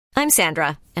I'm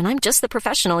Sandra, and I'm just the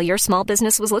professional your small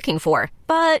business was looking for.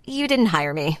 But you didn't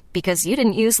hire me because you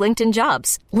didn't use LinkedIn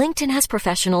Jobs. LinkedIn has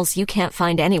professionals you can't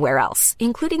find anywhere else,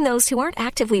 including those who aren't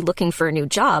actively looking for a new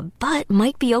job, but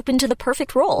might be open to the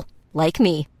perfect role, like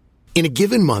me. In a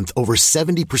given month, over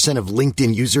 70% of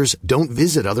LinkedIn users don't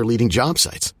visit other leading job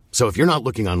sites. So if you're not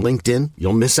looking on LinkedIn,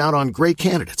 you'll miss out on great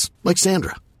candidates like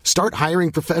Sandra. Start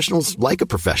hiring professionals like a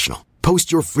professional.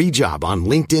 Post your free job on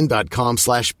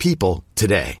linkedin.com/people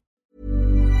today.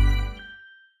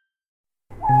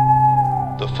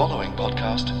 The following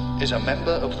podcast is a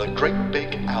member of the Great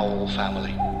Big Owl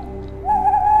family.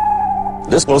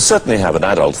 This will certainly have an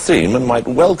adult theme and might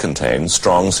well contain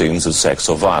strong scenes of sex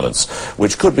or violence,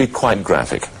 which could be quite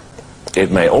graphic. It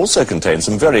may also contain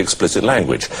some very explicit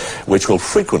language, which will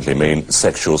frequently mean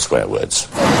sexual swear words.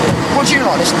 What do you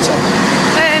like listening to?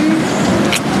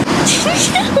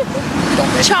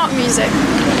 Chart music.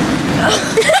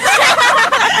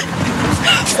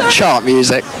 Chart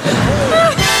music.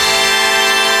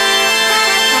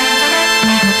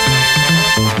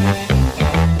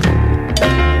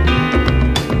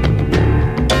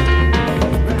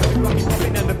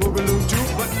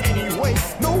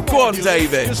 Go on,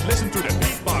 David.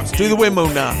 Do the windmill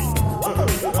now.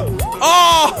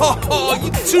 Oh,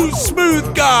 you too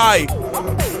smooth guy.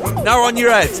 Now on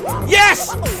your head.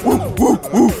 Yes! Woo, woo,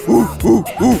 woo, woo, woo,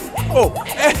 woo. Oh,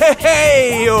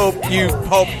 hey, up you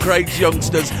Pop Craze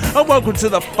youngsters, and welcome to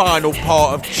the final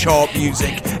part of Chart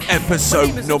Music,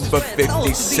 episode number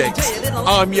 56.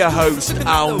 I'm your host,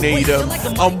 Al Needham.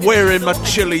 I'm wearing my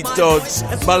chilly duds,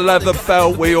 my leather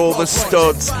belt with all the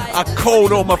studs. I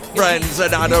called all my friends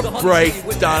and had a break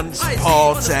dance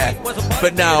party.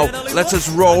 But now, let us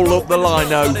roll up the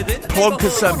lino, plonk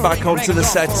us back onto the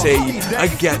settee,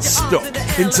 and get stuck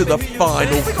into the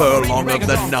final furlong of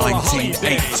the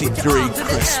 1983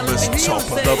 Christmas Top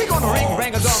of the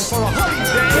Pops.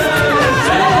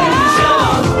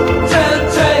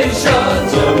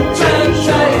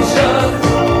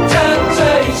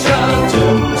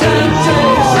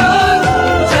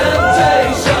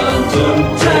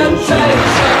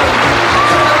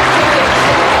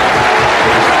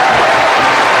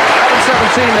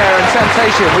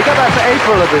 Temptation. We go back to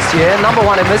April of this year, number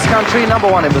one in this country, number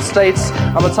one in the States,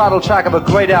 on the title track of a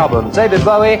great album, David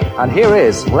Bowie, and here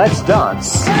is Let's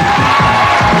Dance.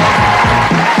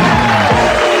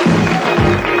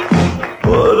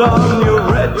 Put on your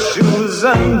red shoes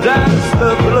and dance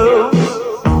the blues.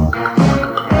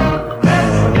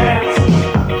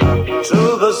 Dance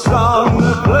to the song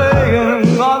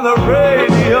playing on the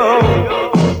radio.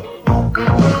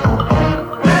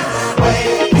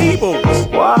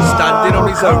 Standing on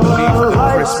his own beneath the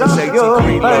Christmas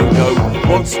 83 logo,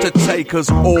 wants to take us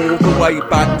all the way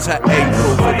back to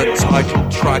April for the title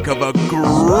track of a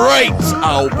great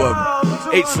album.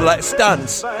 It's Let's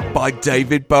Dance by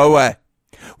David Bowie.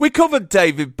 We covered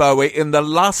David Bowie in the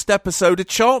last episode of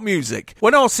Chart Music,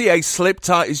 when RCA slipped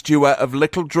out his duet of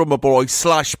Little Drummer Boy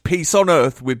 / Peace on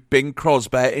Earth with Bing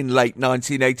Crosby in late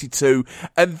 1982,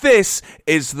 and this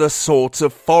is the sort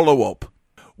of follow-up.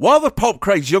 While the Pop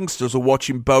Craze youngsters are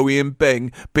watching Bowie and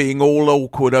Bing being all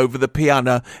awkward over the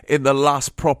piano in the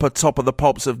last proper Top of the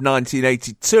Pops of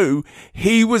 1982,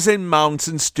 he was in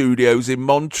Mountain Studios in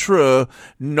Montreux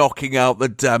knocking out the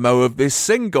demo of this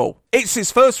single. It's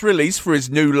his first release for his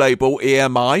new label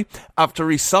EMI after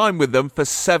he signed with them for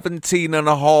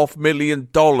 $17.5 million,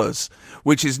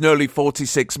 which is nearly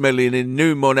 $46 million in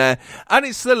new money, and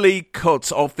it's the lead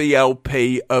cut off the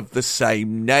LP of the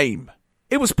same name.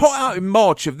 It was put out in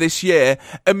March of this year,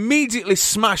 immediately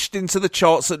smashed into the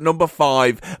charts at number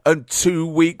 5, and 2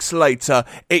 weeks later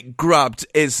it grabbed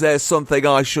Is There Something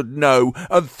I Should Know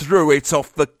and threw it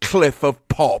off the cliff of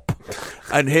pop.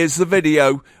 And here's the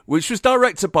video, which was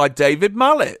directed by David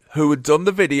Mallet, who had done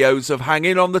the videos of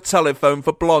Hanging on the Telephone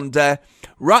for Blondie,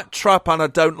 Rat Trap and I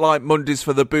Don't Like Mondays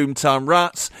for the Boomtown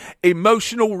Rats,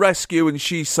 Emotional Rescue and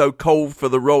She's So Cold for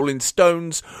the Rolling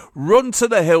Stones, Run to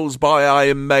the Hills by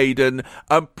Iron Maiden,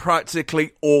 and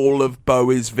practically all of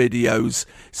Bowie's videos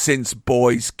since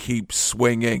Boys Keep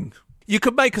Swinging. You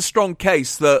could make a strong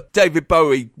case that David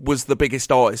Bowie was the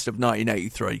biggest artist of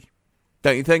 1983,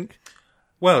 don't you think?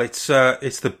 Well, it's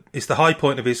the high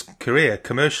point of his career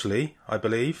commercially, I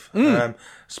believe,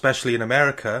 especially in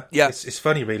America. Yeah. It's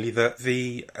funny, really, that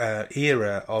the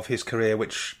era of his career,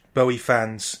 which Bowie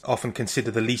fans often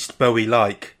consider the least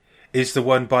Bowie-like, is the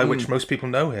one by which most people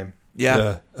know him.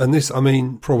 Yeah. And this, I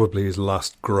mean, probably his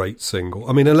last great single.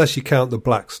 I mean, unless you count the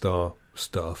Black Star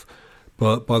stuff,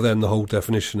 but by then the whole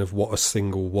definition of what a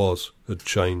single was had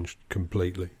changed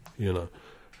completely, you know.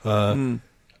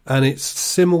 And it's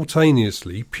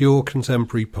simultaneously pure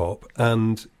contemporary pop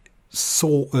and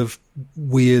sort of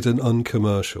weird and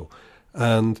uncommercial.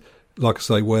 And like I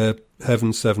say, where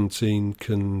Heaven 17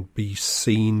 can be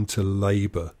seen to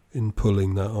labour in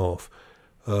pulling that off,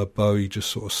 Bowie just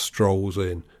sort of strolls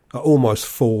in at almost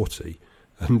 40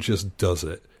 and just does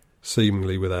it,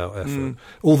 seemingly without effort.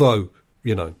 Although,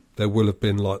 you know, there will have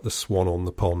been like the Swan on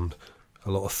the Pond,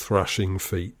 a lot of thrashing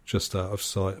feet just out of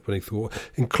sight beneath the water,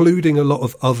 including a lot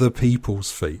of other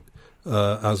people's feet,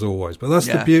 as always. But that's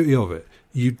the beauty of it.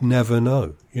 You'd never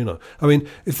know, you know. I mean,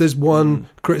 if there's one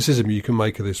criticism you can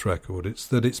make of this record, it's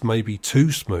that it's maybe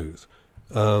too smooth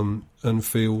and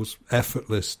feels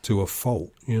effortless to a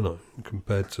fault, you know,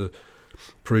 compared to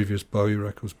previous Bowie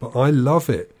records. But I love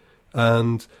it.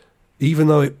 And even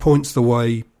though it points the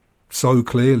way so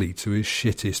clearly to his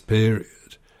shittest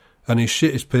period, and his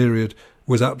shittest period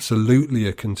was absolutely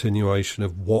a continuation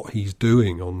of what he's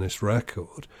doing on this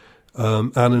record,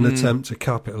 and an attempt to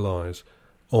capitalise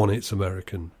on its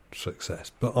American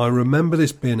success. But I remember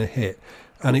this being a hit,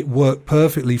 and it worked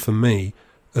perfectly for me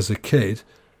as a kid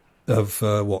of,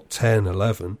 10,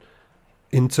 11,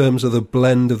 in terms of the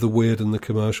blend of the weird and the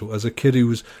commercial. As a kid who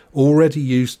was already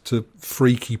used to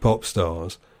freaky pop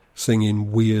stars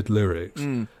singing weird lyrics,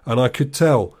 and I could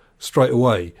tell straight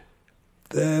away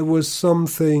there was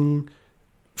something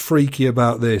freaky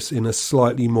about this in a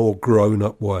slightly more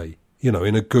grown-up way, you know,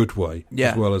 in a good way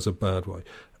as well as a bad way.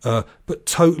 But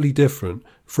totally different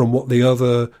from what the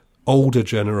other older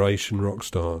generation rock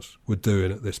stars were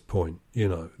doing at this point. You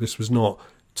know, this was not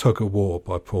Tug of War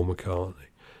by Paul McCartney.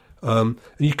 And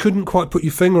you couldn't quite put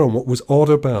your finger on what was odd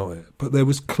about it, but there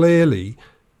was clearly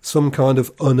some kind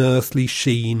of unearthly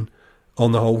sheen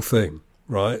on the whole thing,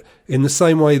 right? In the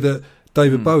same way that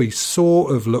David Bowie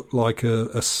sort of looked like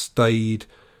a staid,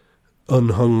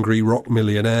 unhungry rock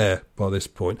millionaire by this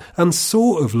point, and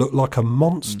sort of looked like a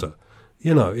monster.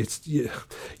 You know,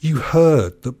 you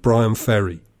heard that Brian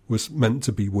Ferry was meant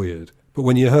to be weird, but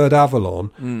when you heard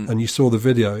Avalon and you saw the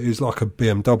video, it was like a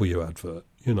BMW advert,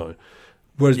 you know.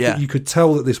 Whereas you could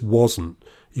tell that this wasn't.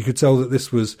 You could tell that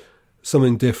this was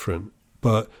something different,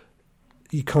 but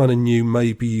you kind of knew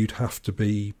maybe you'd have to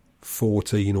be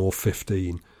 14 or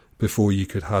 15 before you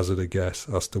could hazard a guess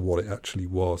as to what it actually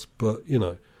was. But, you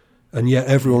know, and yet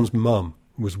everyone's mum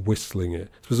was whistling it.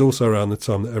 It was also around the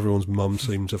time that everyone's mum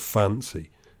seemed to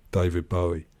fancy David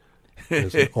Bowie.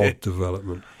 It's an odd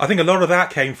development. I think a lot of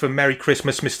that came from Merry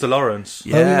Christmas, Mr. Lawrence.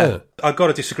 Yeah. I've got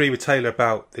to disagree with Taylor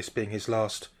about this being his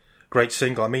last great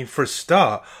single. I mean, for a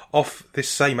start, off this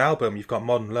same album, you've got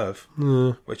Modern Love,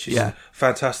 which is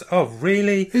fantastic. Oh,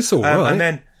 really? It's all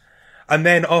right. And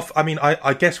then off, I mean,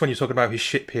 I guess when you're talking about his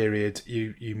shit period,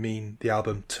 you mean the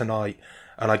album Tonight,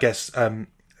 and I guess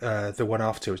the one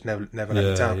after was Never Let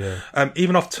Me Down. Yeah.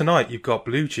 Even off Tonight, you've got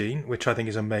Blue Jean, which I think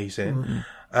is amazing.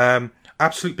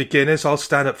 Absolute Beginners, I'll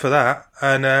stand up for that.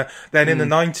 And then in the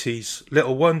 90s,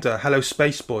 Little Wonder, Hello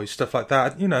Space Boys, stuff like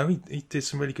that. You know, he did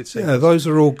some really good singles. Yeah, those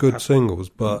are all good singles,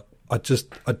 but I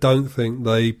don't think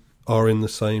they are in the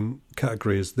same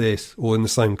category as this, or in the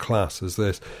same class as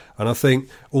this. And I think,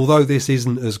 although this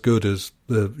isn't as good as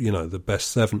the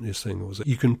best 70s singles,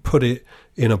 you can put it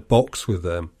in a box with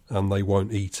them and they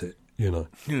won't eat it. You know,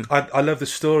 I love the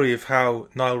story of how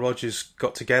Nile Rodgers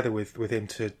got together with him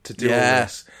to do all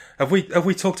this. Have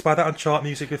we talked about that on Chart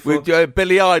Music before? With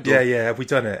Billy Idol. Yeah. Have we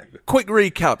done it? Quick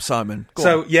recap, Simon.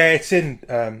 Go on. It's in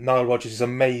Nile Rodgers'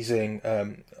 amazing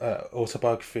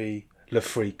autobiography, Le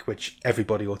Freak, which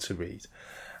everybody ought to read.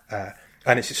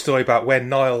 And it's a story about when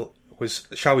Nile was,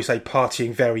 shall we say,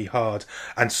 partying very hard,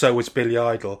 and so was Billy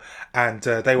Idol, and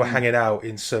they were hanging out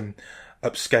in some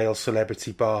upscale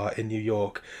celebrity bar in New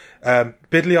York.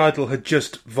 Billy Idol had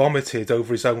just vomited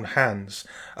over his own hands,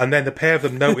 and then the pair of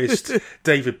them noticed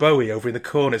David Bowie over in the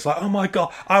corner. It's like, oh my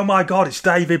god, it's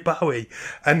David Bowie.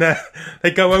 And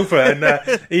they go over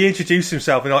and he introduced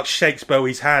himself and like shakes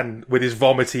Bowie's hand with his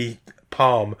vomity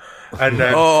palm. And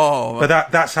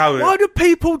but that's how. Why do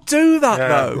people do that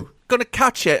though? Going to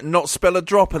catch it and not spill a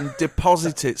drop and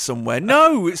deposit it somewhere?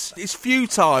 No, it's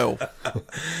futile.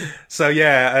 So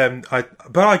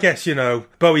but I guess, you know,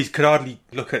 Bowie could hardly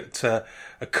look at a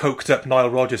coked up Nile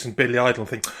Rodgers and Billy Idol and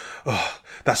think, oh,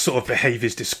 that sort of behaviour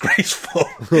is disgraceful.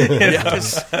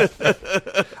 Yes.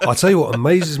 I'll tell you what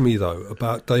amazes me though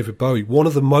about David Bowie. One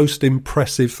of the most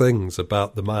impressive things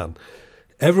about the man.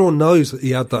 Everyone knows that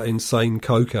he had that insane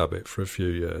coke habit for a few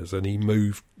years and he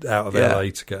moved out of LA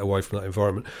to get away from that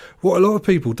environment. What a lot of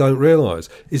people don't realise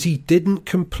is he didn't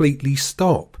completely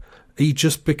stop. He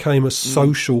just became a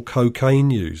social cocaine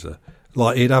user.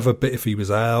 Like, he'd have a bit if he was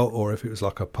out or if it was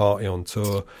like a party on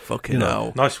tour. Fucking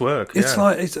hell. Nice work. It's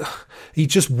like, he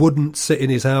just wouldn't sit in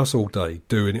his house all day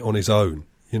doing it on his own.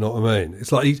 You know what I mean?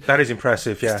 It's like that is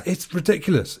impressive. Yeah, it's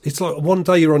ridiculous. It's like one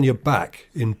day you're on your back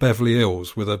in Beverly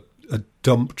Hills with a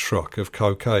dump truck of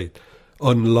cocaine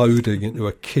unloading into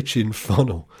a kitchen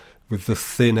funnel with the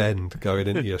thin end going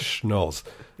into your schnoz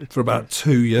for about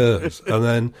 2 years, and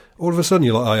then all of a sudden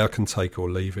you're like, "Hey, I can take or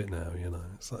leave it now." You know,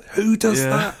 it's like, who does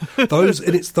that?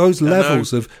 It's those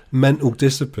levels of mental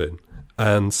discipline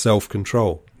and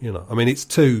self-control. You know, I mean, it's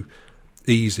too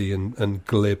easy and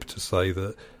glib to say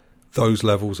that those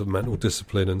levels of mental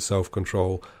discipline and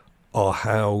self-control are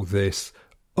how this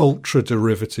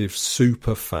ultra-derivative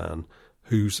super fan,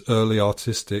 whose early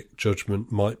artistic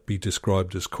judgment might be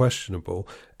described as questionable,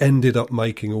 ended up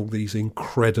making all these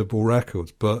incredible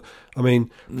records. But, I mean,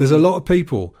 there's a lot of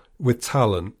people with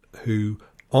talent who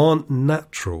aren't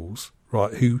naturals,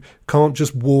 right, who can't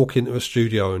just walk into a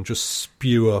studio and just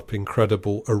spew up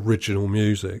incredible original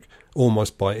music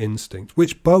almost by instinct,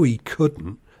 which Bowie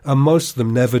couldn't. And most of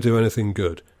them never do anything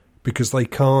good because they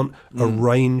can't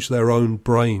arrange their own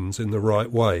brains in the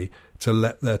right way to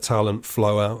let their talent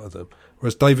flow out of them.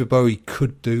 Whereas David Bowie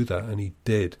could do that, and he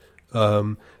did.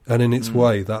 And in its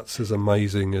way, that's as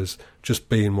amazing as just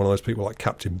being one of those people like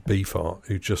Captain Beefheart,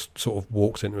 who just sort of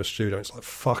walks into a studio and it's like,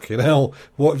 fucking hell,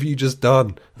 what have you just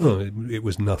done? Oh, it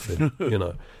was nothing, you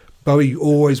know. Bowie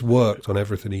always worked on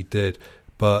everything he did,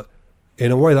 but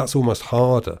in a way, that's almost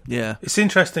harder. Yeah. It's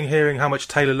interesting hearing how much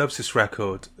Taylor loves this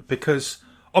record, because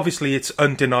obviously it's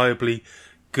undeniably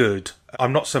good.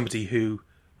 I'm not somebody who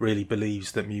really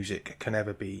believes that music can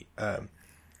ever be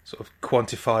sort of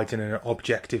quantified in an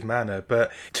objective manner,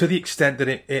 but to the extent that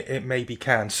it maybe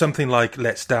can, something like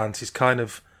Let's Dance is kind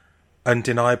of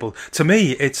undeniable. To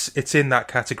me, it's in that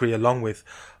category along with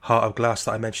Heart of Glass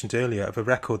that I mentioned earlier, of a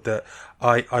record that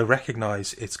I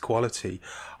recognise its quality.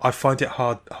 I find it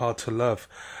hard to love.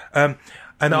 I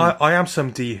am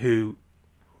somebody who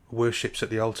worships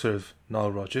at the altar of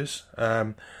Nile Rodgers.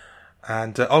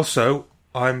 And also,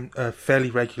 I'm a fairly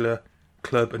regular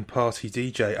club and party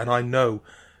DJ, and I know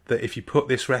that if you put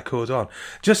this record on,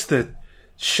 just the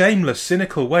shameless,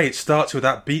 cynical way it starts with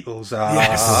that Beatles,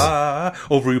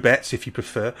 or Rubettes if you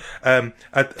prefer,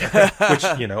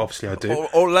 which, you know, obviously I do.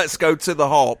 Or Let's Go to the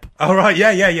Hop. Oh, right,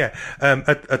 yeah.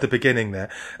 At the beginning there.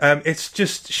 It's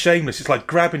just shameless. It's like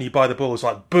grabbing you by the balls,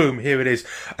 like, boom, here it is.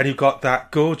 And you've got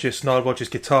that gorgeous Nile Rodgers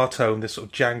guitar tone, this sort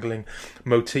of jangling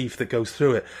motif that goes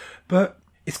through it. But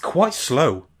it's quite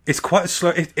slow. It's quite a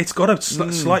slow... It's got a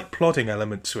slight plodding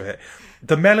element to it.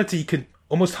 The melody can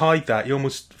almost hide that. You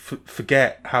almost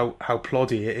forget how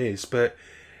ploddy it is, but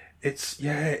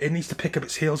it needs to pick up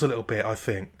its heels a little bit, I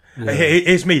think. Yeah.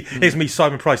 Here's me,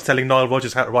 Simon Price, telling Nile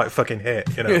Rodgers how to write a fucking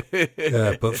hit, you know.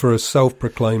 Yeah, but for a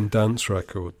self-proclaimed dance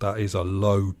record, that is a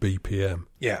low BPM.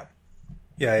 Yeah.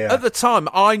 At the time,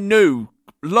 I knew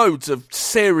loads of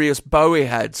serious Bowie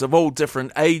heads of all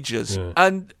different ages,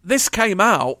 and this came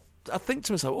out, I think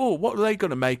to myself, oh, what are they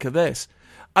going to make of this?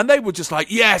 And they were just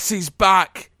like, yes, he's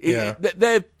back. Yeah.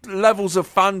 Their levels of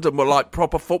fandom were like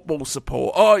proper football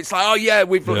support. Oh, it's like, oh, yeah,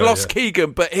 we've lost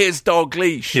Keegan, but here's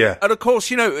Dalglish. Yeah. And, of course,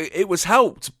 you know, it was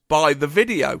helped by the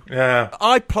video. Yeah.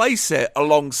 I place it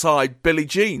alongside Billie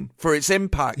Jean for its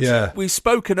impact. Yeah. We've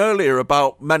spoken earlier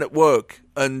about Men at Work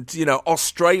and, you know,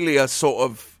 Australia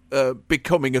sort of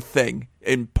becoming a thing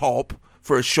in pop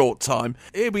for a short time.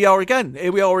 Here we are again.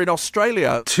 Here we are in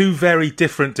Australia. Two very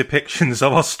different depictions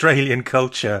of Australian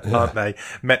culture, aren't they?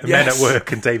 Men at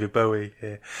Work and David Bowie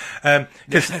here.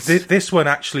 Because this one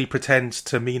actually pretends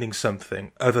to meaning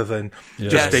something other than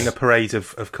just being a parade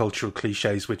of cultural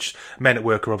cliches, which Men at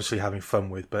Work are obviously having fun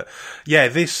with. But yeah,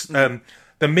 this... the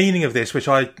meaning of this, which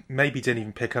I maybe didn't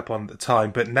even pick up on at the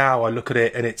time, but now I look at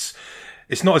it and it's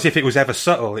not as if it was ever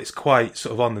subtle. It's quite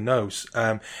sort of on the nose.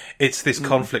 It's this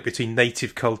conflict between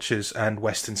native cultures and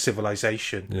Western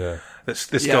civilization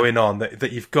that's going on.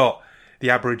 That you've got the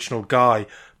Aboriginal guy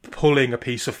pulling a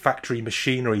piece of factory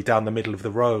machinery down the middle of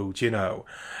the road, you know,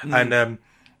 and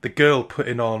the girl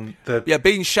putting on the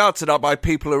being shouted at by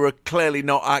people who are clearly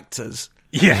not actors.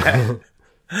 Yeah,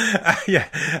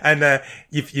 and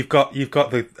you've got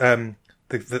the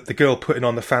girl putting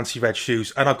on the fancy red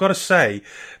shoes, and I've got to say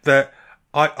that.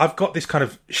 I've got this kind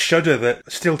of shudder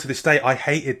that still to this day I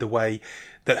hated the way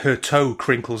that her toe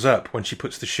crinkles up when she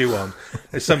puts the shoe on.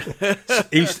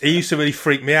 It used to really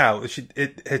freak me out.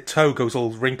 Her toe goes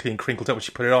all wrinkly and crinkled up when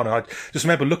she put it on. And I just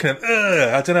remember looking at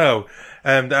I don't know.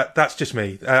 That's just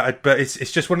me. But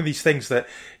it's just one of these things that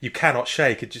you cannot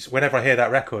shake. It just whenever I hear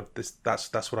that record,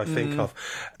 that's what I think of.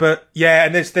 But yeah,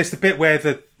 and there's the bit where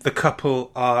the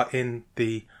couple are in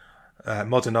the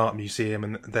Modern Art Museum,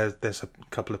 and there's a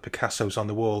couple of Picassos on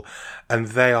the wall, and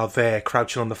they are there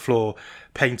crouching on the floor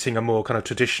painting a more kind of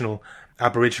traditional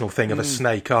Aboriginal thing of a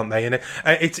snake, aren't they? And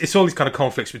it's all these kind of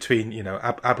conflicts between, you know,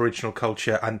 Aboriginal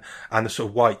culture and the sort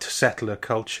of white settler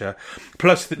culture,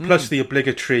 plus the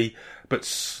obligatory but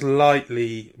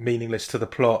slightly meaningless to the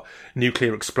plot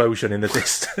nuclear explosion in the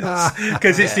distance,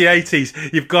 because it's the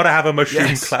 80s. You've got to have a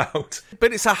mushroom cloud.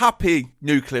 But it's a happy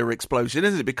nuclear explosion,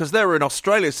 isn't it? Because they're in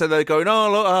Australia, so they're going, oh,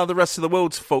 look, the rest of the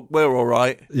world's fucked, we're all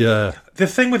right. Yeah. The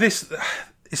thing with this,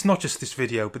 it's not just this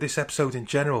video, but this episode in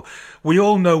general, we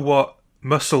all know what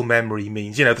muscle memory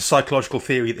means. You know, the psychological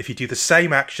theory that if you do the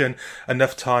same action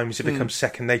enough times, it becomes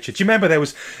second nature. Do you remember there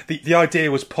was the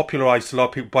idea was popularised to a lot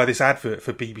of people by this advert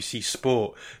for BBC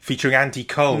Sport featuring Andy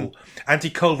Cole. Andy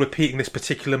Cole repeating this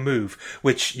particular move,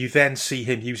 which you then see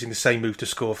him using the same move to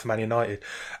score for Man United.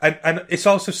 And it's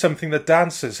also something that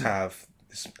dancers have,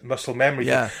 this muscle memory.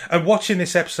 Yeah. And watching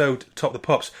this episode, Top the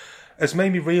Pops, has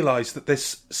made me realise that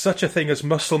there's such a thing as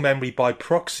muscle memory by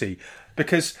proxy.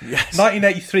 Because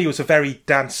 1983 was a very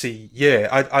dancey year.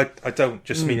 I don't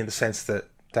just mean in the sense that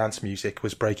dance music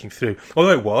was breaking through.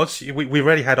 Although it was. We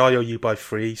already had IOU by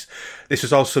Freeze. This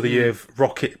was also the year of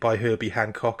Rocket by Herbie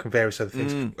Hancock and various other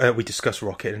things. We discussed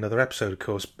Rocket in another episode, of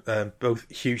course. Both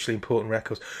hugely important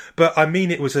records. But I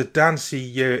mean it was a dancey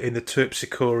year in the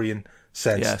Terpsichorean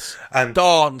sense. Yes. And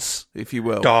dance, if you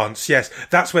will. Dance, yes.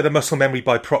 That's where the muscle memory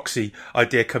by proxy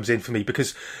idea comes in for me,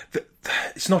 because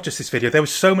it's not just this video. There were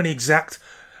so many exact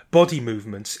body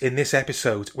movements in this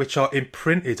episode which are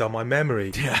imprinted on my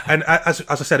memory. Yeah. And as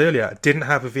I said earlier, I didn't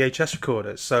have a VHS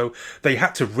recorder, so they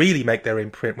had to really make their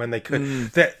imprint when they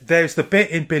could. There's the bit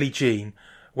in Billie Jean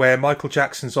where Michael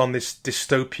Jackson's on this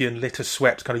dystopian,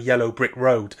 litter-swept kind of yellow brick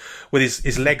road with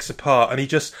his legs apart, and he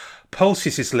just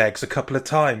pulses his legs a couple of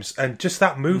times, and just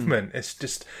that movement,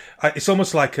 it's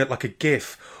almost like a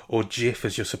GIF or GIF,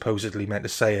 as you're supposedly meant to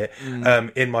say it,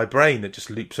 in my brain that just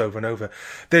loops over and over.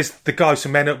 There's the guys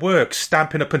from Men at Work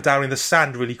stamping up and down in the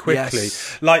sand really quickly,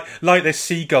 like there's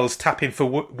seagulls tapping for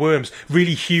worms,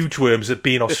 really huge worms that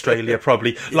be in Australia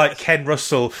probably, like Ken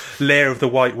Russell, Lair of the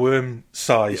White Worm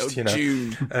sized, you know.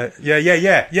 Yeah.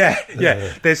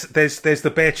 There's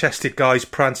the bare-chested guys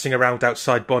prancing around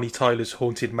outside Bonnie Tyler's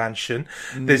haunted mansion.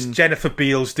 There's Jennifer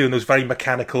Beals doing those very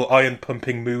mechanical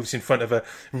iron-pumping moves in front of a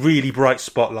really bright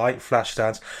spotlight. Flash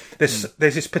dance. There's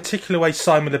this particular way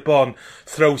Simon Le Bon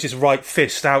throws his right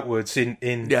fist outwards in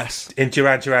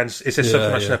Duran Duran's Is There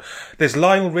Something I Should Know. There's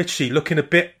Lionel Richie looking a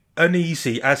bit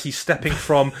uneasy as he's stepping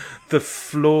from the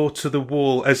floor to the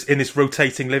wall as in this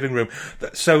rotating living room.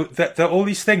 So that all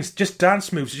these things, just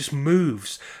dance moves, just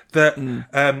moves that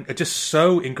are just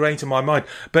so ingrained in my mind.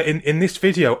 But in this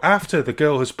video, after the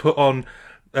girl has put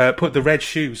the red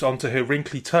shoes onto her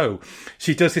wrinkly toe,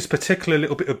 she does this particular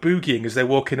little bit of boogieing as they're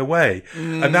walking away.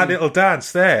 And that little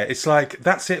dance there, it's like,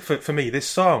 that's it for me, this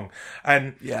song.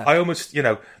 And I almost, you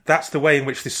know, that's the way in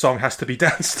which this song has to be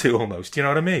danced to almost. You know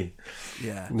what I mean?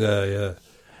 Yeah.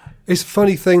 It's a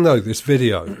funny thing, though, this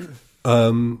video.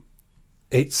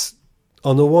 It's,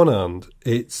 on the one hand,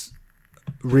 it's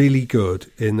really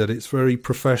good in that it's very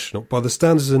professional. By the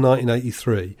standards of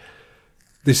 1983,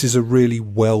 this is a really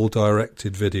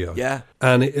well-directed video. Yeah.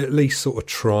 And it at least sort of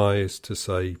tries to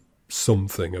say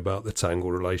something about the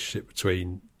tangled relationship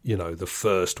between, you know, the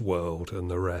first world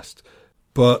and the rest.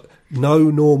 But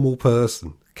no normal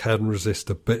person can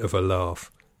resist a bit of a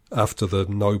laugh after the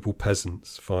noble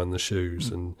peasants find the shoes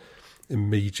and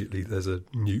immediately there's a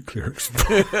nuclear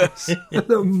explosion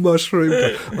and a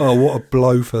mushroom. Oh, what a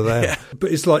blow for them. Yeah.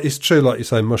 But it's true, like you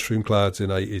say, mushroom clouds in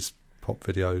 80s pop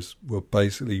videos were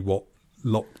basically what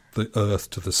locked the earth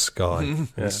to the sky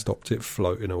and stopped it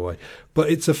floating away. But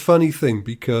it's a funny thing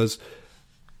because,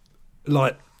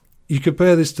 like, you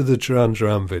compare this to the Duran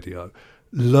Duran video.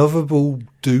 Lovable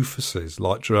doofuses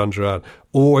like Duran Duran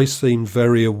always seemed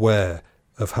very aware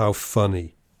of how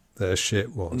funny their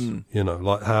shit was. You know,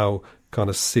 like how kind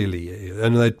of silly it is,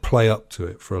 and they'd play up to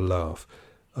it for a laugh.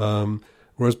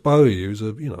 Whereas Bowie, who's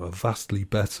a vastly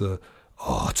better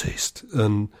artist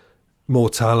and more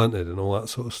talented and all that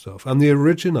sort of stuff, and the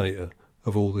originator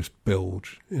of all this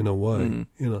bilge in a way,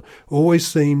 you know, always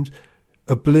seemed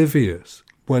oblivious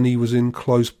when he was in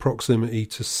close proximity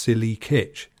to silly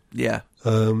kitsch. Yeah.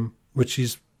 Which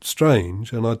is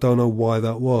strange, and I don't know why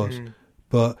that was.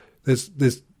 But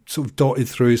there's sort of dotted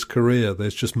through his career,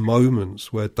 there's just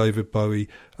moments where David Bowie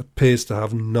appears to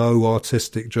have no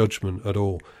artistic judgment at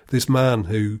all. This man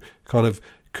who kind of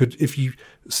could, if you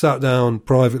sat down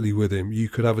privately with him, you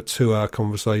could have a 2-hour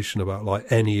conversation about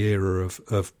like any era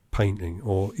of painting,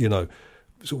 or, you know,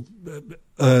 sort of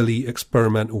early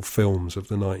experimental films of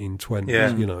the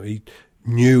 1920s. You know,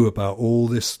 knew about all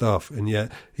this stuff, and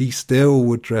yet he still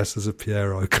would dress as a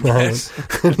Pierrot clown, Yes.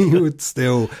 and he would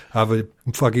still have a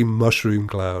fucking mushroom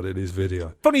cloud in his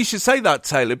video. Funny you should say that,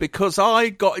 Taylor, because I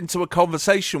got into a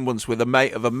conversation once with a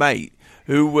mate of a mate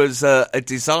who was a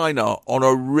designer on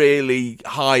a really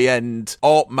high-end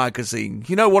art magazine.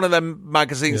 You know, one of them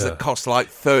magazines that cost like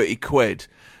 30 quid,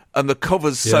 and the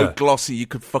cover's so glossy you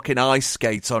could fucking ice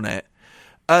skate on it.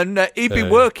 And he'd be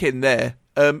working there.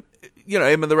 You know,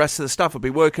 him and the rest of the staff would be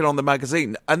working on the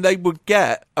magazine, and they would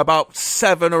get about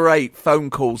 7 or 8 phone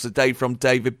calls a day from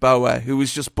David Bowie, who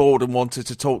was just bored and wanted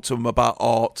to talk to him about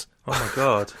art. Oh, my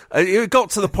God. It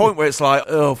got to the point where it's like,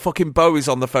 oh, fucking Bowie's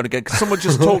on the phone again. Can someone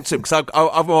just talk to him? Because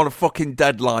I'm on a fucking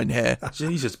deadline here.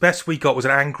 Jesus, best we got was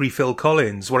an angry Phil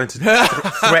Collins wanting to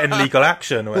threaten legal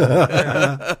action.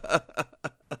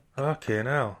 Fucking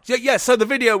hell. Yeah, so the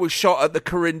video was shot at the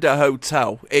Corinda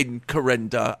Hotel in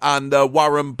Corinda and the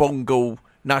Warrumbungle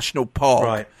National Park.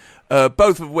 Right.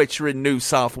 Both of which are in New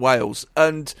South Wales.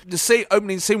 And the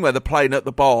opening scene where they're playing at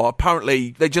the bar,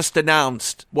 apparently they just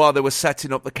announced while they were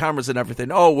setting up the cameras and everything,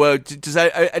 does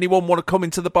anyone want to come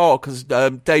into the bar? Because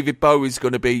David Bowie's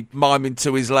going to be miming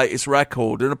to his latest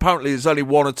record. And apparently there's only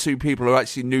 1 or 2 people who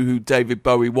actually knew who David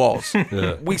Bowie was.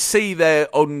 We see their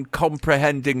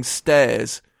uncomprehending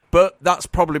stares. But that's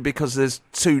probably because there's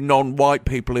 2 non-white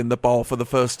people in the bar for the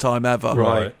first time ever.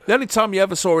 Right. The only time you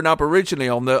ever saw an Aborigine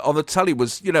on the telly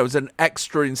was, you know, as an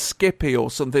extra in Skippy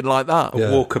or something like that. A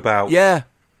walkabout. Yeah.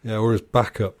 Yeah, or as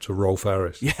backup to Rolf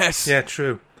Harris. Yes. Yeah,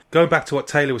 true. Going back to what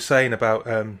Taylor was saying about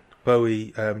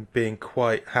Bowie being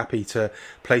quite happy to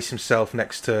place himself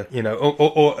next to, you know,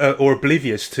 or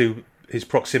oblivious to his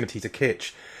proximity to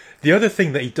kitsch. The other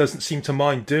thing that he doesn't seem to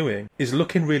mind doing is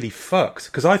looking really fucked.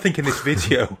 Because I think in this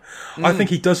video, I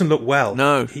think he doesn't look well.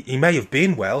 No. He may have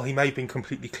been well. He may have been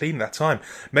completely clean that time.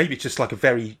 Maybe it's just like a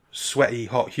very sweaty,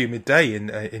 hot, humid day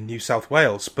in New South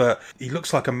Wales. But he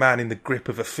looks like a man in the grip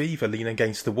of a fever leaning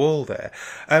against the wall there.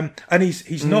 And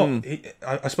he's not...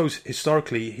 I suppose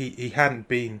historically, he hadn't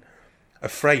been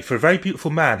afraid. For a very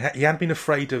beautiful man, he hadn't been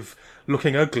afraid of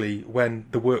looking ugly when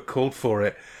the work called for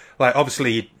it. Like,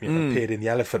 obviously, he appeared in The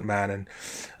Elephant Man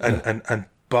and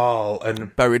Baal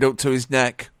and... Buried up to his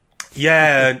neck.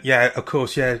 Yeah, of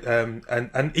course, yeah.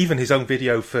 And even his own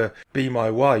video for Be My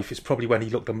Wife is probably when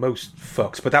he looked the most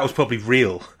fucked, but that was probably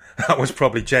real. That was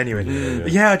probably genuine.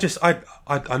 Yeah,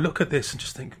 I look at this and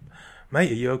just think,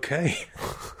 mate, are you okay?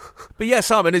 But yeah,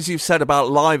 Simon, as you've said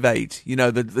about Live Aid, you know,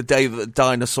 the day that the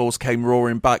dinosaurs came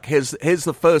roaring back, here's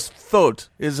the first thud,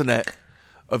 isn't it,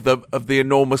 of the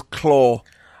enormous claw.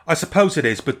 I suppose it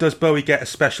is, but does Bowie get a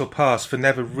special pass for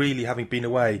never really having been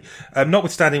away?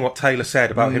 Notwithstanding what Taylor said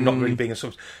about him not really being a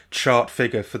sort of chart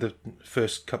figure for the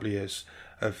first couple of years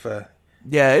of...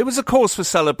 Yeah, it was a cause for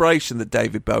celebration that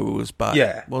David Bowie was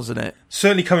back, wasn't it?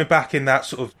 Certainly coming back in that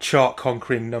sort of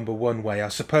chart-conquering #1 way, I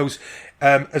suppose.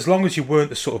 As long as you weren't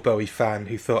the sort of Bowie fan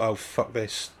who thought, oh, fuck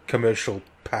this commercial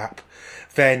pap,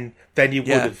 then you would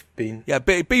have been... Yeah,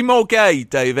 be more gay,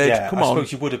 David. Yeah, Come I on.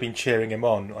 suppose you would have been cheering him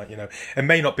on. Like, you know, it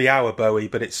may not be our Bowie,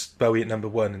 but it's Bowie at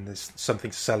 #1, and there's something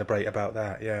to celebrate about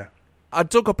that, yeah. I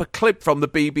dug up a clip from the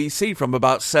BBC from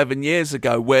about 7 years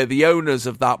ago where the owners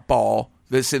of that bar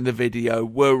that's in the video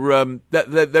were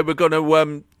they were going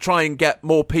to try and get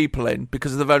more people in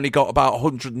because they've only got about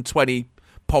 120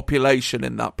 population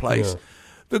in that place. Yeah.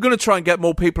 They're going to try and get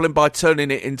more people in by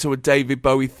turning it into a David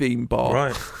Bowie theme bar.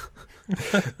 Right.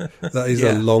 That is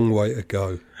a long way to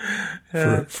go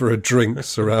for a drink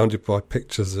surrounded by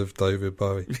pictures of David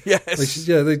Bowie. Yes.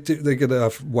 They're going to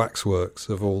have waxworks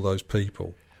of all those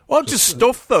people. Well, just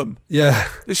stuff them. Yeah.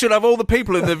 They should have all the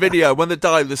people in the video, when they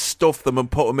die, they stuff them and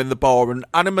put them in the bar and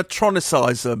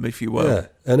animatronicize them, if you will. Yeah,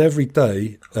 and every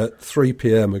day at 3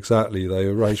 p.m. exactly, they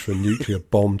arrange for a nuclear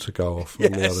bomb to go off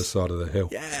on the other side of the hill.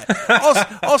 Yeah.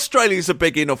 Australia's a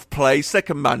big enough place. They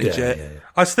can manage it. Yeah.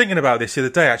 I was thinking about this the other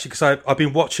day, actually, because I've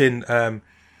been watching...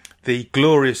 the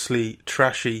gloriously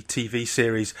trashy TV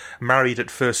series Married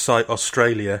at First Sight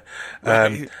Australia.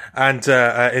 And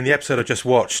in the episode I just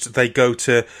watched, they go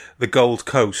to the Gold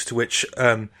Coast, which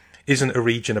isn't a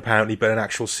region apparently, but an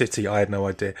actual city. I had no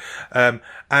idea. And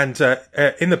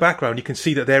in the background, you can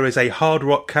see that there is a Hard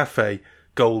Rock Cafe,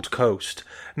 Gold Coast.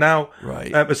 Now,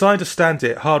 as I understand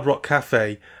it, Hard Rock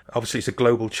Cafe, obviously it's a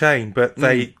global chain, but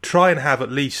they try and have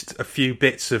at least a few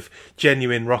bits of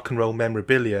genuine rock and roll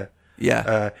memorabilia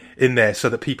in there, so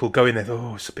that people go in there.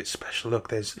 Oh, it's a bit special. Look,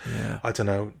 there's I don't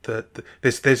know.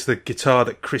 There's the guitar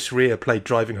that Chris Rea played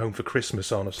 "Driving Home for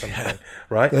Christmas" on, or something.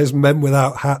 Right? There's Men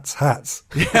Without Hats.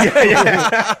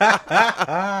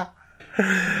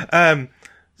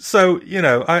 So you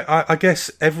know, I guess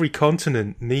every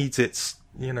continent needs its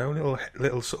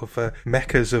little sort of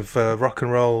meccas of rock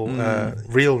and roll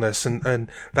realness, and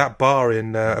that bar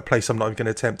in a place I'm not even going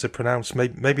to attempt to pronounce.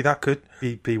 Maybe that could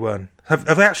be one. Have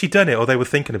they actually done it, or they were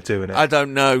thinking of doing it? I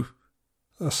don't know.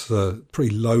 That's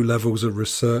pretty low levels of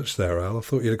research there, Al. I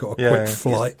thought you'd have got a quick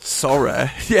flight. Sorry.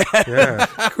 Yeah.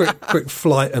 quick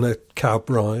flight and a cab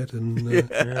ride. And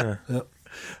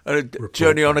and a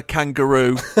journey on a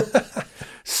kangaroo.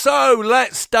 So,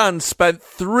 Let's Dance spent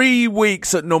 3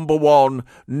 weeks at number 1,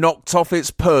 knocked off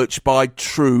its perch by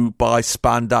True by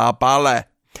Spandau Ballet.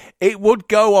 It would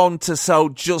go on to sell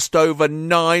just over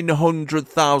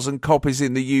 900,000 copies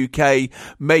in the UK,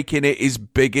 making it his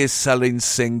biggest selling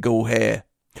single here.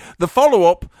 The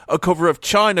follow-up, a cover of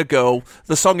China Girl,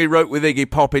 the song he wrote with Iggy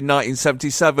Pop in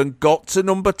 1977, got to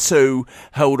number 2,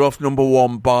 held off number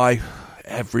 1 by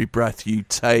Every Breath You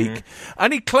Take.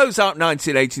 And he closed out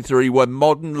 1983 when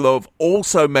Modern Love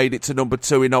also made it to number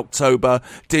 2 in October,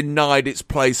 denied its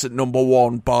place at number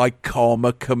 1 by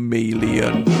Karma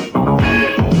Chameleon.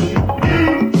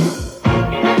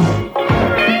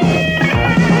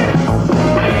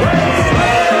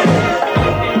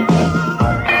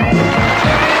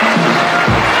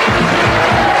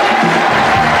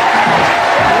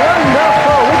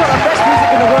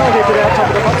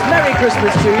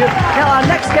 Christmas to you. Now, our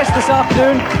next guest this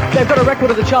afternoon, they've got a record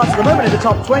of the charts at the moment in the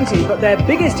top 20, but their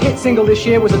biggest hit single this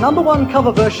year was a number 1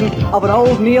 cover version of an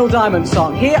old Neil Diamond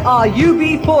song. Here are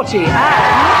UB40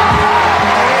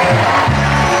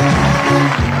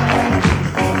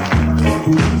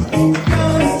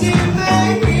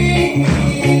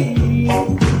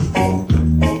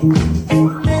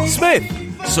 and Smith.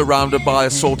 Surrounded by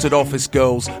assorted office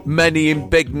girls, many in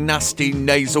big nasty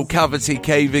nasal cavity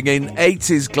caving in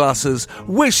 80s glasses,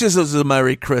 wishes us a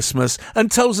Merry Christmas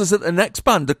and tells us that the next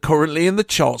band are currently in the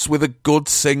charts with a good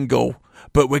single.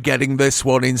 But we're getting this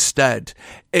one instead.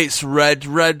 It's Red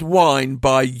Red Wine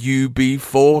by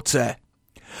UB40.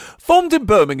 Formed in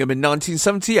Birmingham in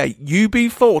 1978,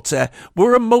 UB40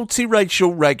 were a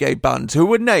multiracial reggae band who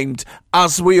were named,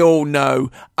 as we all know,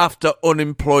 after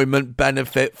unemployment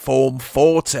benefit Form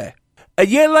 40. A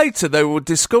year later, they were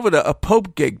discovered at a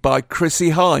pub gig by Chrissy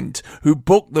Hind, who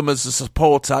booked them as a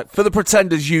support act for the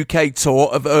Pretenders UK tour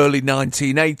of early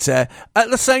 1980, at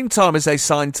the same time as they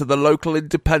signed to the local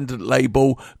independent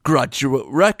label Graduate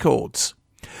Records.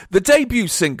 The debut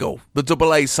single, the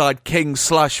double A-side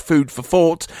King/Food for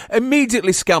Thought,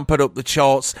 immediately scampered up the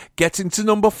charts, getting to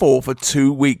number 4 for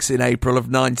 2 weeks in April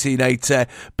of 1980,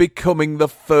 becoming the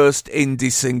first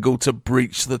indie single to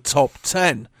breach the top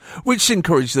 10, which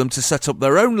encouraged them to set up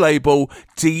their own label,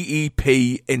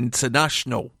 DEP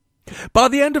International. By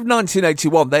the end of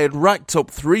 1981, they had racked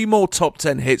up 3 more top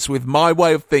 10 hits with My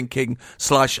Way of Thinking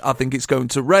 / I Think It's Going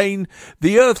to Rain,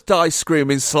 The Earth Dies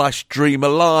Screaming / Dream a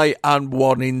Lie, and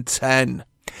 1 in 10.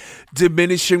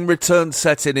 Diminishing returns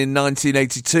set in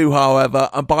 1982, however,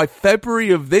 and by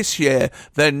February of this year,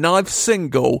 their 9th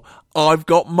single, I've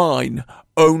Got Mine,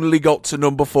 only got to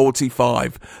number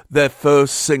 45, their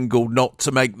first single not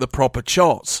to make the proper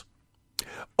charts.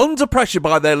 Under pressure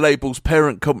by their label's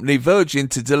parent company Virgin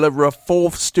to deliver a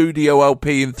 4th studio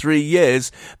LP in 3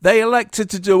 years, they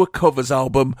elected to do a covers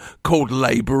album called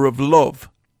Labour of Love.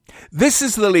 This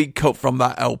is the lead cut from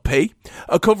that LP,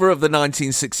 a cover of the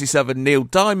 1967 Neil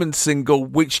Diamond single,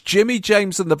 which Jimmy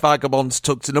James and the Vagabonds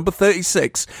took to number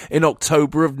 36 in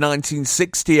October of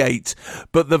 1968,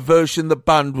 but the version the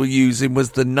band were using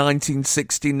was the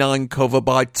 1969 cover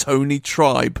by Tony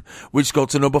Tribe, which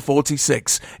got to number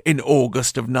 46 in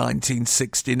August of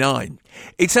 1969.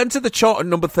 It entered the chart at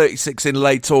number 36 in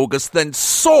late August, then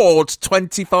soared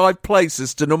 25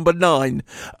 places to number 9,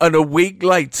 and a week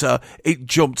later it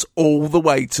jumped all the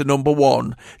way to number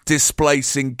 1,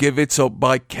 displacing Give It Up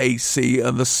by KC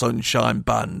and the Sunshine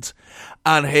Band.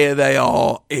 And here they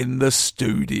are in the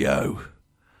studio.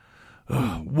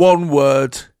 One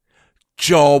word,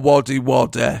 Jaw Waddy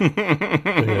Waddy.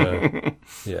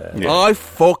 Yeah. I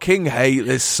fucking hate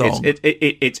this song.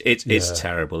 It's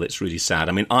terrible. It's really sad.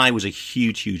 I mean, I was a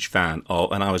huge fan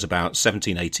of, and I was about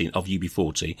 17, 18, of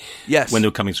UB40. Yes. When they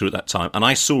were coming through at that time. And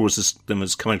I saw them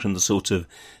as coming from the sort of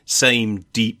same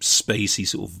deep, spacey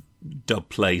sort of dub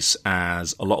place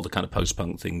as a lot of the kind of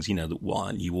post-punk things, you know, that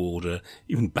One New Order,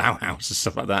 even Bauhaus and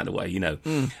stuff like that in a way, you know.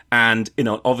 And, you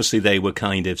know, obviously they were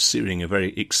kind of steering a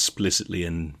very explicitly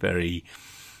and very,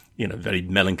 you know, very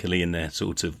melancholy in their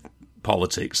sort of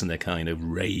politics and their kind of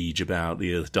rage about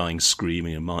the earth dying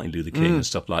screaming and Martin Luther King and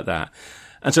stuff like that.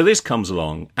 And so this comes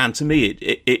along, and to me,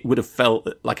 it would have felt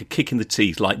like a kick in the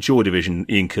teeth, like Joy Division,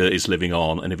 Ian Curtis living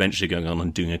on, and eventually going on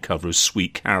and doing a cover of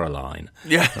Sweet Caroline.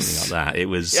 Yes. Something like that. It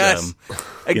was...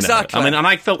 exactly. I mean, and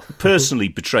I felt personally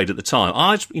betrayed at the time.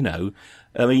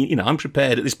 I'm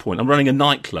prepared at this point. I'm running a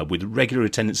nightclub with regular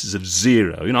attendances of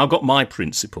 0. I've got my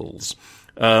principles.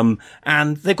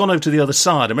 And they've gone over to the other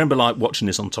side. I remember watching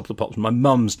this on Top of the Pops. My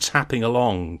mum's tapping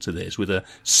along to this with a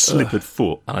slippered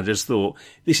foot. And I just thought,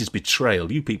 this is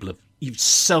betrayal. You people you've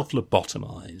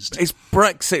self-lobotomized. It's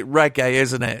Brexit reggae,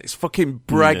 isn't it? It's fucking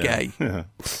reggae.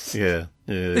 Yeah.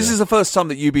 This is the first time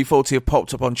that UB40 have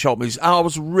popped up on Chop Moves. I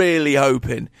was really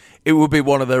hoping it would be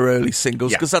one of their early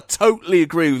singles, because I totally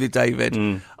agree with you,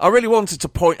 David. I really wanted to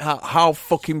point out how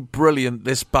fucking brilliant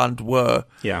this band were.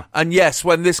 Yeah. And yes,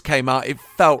 when this came out, it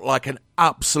felt like an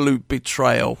absolute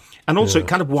betrayal. And also, it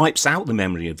kind of wipes out the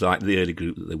memory of the early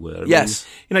group that they were. Yes.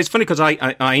 I mean, it's funny because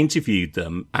I interviewed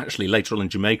them actually later on in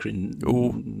Jamaica.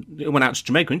 I went out to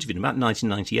Jamaica, interviewed them about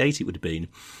 1998. It would have been.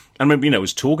 I remember, I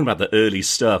was talking about the early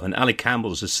stuff, and Ali Campbell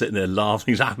was just sitting there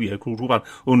laughing. He's happy, called about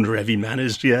under heavy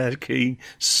manners, keen,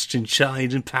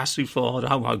 child and passive forward.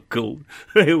 Oh my God,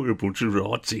 they were a bunch of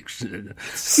rottics.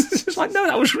 It's like, no,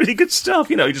 that was really good stuff.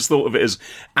 He just thought of it as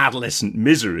adolescent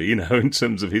misery, in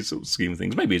terms of his sort of scheme of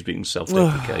things. Maybe he's being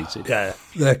self-deprecated. Yeah.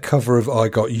 Their cover of "I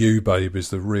Got You, Babe" is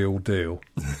the real deal.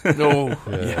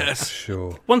 Yes,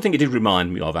 sure. One thing it did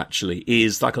remind me of, actually,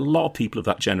 is like a lot of people of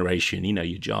that generation,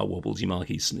 your Jar Wobbles, your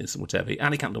Marquis Smiths and whatever,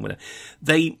 Annie Campbell, whatever,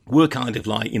 they were kind of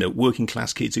like, working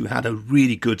class kids who had a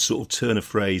really good sort of turn of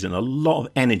phrase and a lot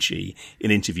of energy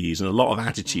in interviews and a lot of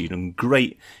attitude and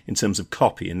great in terms of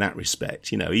copy in that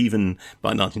respect. Even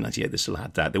by 1998, they still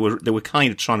had that. They were kind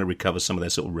of trying to recover some of their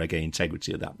sort of reggae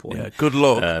integrity at that point. Yeah, good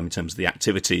luck. In terms of the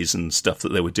activities and stuff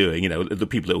that they were doing, the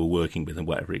people that were working with and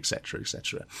whatever, etc.,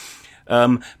 etc.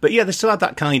 But yeah, they still had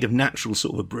that kind of natural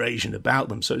sort of abrasion about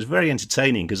them. So it was very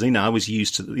entertaining because, I was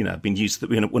used to, I've been used to,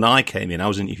 when I came in, I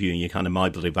was interviewing your kind of My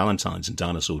Bloody Valentines and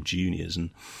Dinosaur Juniors,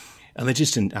 and they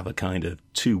just didn't have a kind of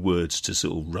 2 words to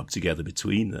sort of rub together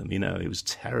between them. It was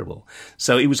terrible.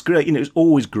 So it was great. It was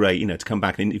always great, to come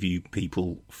back and interview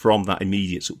people from that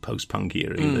immediate sort of post-punk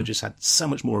era. They just had so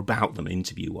much more about them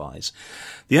interview-wise.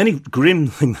 The only grim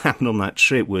thing that happened on that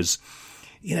trip was,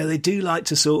 they do like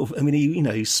to sort of,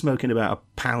 he's smoking about a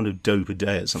pound of dope a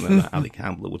day or something like Ali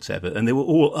Campbell or whatever, and they were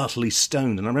all utterly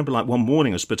stoned. And I remember one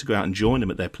morning I was supposed to go out and join them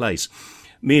at their place.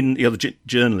 Me and the other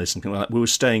journalists, and we were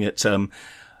staying at,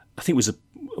 I think it was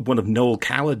one of Noel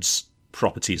Coward's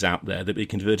properties out there that we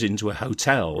converted into a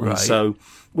hotel. Right. And so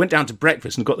went down to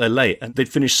breakfast and got there late, and they'd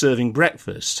finished serving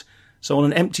breakfast. So on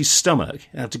an empty stomach,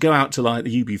 I had to go out to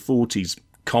the UB40's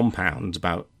compound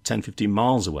about 10, 15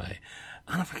 miles away.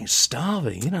 And I'm fucking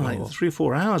starving, 3 or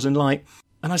 4 hours. And I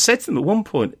said to them at one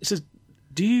point, I says,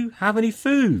 do you have any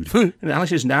food? And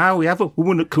Alice says, no, we have a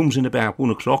woman that comes in about 1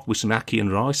 o'clock with some ackee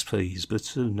and rice, please.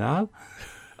 But no.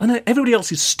 And everybody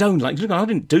else is stoned. Like, look, I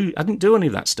didn't do any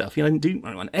of that stuff. I didn't do.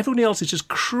 And everybody else is just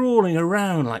crawling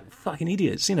around like fucking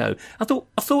idiots. I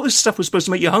thought this stuff was supposed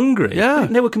to make you hungry. Yeah.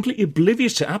 And they were completely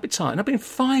oblivious to appetite. And I've been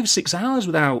 5-6 hours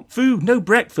without food, no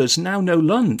breakfast, now no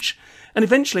lunch. And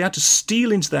eventually I had to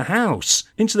steal into their house,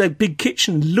 into their big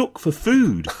kitchen, and look for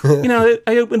food. I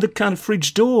opened the kind of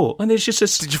fridge door, and there's just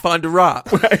a... Did you find a rat?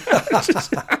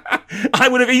 I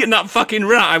would have eaten that fucking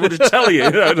rat, I would have tell you.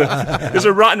 There's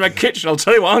a rat in my kitchen, I'll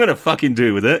tell you what I'm going to fucking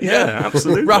do with it. Yeah,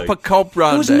 absolutely. Wrap a cob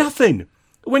round it. There was nothing.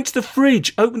 I went to the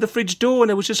fridge, opened the fridge door, and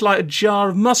there was just like a jar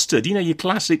of mustard, your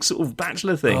classic sort of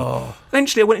bachelor thing. Oh.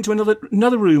 Eventually I went into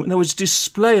another room, and there was a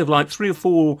display of like 3 or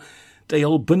 4...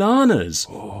 day-old bananas.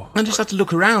 I just had to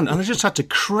look around, and I just had to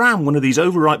cram one of these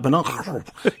overripe bananas,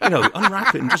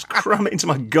 unwrap it and just cram it into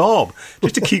my gob,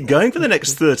 just to keep going for the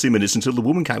next 30 minutes until the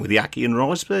woman came with the ackee and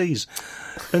rice peas.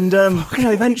 And,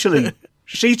 eventually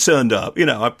she turned up.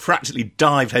 I practically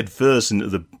dived head first into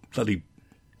the bloody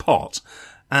pot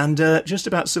and just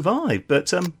about survived.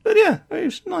 But yeah, it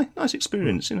was a nice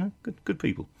experience, good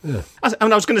people. Yeah. I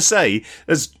was going to say,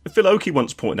 as Phil Oakey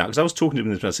once pointed out, because I was talking to him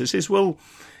in this process, he says, well,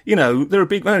 they're a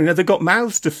big man, they've got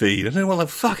mouths to feed. And then, well,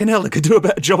 fucking hell, they could do a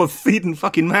better job of feeding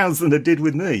fucking mouths than they did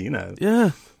with me,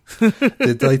 Yeah.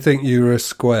 Did they think you were a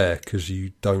square because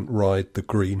you don't ride the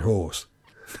green horse?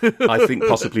 I think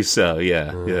possibly so,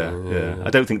 yeah.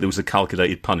 I don't think there was a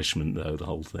calculated punishment, though, the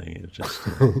whole thing. It was just,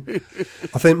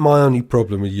 I think my only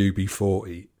problem with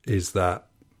UB40 is that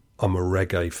I'm a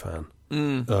reggae fan.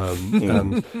 And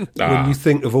when you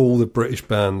think of all the British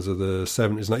bands of the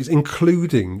 70s and 80s,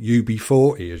 including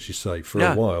UB40, as you say, for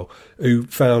a while, who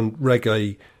found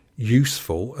reggae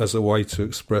useful as a way to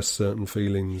express certain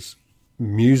feelings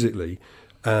musically,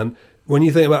 and when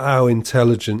you think about how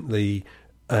intelligently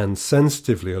And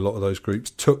sensitively, a lot of those groups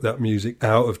took that music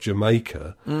out of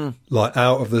Jamaica, like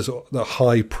out of the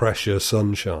high pressure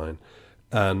sunshine,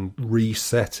 and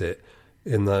reset it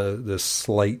in the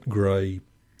slate grey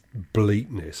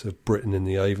bleakness of Britain in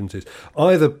the 80s.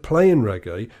 Either playing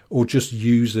reggae or just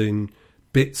using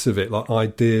bits of it, like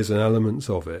ideas and elements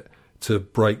of it, to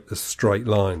break the straight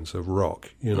lines of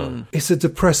rock, you know. It's a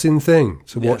depressing thing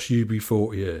to watch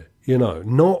UB40 here, you know.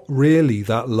 Not really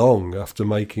that long after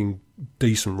making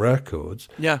decent records.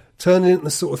 Yeah. Turning into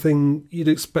the sort of thing you'd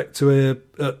expect to hear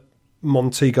at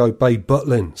Montego Bay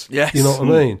Butlins. Yes. You know what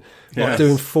I mean? Yes. Like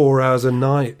doing 4 hours a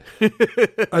night.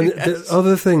 And the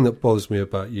other thing that bothers me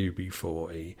about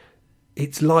UB40,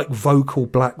 it's like vocal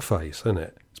blackface, isn't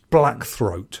it? It's black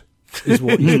throat is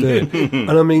what he's doing.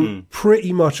 And I mean,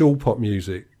 pretty much all pop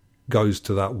music goes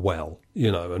to that well,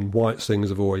 you know, and white singers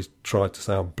have always tried to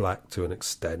sound black to an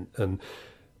extent, and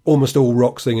almost all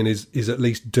rock singing is at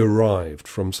least derived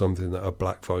from something that a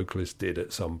black vocalist did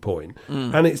at some point.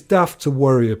 And it's daft to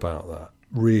worry about that,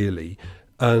 really.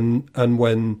 And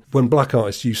when black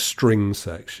artists use string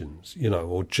sections, you know,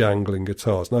 or jangling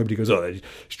guitars, nobody goes, oh, he's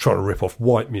trying to rip off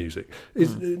white music.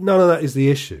 None of that is the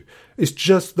issue. It's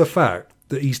just the fact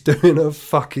that he's doing a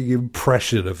fucking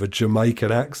impression of a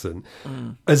Jamaican accent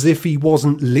as if he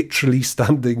wasn't literally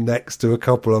standing next to a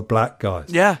couple of black guys.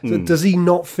 Yeah. So does he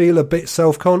not feel a bit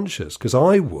self-conscious? Because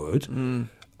I would.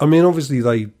 I mean,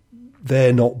 obviously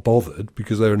they're not bothered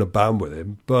because they're in a band with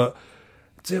him, but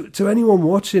to anyone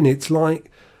watching, it's like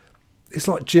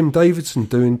Jim Davidson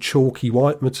doing chalky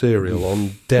white material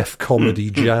on Def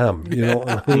Comedy Jam. You know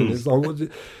what I mean? It's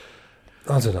like,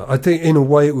 I don't know. I think in a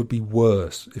way it would be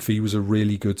worse if he was a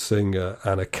really good singer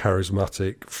and a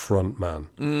charismatic front man.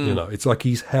 You know, it's like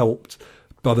he's helped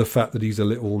by the fact that he's a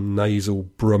little nasal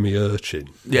brummy urchin,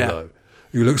 you know,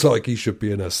 who looks like he should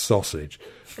be in a sausage.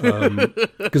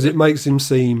 Because it makes him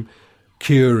seem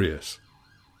curious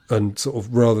and sort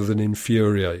of rather than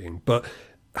infuriating. But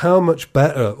how much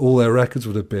better all their records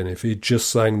would have been if he'd just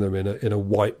sang them in a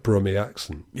white brummy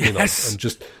accent, you know, and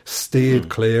just steered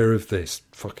clear of this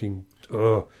fucking...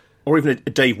 Or even a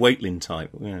Dave Waitlin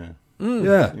type, Yeah,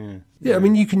 I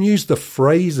mean, you can use the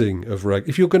phrasing of reggae.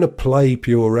 If you're going to play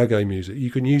pure reggae music, you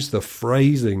can use the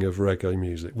phrasing of reggae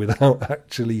music without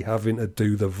actually having to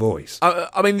do the voice.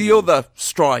 I mean, the other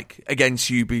strike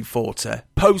against UB40,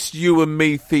 post You and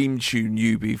Me theme tune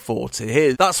UB40,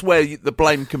 here, that's where the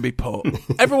blame can be put.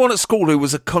 Everyone at school who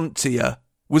was a cunt to you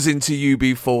was into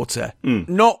UB40.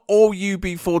 Not all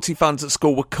UB40 fans at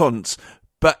school were cunts,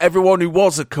 but everyone who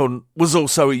was a cunt was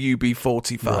also a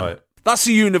UB40 fan. Right. That's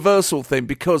a universal thing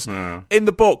because in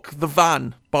the book, The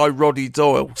Van by Roddy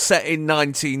Doyle, set in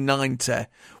 1990,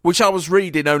 which I was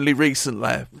reading only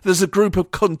recently, there's a group of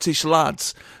cuntish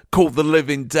lads called the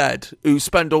Living Dead who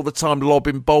spend all the time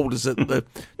lobbing boulders at the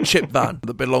chip van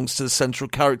that belongs to the central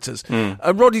characters.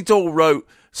 And Roddy Doyle wrote,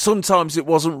 sometimes it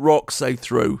wasn't rocks they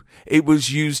threw, it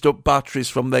was used up batteries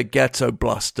from their ghetto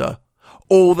blaster.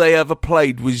 All they ever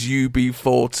played was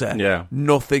UB40. Yeah.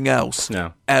 Nothing else.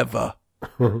 No. Ever.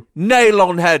 Nail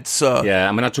on head, sir. Yeah,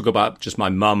 I mean, I talk about just my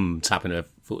mum tapping her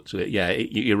foot to it. Yeah,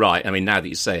 you're right. I mean, now that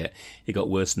you say it, it got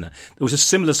worse than that. There was a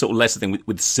similar sort of lesser thing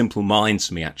with Simple Minds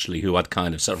to me, actually, who had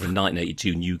kind of sort of a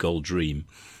 1982 New Gold Dream.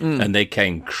 And they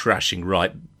came crashing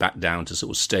right back down to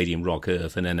sort of Stadium Rock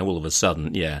Earth. And then all of a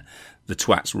sudden, the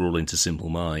twats were all into Simple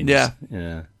Minds.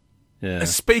 Yeah.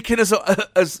 Speaking as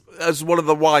one of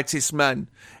the whitest men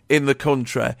in the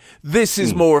country, this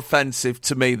is more offensive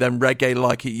to me than reggae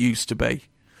like it used to be.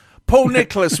 Paul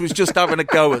Nicholas was just having a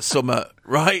go at Summit,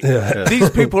 right? Yeah.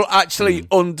 These people actually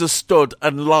understood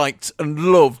and liked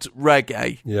and loved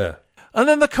reggae. Yeah. And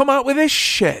then they come out with this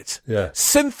shit. Yeah.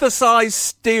 Synthesized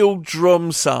steel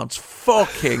drum sounds.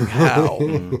 Fucking hell.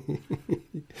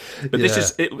 But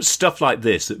it was stuff like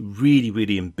this that really,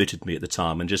 really embittered me at the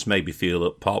time and just made me feel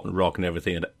that pop and rock and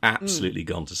everything had absolutely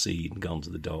gone to seed and gone to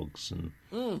the dogs. And,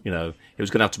 you know, it was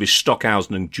going to have to be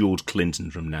Stockhausen and George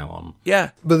Clinton from now on.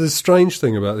 Yeah. But the strange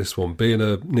thing about this one, being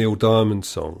a Neil Diamond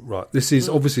song, right, this is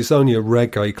obviously it's only a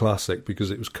reggae classic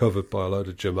because it was covered by a load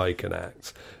of Jamaican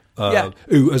acts.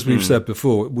 Who, as we've said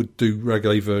before, would do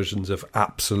reggae versions of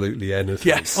absolutely anything.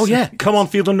 Yes. Oh, yeah. Come On,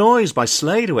 Feel the Noise by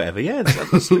Slade or whatever. Yeah,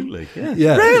 absolutely. Yeah. Really?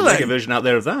 There's a reggae version out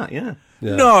there of that, yeah.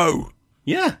 No.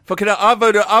 Yeah. Fucking hell, I've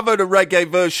heard a reggae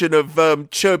version of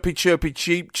Chirpy Chirpy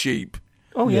Cheep Cheep.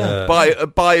 Oh, yeah.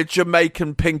 By a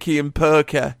Jamaican Pinky and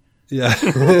Perker. Yeah.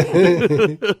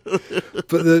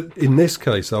 But in this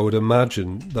case, I would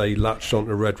imagine they latched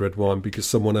onto Red Red Wine because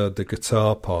someone heard the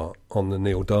guitar part on the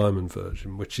Neil Diamond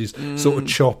version, which is sort of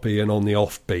choppy and on the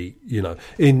offbeat, you know,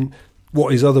 in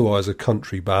what is otherwise a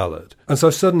country ballad. And so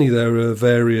suddenly there are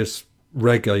various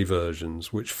reggae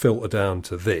versions, which filter down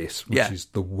to this, which Yeah. is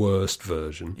the worst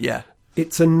version. Yeah.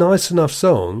 It's a nice enough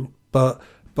song, but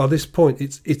by this point,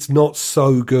 it's not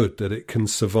so good that it can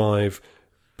survive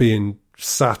being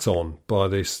sat on by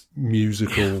this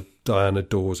musical Diana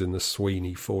Dawes in the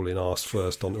Sweeney falling arse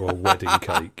first onto a wedding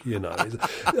cake, you know.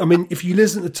 I mean, if you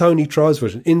listen to Tony Tribe's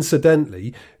version,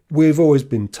 incidentally, we've always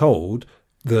been told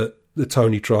that the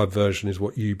Tony Tribe version is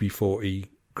what UB40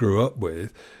 grew up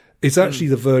with. It's actually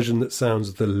the version that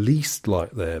sounds the least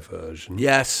like their version.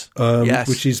 Yes.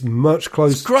 Which is much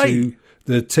closer to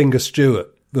the Tinga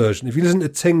Stewart version. If you listen to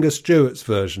Tinga Stewart's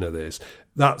version of this,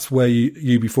 that's where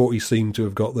UB40 seem to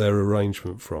have got their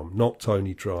arrangement from, not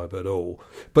Tony Tribe at all.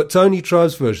 But Tony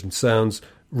Tribe's version sounds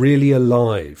really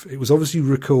alive. It was obviously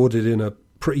recorded in a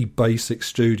pretty basic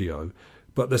studio,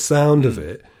 but the sound of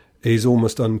it is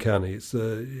almost uncanny. It's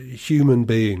human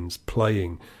beings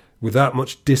playing with that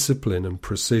much discipline and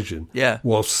precision,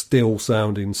 while still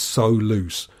sounding so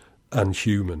loose and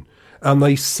human. And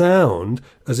they sound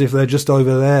as if they're just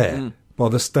over there by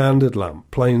the standard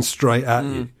lamp, playing straight at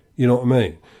you. You know what I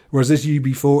mean? Whereas this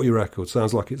UB40 record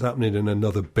sounds like it's happening in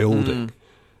another building.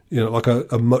 You know, like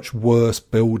a much worse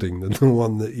building than the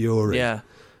one that you're in. Yeah.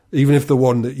 Even if the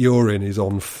one that you're in is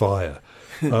on fire.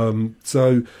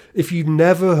 So if you've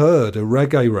never heard a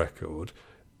reggae record,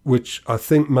 which I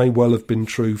think may well have been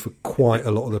true for quite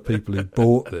a lot of the people who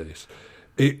bought this,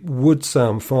 it would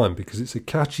sound fine because it's a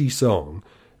catchy song,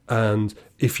 and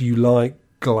if you like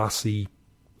glassy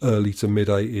early to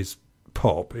mid-80s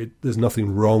pop, there's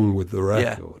nothing wrong with the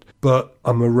record. But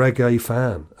I'm a reggae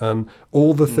fan, and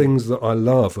all the things that I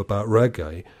love about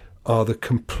reggae are the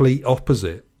complete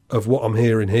opposite of what I'm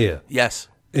hearing here. Yes.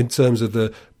 In terms of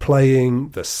the playing,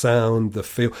 the sound, the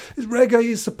feel. Reggae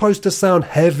is supposed to sound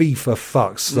heavy, for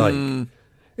fuck's sake.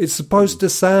 It's supposed to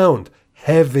sound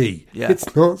heavy. Yeah.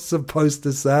 It's not supposed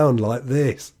to sound like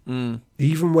this.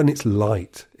 Even when it's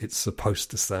light, it's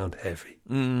supposed to sound heavy.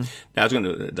 Now, I was going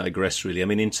to digress, really. I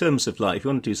mean, in terms of, like, if you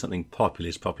want to do something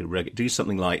popular reggae, do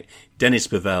something like Dennis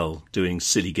Bovell doing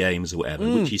Silly Games or whatever,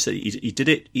 which he said he did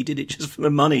it just for the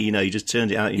money, you know, he just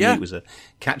turned it out, he knew it was a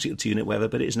catchy tune or whatever,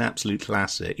 but it's an absolute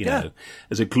classic, you know.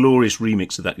 There's a glorious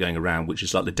remix of that going around, which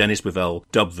is like the Dennis Bovell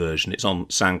dub version. It's on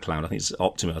SoundCloud, I think it's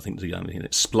Optima, I think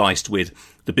it's spliced with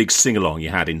the big sing-along you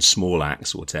had in Small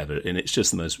Axe or whatever, and it's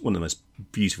just one of the most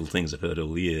beautiful things I've heard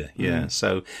all year.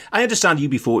 So I understand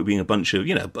UB40 being a bunch of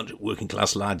working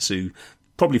class lads who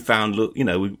probably found, look, you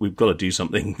know, we've got to do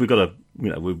something. We've got to, you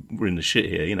know, we're in the shit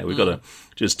here. You know, we've got to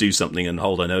just do something and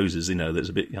hold our noses. You know, that's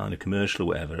a bit kind of commercial or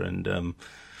whatever. And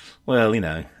well, you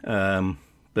know,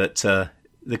 but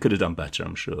they could have done better,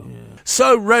 I'm sure.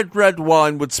 So Red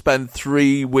Wine would spend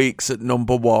 3 weeks at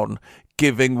number 1,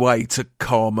 giving way to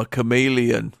Karma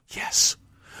Chameleon. Yes.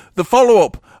 The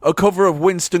follow-up, a cover of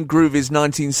Winston Groovy's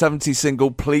 1970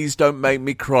 single Please Don't Make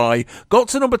Me Cry, got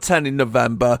to number 10 in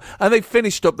November, and they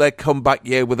finished up their comeback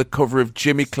year with a cover of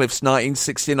Jimmy Cliff's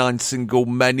 1969 single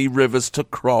Many Rivers to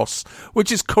Cross,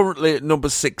 which is currently at number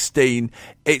 16,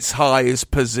 its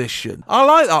highest position. I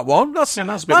like that one. That's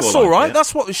all right. It.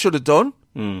 That's what they should have done.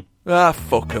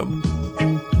 Fuck them.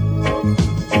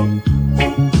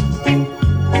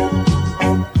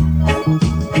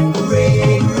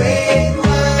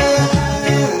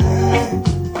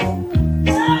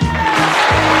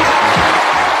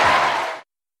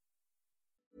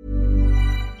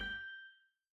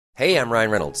 Hey, I'm Ryan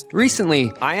Reynolds.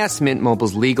 Recently, I asked Mint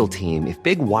Mobile's legal team if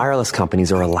big wireless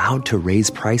companies are allowed to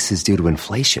raise prices due to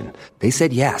inflation. They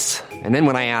said yes. And then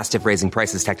when I asked if raising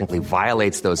prices technically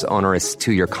violates those onerous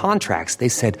 2-year contracts, they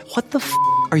said, "What the f***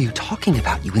 are you talking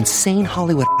about, you insane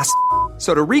Hollywood ass?"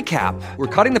 So to recap, we're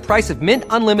cutting the price of Mint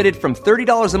Unlimited from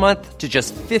 $30 a month to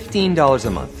just $15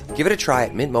 a month. Give it a try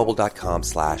at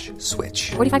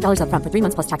mintmobile.com/switch. $45 up front for 3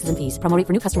 months plus taxes and fees. Promo rate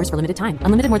for new customers for limited time.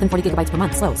 Unlimited more than 40 gigabytes per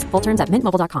month. Slows full terms at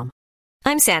mintmobile.com.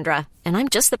 I'm Sandra, and I'm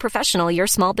just the professional your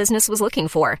small business was looking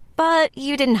for. But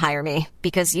you didn't hire me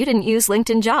because you didn't use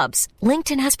LinkedIn Jobs.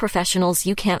 LinkedIn has professionals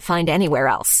you can't find anywhere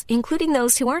else, including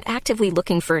those who aren't actively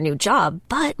looking for a new job,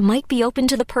 but might be open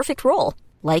to the perfect role,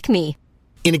 like me.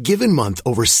 In a given month,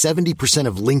 over 70%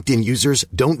 of LinkedIn users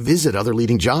don't visit other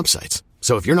leading job sites.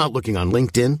 So if you're not looking on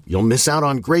LinkedIn, you'll miss out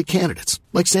on great candidates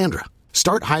like Sandra.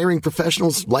 Start hiring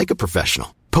professionals like a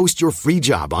professional. Post your free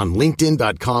job on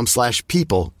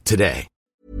linkedin.com/people today.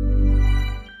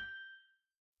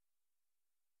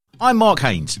 I'm Mark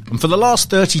Haynes, and for the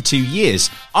last 32 years,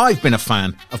 I've been a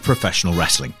fan of professional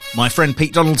wrestling. My friend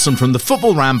Pete Donaldson from the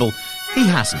Football Ramble he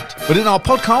hasn't. But in our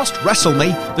podcast, Wrestle Me,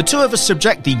 the two of us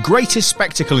subject the greatest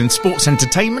spectacle in sports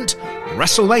entertainment,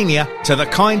 WrestleMania, to the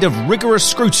kind of rigorous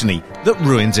scrutiny that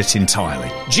ruins it entirely.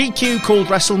 GQ called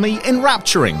Wrestle Me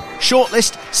enrapturing.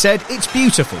 Shortlist said it's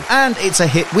beautiful. And it's a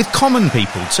hit with common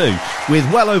people too, with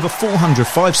well over 400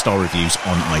 five-star reviews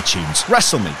on iTunes.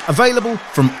 Wrestle Me, available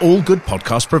from all good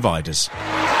podcast providers.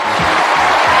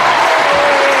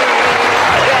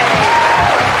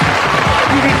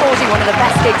 UB40, one of the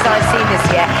best gigs I've seen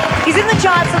this year. He's in the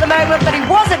charts at the moment, but he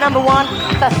was at number 1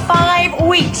 for 5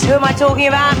 weeks. Who am I talking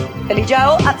about? Billy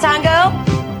Joel, Uptown Girl.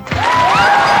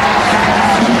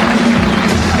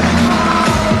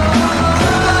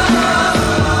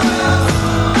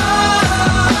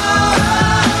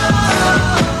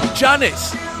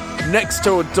 Janice, next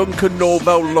to a Duncan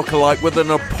Norvell lookalike with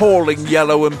an appalling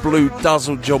yellow and blue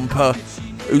dazzle jumper,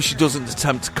 who she doesn't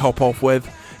attempt to cop off with,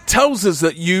 tells us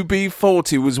that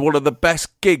UB40 was one of the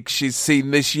best gigs she's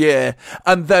seen this year,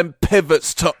 and then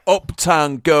pivots to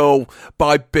Uptown Girl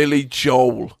by Billy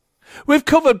Joel. We've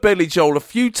covered Billy Joel a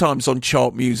few times on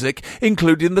Chart Music,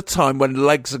 including the time when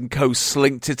Legs & Co.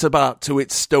 slinked it about to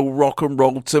It's Still Rock and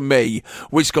Roll to Me,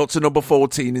 which got to number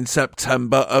 14 in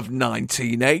September of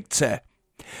 1980.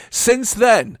 Since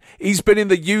then, he's been in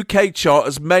the UK chart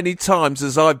as many times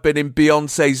as I've been in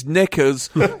Beyoncé's knickers,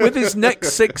 with his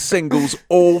next 6 singles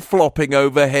all flopping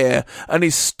over here, and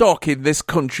his stock in this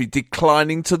country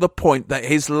declining to the point that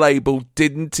his label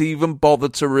didn't even bother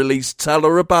to release Tell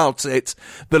Her About It,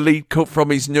 the lead cut from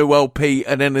his new LP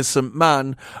An Innocent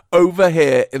Man, over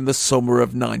here in the summer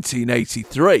of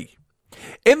 1983.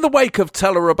 In the wake of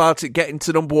Tell Her About It getting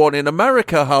to number 1 in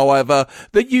America, however,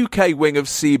 the UK wing of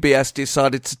CBS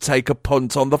decided to take a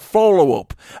punt on the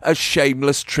follow-up, a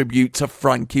shameless tribute to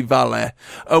Frankie Valli.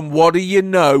 And what do you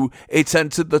know, it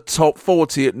entered the top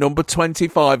 40 at number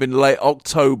 25 in late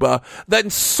October,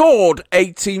 then soared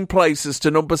 18 places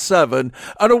to number 7,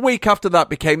 and a week after that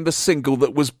became the single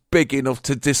that was big enough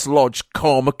to dislodge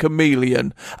Karma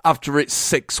Chameleon after its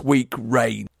 6-week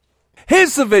reign.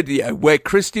 Here's the video where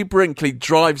Christy Brinkley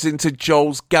drives into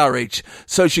Joel's garage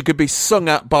so she could be sung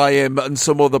at by him and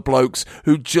some other blokes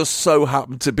who just so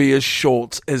happen to be as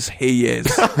short as he is.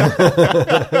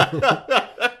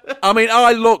 I mean,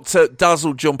 I looked at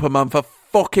Dazzle Jumper Man for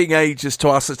fucking ages to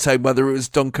ascertain whether it was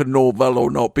Duncan Norvell or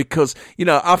not, because, you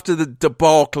know, after the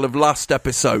debacle of last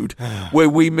episode where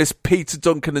we missed Peter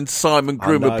Duncan and Simon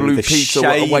Groom of Blue Peter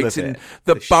awaiting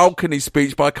the balcony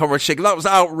speech by Conrad Schick, that was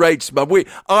outrageous, man.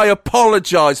 I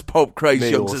apologise, Pop Crazy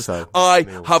Youngsters. I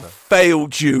have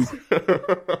failed you.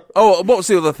 Oh, what was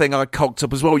the other thing I cocked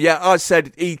up as well? Yeah, I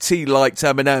said E.T. liked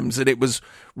M&M's and it was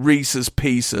Reese's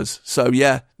Pieces. So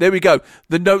yeah, there we go.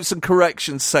 The notes and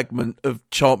corrections segment of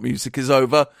Chart Music is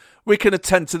over. We can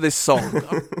attend to this song.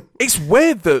 It's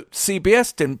weird that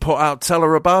CBS didn't put out Tell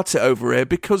Her About It over here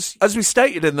because, as we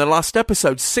stated in the last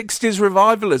episode, 60s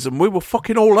revivalism, we were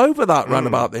fucking all over that round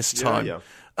about this time. Yeah.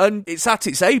 And it's at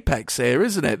its apex here,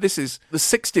 isn't it? This is the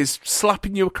 60s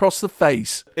slapping you across the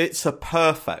face. It's a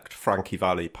perfect Frankie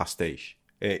Valli pastiche.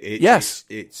 Yes.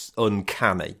 It's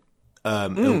uncanny.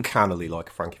 Uncannily like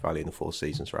a Frankie Valli in the Four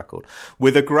Seasons record,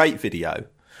 with a great video,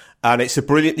 and it's a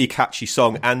brilliantly catchy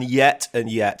song, and yet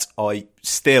I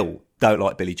still don't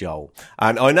like Billy Joel.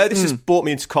 And I know this has brought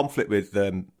me into conflict with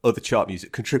other Chart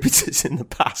Music contributors in the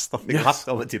past. I think last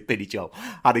time I did Billy Joel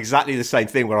had exactly the same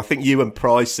thing, where I think you and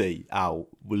Pricey, Al,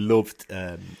 loved,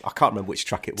 I can't remember which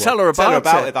track it was. Tell her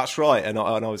about it. That's right. And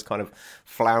I was kind of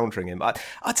floundering him. I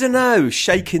don't know,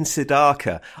 Shakin'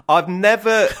 Siddhartha. I've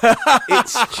never,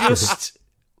 it's just...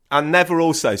 And never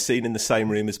also seen in the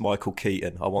same room as Michael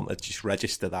Keaton. I want to just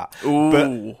register that. Ooh.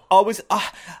 But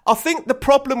I think the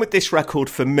problem with this record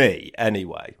for me,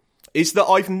 anyway, is that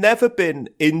I've never been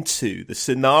into the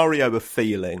scenario of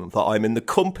feeling that I'm in the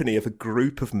company of a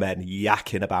group of men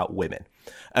yakking about women.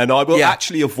 And I will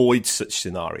actually avoid such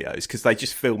scenarios because they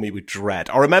just fill me with dread.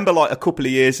 I remember like a couple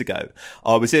of years ago,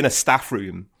 I was in a staff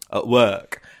room at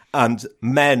work, and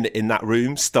men in that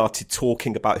room started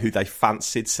talking about who they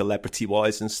fancied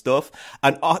celebrity-wise and stuff.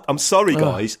 And I'm sorry,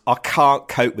 guys, I can't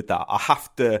cope with that. I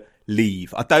have to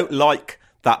leave. I don't like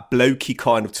that blokey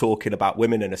kind of talking about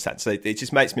women in a sense. It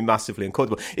just makes me massively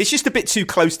uncomfortable. It's just a bit too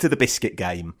close to the biscuit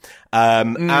game.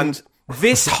 And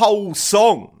this whole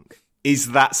song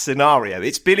is that scenario.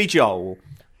 It's Billy Joel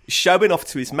showing off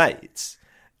to his mates.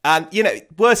 And, you know,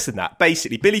 worse than that,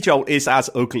 basically, Billy Joel is as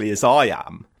ugly as I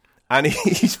am. And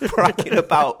he's bragging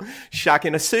about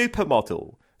shagging a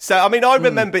supermodel. So, I mean, I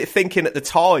remember thinking at the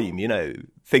time, you know,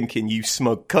 thinking, you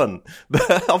smug cunt.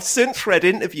 But I've since read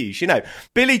interviews, you know.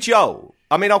 Billy Joel,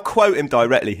 I mean, I'll quote him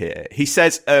directly here. He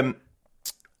says,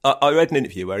 I read an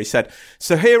interview where he said,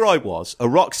 "So here I was, a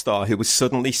rock star who was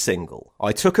suddenly single.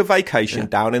 I took a vacation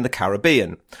down in the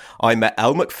Caribbean. I met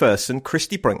Elle Macpherson,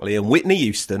 Christy Brinkley and Whitney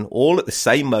Houston all at the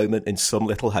same moment in some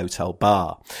little hotel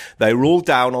bar. They were all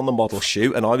down on the model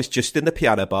shoot and I was just in the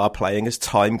piano bar playing as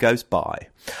time goes by.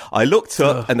 I looked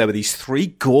up and there were these 3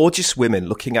 gorgeous women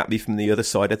looking at me from the other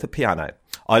side of the piano.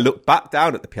 I looked back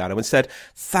down at the piano and said,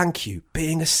 'Thank you.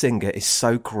 Being a singer is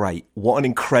so great. What an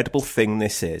incredible thing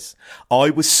this is.' I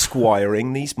was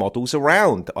squiring these models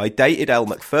around. I dated Elle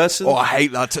Macpherson." Oh, I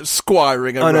hate that,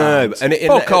 squiring around. I know. And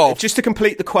Fuck off. Just to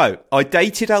complete the quote, "I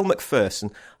dated Elle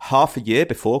Macpherson half a year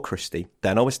before Christy.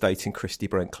 Then I was dating Christy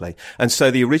Brinkley. And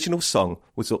so the original song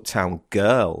was Uptown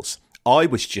Girls. I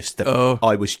was just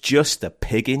a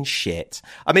pig in shit."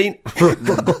 I mean,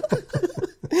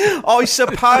 I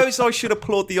suppose I should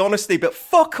applaud the honesty, but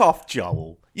fuck off,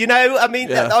 Joel. You know, I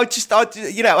mean, I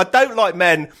don't like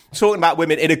men talking about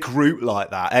women in a group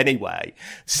like that anyway.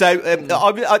 So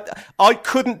I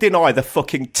couldn't deny the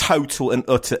fucking total and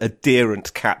utter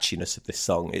adherent catchiness of this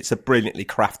song. It's a brilliantly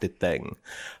crafted thing.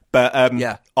 But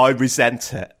I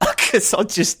resent it because I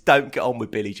just don't get on with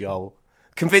Billy Joel.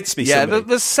 Convince me, somebody.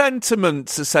 The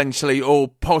sentiments, essentially, all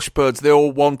posh birds, they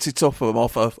all want it off them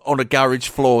on a garage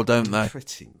floor, don't they?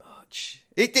 Pretty much.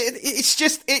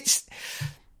 It's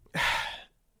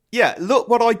yeah, look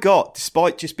what I got,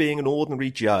 despite just being an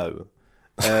ordinary Joe.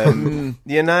 You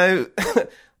know,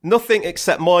 nothing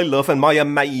except my love and my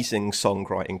amazing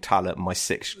songwriting talent and my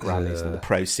 6 Grammys and the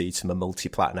proceeds from a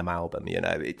multi-platinum album, you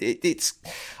know. It's,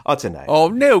 I don't know. Oh,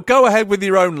 Neil, go ahead with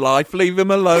your own life. Leave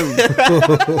him alone.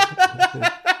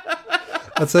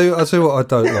 I'll tell you what I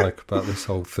don't like about this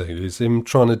whole thing is him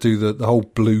trying to do the whole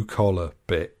blue collar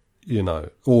bit, you know,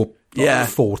 or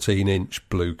 14-inch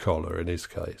blue collar in his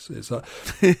case.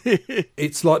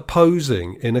 It's like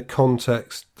posing in a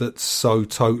context that's so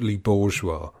totally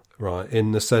bourgeois, right?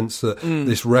 In the sense that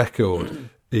this record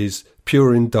is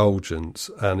pure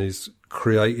indulgence and is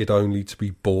created only to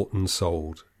be bought and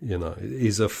sold. You know, it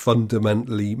is a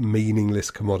fundamentally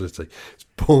meaningless commodity. It's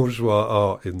bourgeois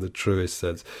art in the truest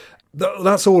sense.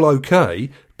 That's all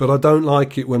okay, but I don't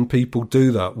like it when people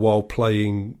do that while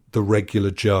playing the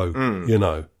regular Joe, you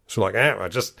know. It's like, I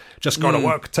just got to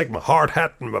work, take my hard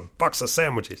hat and my box of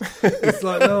sandwiches. It's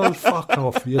like, no, fuck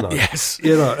off, you know. Yes.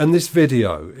 You know, and this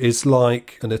video is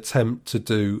like an attempt to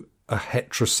do a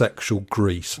heterosexual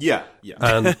Grease. Yeah.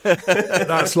 And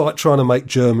that's like trying to make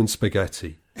German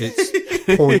spaghetti. It's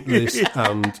pointless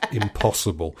and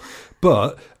impossible.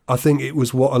 But I think it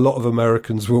was what a lot of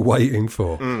Americans were waiting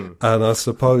for. And I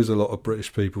suppose a lot of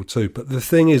British people too. But the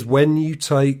thing is, when you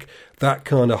take that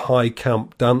kind of high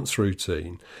camp dance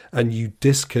routine and you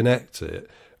disconnect it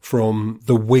from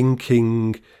the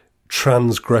winking,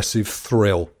 transgressive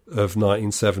thrill of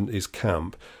 1970s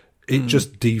camp, it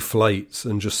just deflates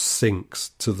and just sinks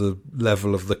to the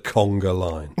level of the conga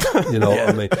line. You know what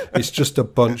I mean? It's just a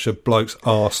bunch of blokes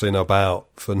arsing about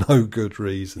for no good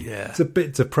reason. Yeah. It's a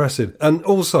bit depressing. And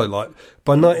also, like,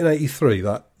 by 1983,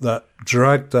 that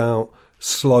dragged out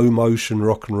slow motion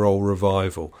rock and roll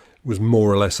revival was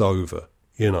more or less over.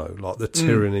 You know, like the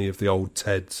tyranny of the old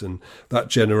Teds and that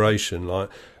generation, like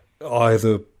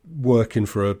either working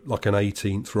for an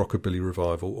 18th rockabilly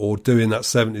revival or doing that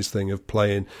 70s thing of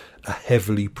playing a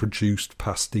heavily produced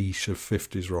pastiche of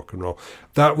 50s rock and roll.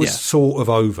 That was sort of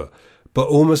over. But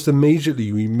almost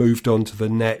immediately we moved on to the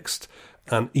next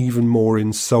and even more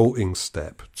insulting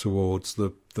step towards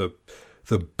the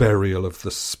burial of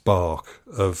the spark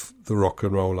of the rock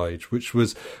and roll age, which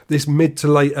was this mid to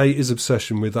late 80s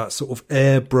obsession with that sort of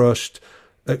airbrushed,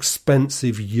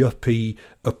 expensive yuppie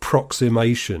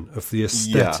approximation of the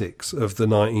aesthetics of the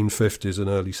 1950s and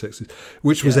early 60s,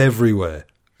 which was everywhere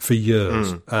for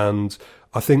years. And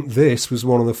I think this was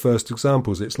one of the first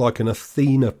examples. It's like an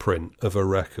Athena print of a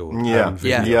record.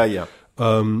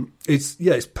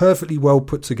 It's perfectly well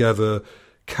put together,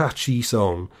 catchy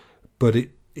song, but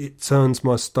it turns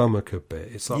my stomach a bit.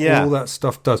 It's like all that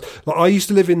stuff does. Like, I used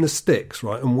to live in the sticks,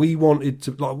 right? And we wanted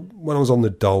to, like, when I was on the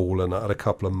dole and I had a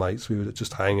couple of mates, we were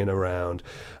just hanging around,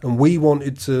 and we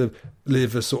wanted to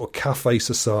live a sort of cafe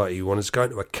society. We wanted to go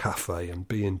into a cafe and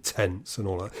be intense and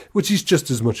all that, which is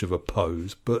just as much of a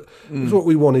pose, but it was what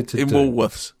we wanted to do. In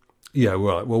Woolworths. Yeah,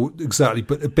 right. Well, exactly.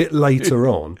 But a bit later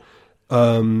on,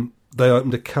 they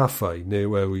opened a cafe near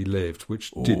where we lived,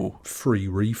 which did free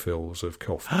refills of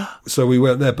coffee. So we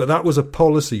went there. But that was a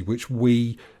policy which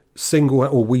we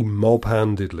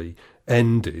mob-handedly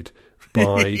ended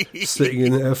by sitting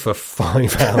in there for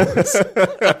 5 hours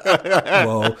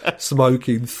while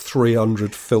smoking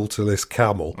 300 filterless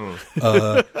Camel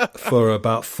for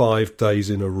about 5 days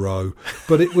in a row.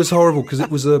 But it was horrible because it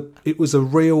was a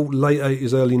real late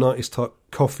 80s, early 90s type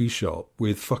coffee shop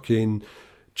with fucking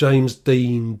James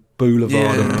Dean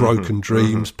Boulevard and Broken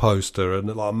Dreams poster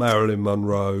and like Marilyn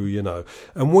Monroe, you know.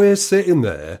 And we're sitting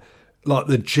there like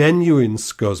the genuine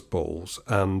scuzzballs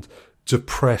and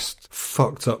depressed,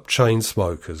 fucked up chain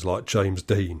smokers like James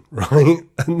Dean, right?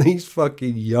 And these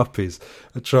fucking yuppies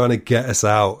are trying to get us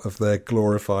out of their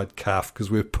glorified calf because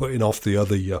we're putting off the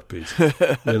other yuppies,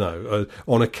 you know,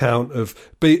 on account of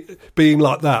being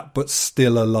like that but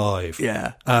still alive.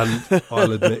 Yeah. And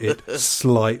I'll admit it,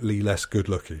 slightly less good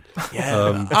looking.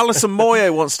 Yeah. Alison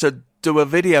Moyet wants to do a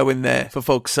video in there, for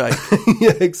fuck's sake.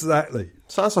 Yeah, exactly.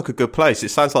 Sounds like a good place. It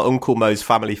sounds like Uncle Mo's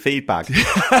family feedback.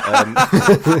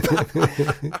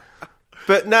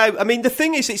 But no, I mean, the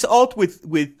thing is, it's odd with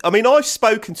I mean, I've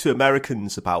spoken to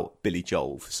Americans about Billy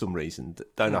Joel for some reason.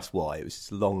 Don't ask why. It was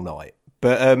just a long night.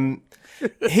 But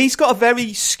he's got a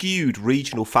very skewed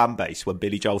regional fan base when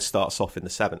Billy Joel starts off in the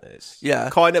 70s. Yeah.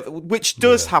 Kind of, which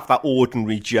does have that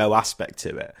ordinary Joe aspect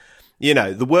to it. You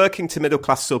know, the working to middle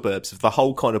class suburbs of the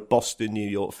whole kind of Boston, New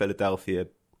York, Philadelphia,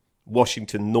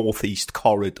 Washington Northeast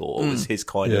corridor was his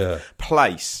kind of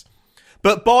place.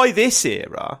 But by this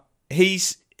era,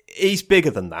 he's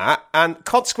bigger than that. And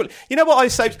consequently, you know what I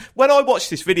say? When I watched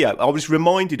this video, I was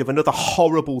reminded of another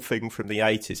horrible thing from the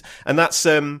 80s. And that's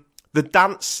the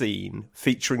dance scene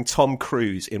featuring Tom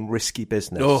Cruise in Risky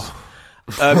Business.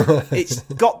 Oh. It's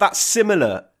got that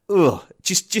similar,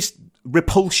 just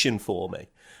repulsion for me.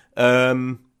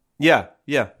 Yeah.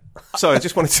 Sorry, I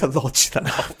just wanted to lodge that.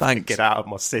 Thanks. Get out of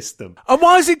my system. And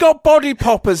why has he got body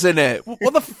poppers in it?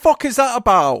 What the fuck is that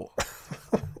about?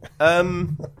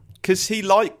 Because he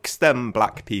likes them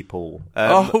black people.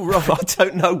 Right. I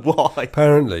don't know why.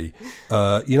 Apparently,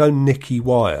 you know Nicky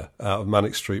Wire out of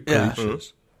Manic Street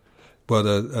Preachers? Well,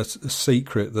 a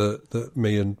secret that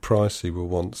me and Pricey were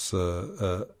once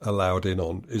allowed in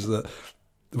on is that,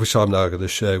 which I'm now going to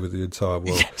share with the entire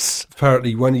world. Yes.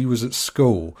 Apparently, when he was at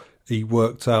school, he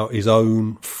worked out his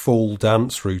own full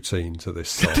dance routine to this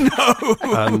song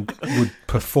and would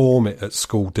perform it at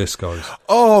school discos.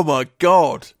 Oh, my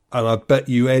God. And I bet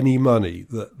you any money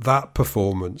that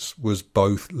performance was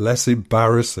both less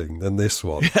embarrassing than this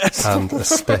one and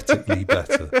aesthetically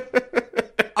better.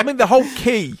 I mean, the whole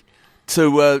key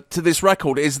to this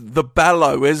record is the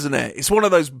bellow, isn't it? It's one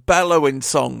of those bellowing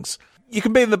songs. You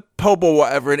can be in the pub or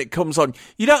whatever and it comes on.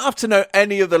 You don't have to know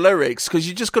any of the lyrics because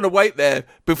you're just going to wait there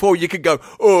before you can go,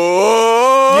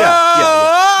 oh!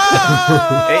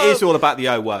 Yeah. It is all about the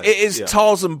oh, whoa. It is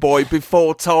Tarzan Boy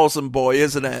before Tarzan Boy,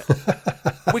 isn't it?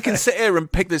 We can sit here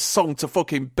and pick this song to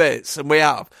fucking bits, and we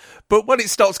have. But when it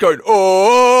starts going,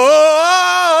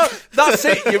 oh, that's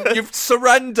it. You've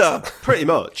surrender. Pretty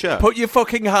much, yeah. Put your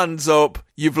fucking hands up.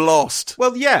 You've lost.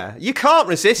 Well, yeah. You can't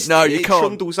resist No, it. you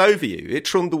can't. It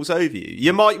trundles over you.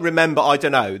 You might remember, I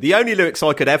don't know, the only lyrics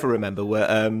I could ever remember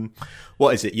were,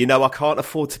 what is it? You know, I can't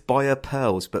afford to buy her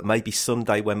pearls, but maybe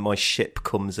someday when my ship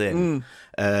comes in.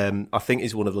 I think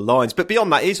is one of the lines. But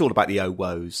beyond that, it is all about the oh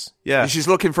woes. Yeah. She's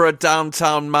looking for a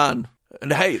downtown man.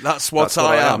 And hey, that's what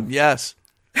I am. Yes.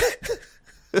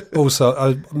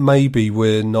 Also, maybe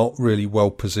we're not really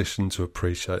well positioned to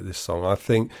appreciate this song. I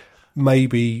think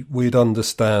maybe we'd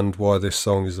understand why this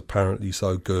song is apparently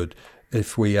so good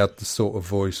if we had the sort of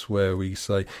voice where we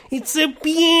say, "It's a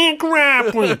big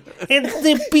rapper, it's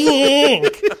the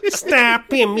big,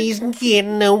 stop him, he's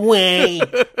getting away."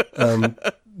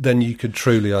 Then you could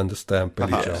truly understand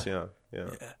Billy Joel. Yeah.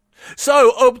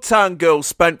 So, Uptown Girl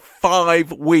spent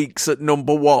 5 weeks at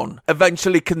number 1,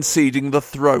 eventually conceding the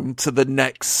throne to the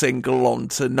next single on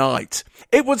Tonight.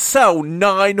 It would sell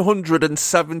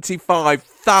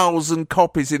 975,000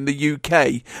 copies in the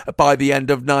UK by the end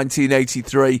of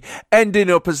 1983, ending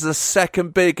up as the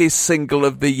second biggest single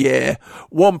of the year,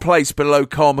 1 place below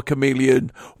Karma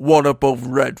Chameleon, 1 above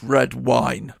Red Red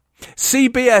Wine.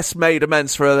 CBS made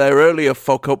amends for their earlier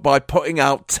fuck-up by putting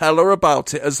out Tell Her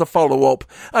About It as a follow-up,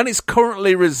 and it's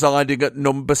currently residing at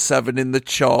number 7 in the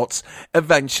charts,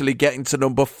 eventually getting to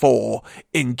number 4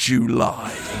 in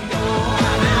July.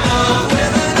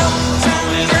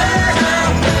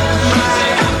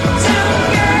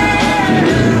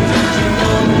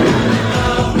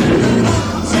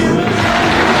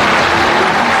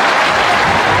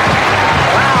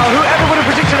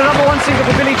 Single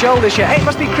for Billy Joel gold this year. Hey, it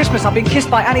must be Christmas. I've been kissed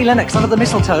by Annie Lennox under the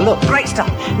mistletoe. Look, great stuff.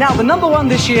 Now, the number one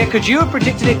this year, could you have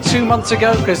predicted it 2 months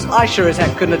ago? Because I sure as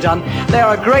heck couldn't have done. They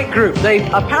are a great group. They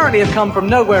apparently have come from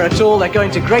nowhere at all. They're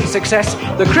going to great success.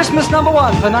 The Christmas number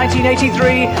one for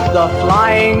 1983, the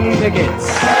Flying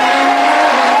Pickets.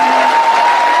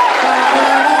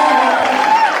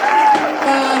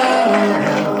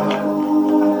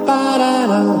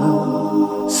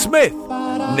 Smith,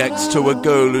 next to a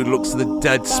girl who looks the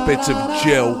dead spit of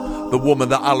Jill, the woman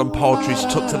that Alan Partridge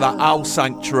took to that owl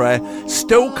sanctuary,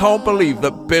 still can't believe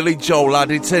that Billy Joel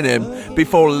had it in him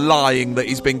before lying that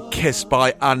he's been kissed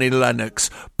by Annie Lennox,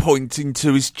 pointing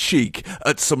to his cheek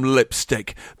at some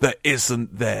lipstick that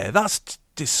isn't there. That's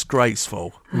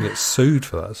disgraceful. You get sued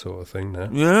for that sort of thing now.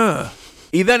 Yeah.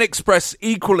 He then expressed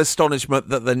equal astonishment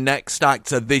that the next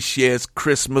act of this year's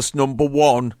Christmas number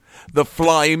one, the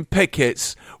Flying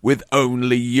Pickets, with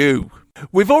Only You.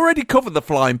 We've already covered the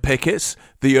Flying Pickets,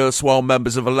 the erstwhile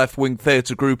members of a left-wing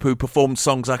theatre group who performed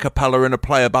songs a cappella in a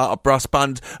play about a brass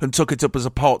band and took it up as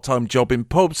a part-time job in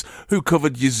pubs, who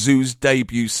covered Yazoo's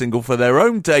debut single for their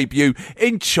own debut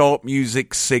in Chart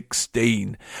Music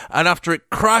 16. And after it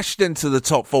crashed into the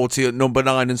top 40 at number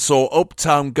 9 and saw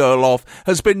Uptown Girl off,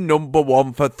 has been number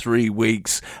 1 for 3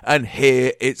 weeks. And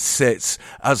here it sits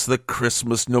as the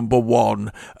Christmas number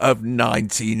 1 of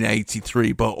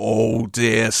 1983. But oh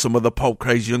dear, some of the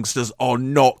pop-crazed youngsters are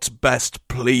not best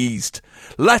pleased.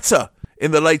 Letter,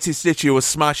 in the latest issue of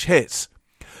Smash Hits.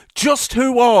 Just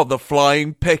who are the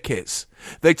Flying Pickets?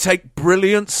 They take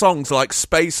brilliant songs like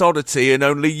Space Oddity and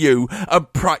Only You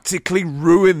and practically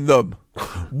ruin them.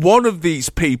 One of these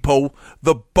people,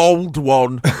 the bold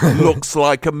one, looks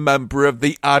like a member of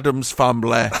the Addams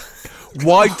Family.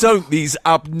 Why don't these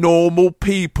abnormal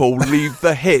people leave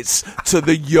the hits to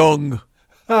the young?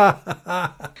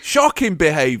 Shocking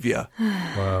behaviour.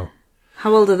 Wow.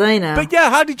 How old are they now? But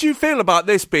yeah, how did you feel about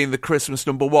this being the Christmas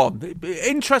number one?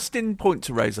 Interesting point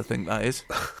to raise, I think that is.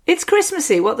 It's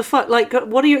Christmassy. What the fuck? Like,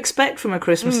 what do you expect from a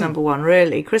Christmas number one,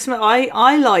 really? Christmas.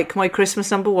 I like my Christmas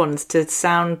number ones to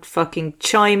sound fucking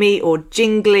chimey or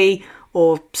jingly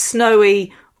or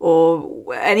snowy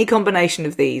or any combination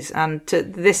of these. And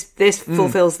this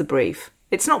fulfills the brief.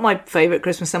 It's not my favourite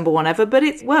Christmas number one ever, but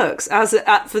it works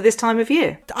for this time of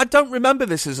year. I don't remember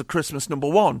this as a Christmas number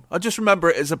one. I just remember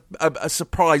it as a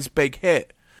surprise big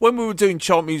hit. When we were doing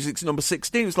Chart Music's number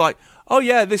 16, it was like, oh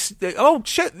yeah, this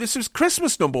was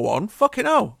Christmas number one. Fucking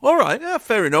hell. All right, yeah,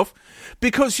 fair enough.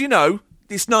 Because, you know,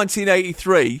 it's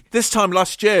 1983. This time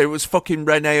last year, it was fucking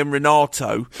Renee and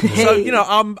Renato. So, you know,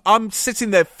 I'm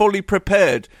sitting there fully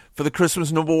prepared for the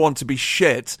Christmas number one to be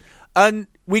shit. And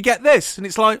we get this, and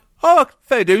it's like, oh,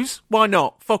 fair dues. Why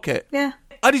not? Fuck it. Yeah.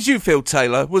 How did you feel,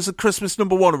 Taylor? Was the Christmas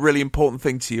number one a really important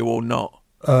thing to you or not?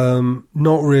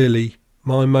 Not really.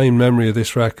 My main memory of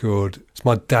this record is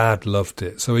my dad loved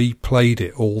it, so he played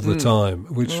it all the time,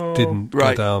 which didn't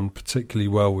go down particularly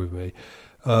well with me.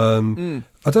 I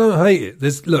don't hate it.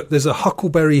 There's a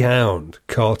Huckleberry Hound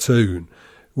cartoon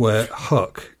where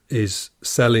Huck is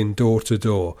selling door to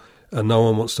door and no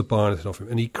one wants to buy anything off him,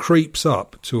 and he creeps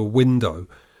up to a window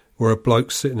where a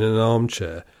bloke's sitting in an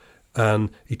armchair and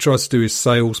he tries to do his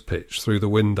sales pitch through the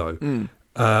window.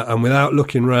 And without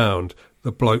looking round,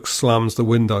 the bloke slams the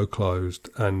window closed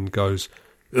and goes,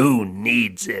 "Who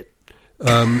needs it?"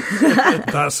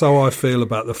 That's how I feel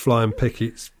about the Flying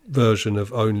Pickets version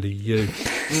of Only You.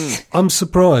 I'm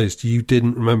surprised you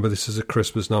didn't remember this as a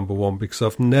Christmas number one, because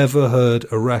I've never heard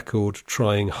a record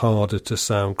trying harder to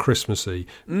sound Christmassy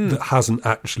that hasn't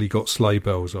actually got sleigh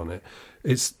bells on it.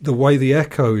 It's the way the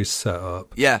echo is set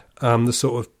up, and the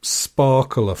sort of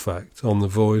sparkle effect on the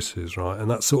voices, right, and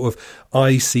that sort of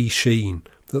icy sheen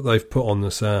that they've put on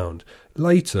the sound.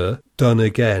 Later, done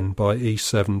again by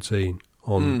E17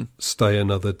 on Stay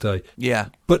Another Day. Yeah.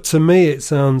 But to me, it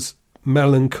sounds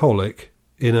melancholic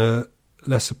in a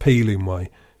less appealing way,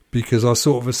 because I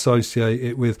sort of associate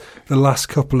it with the last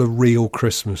couple of real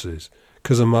Christmases,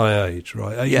 because of my age,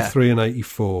 right? 83 and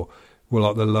 84 were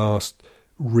like the last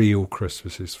real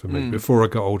Christmases for me, before I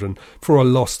got old and before I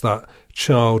lost that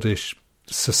childish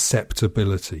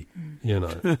susceptibility, you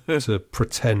know, to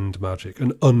pretend magic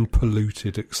and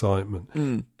unpolluted excitement,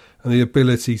 and the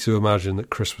ability to imagine that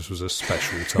Christmas was a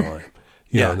special time.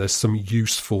 You know, and there's some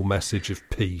useful message of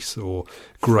peace or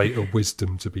greater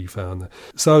wisdom to be found there.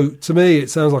 So to me, it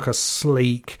sounds like a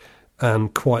sleek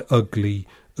and quite ugly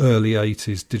early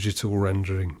 80s digital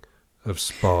rendering of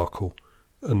sparkle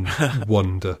and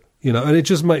wonder, you know, and it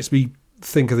just makes me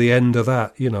think of the end of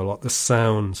that, you know, like the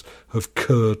sounds have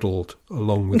curdled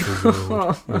along with the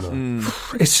world. You know.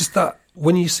 It's just that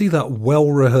when you see that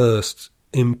well-rehearsed,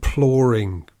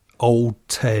 imploring old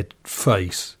Ted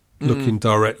face looking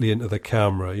directly into the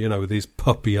camera, with his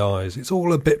puppy eyes. It's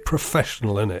all a bit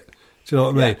professional, isn't it? Do you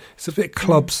know what I mean? It's a bit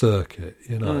club circuit,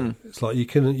 It's like you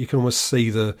can almost see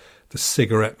the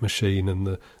cigarette machine and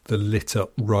the lit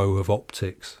up row of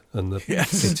optics and the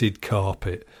fitted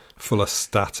carpet full of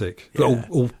static,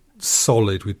 all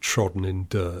solid with trodden in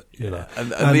dirt,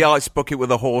 And the ice bucket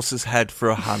with a horse's head for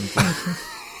a handle.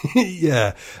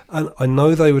 Yeah, and I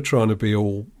know they were trying to be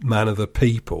all man of the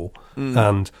people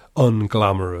and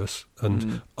unglamorous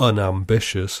and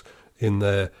unambitious in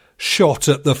their shot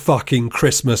at the fucking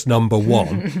Christmas number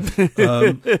one.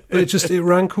 But it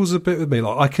rankles a bit with me.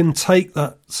 Like, I can take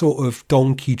that sort of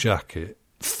donkey jacket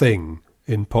thing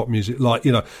in pop music,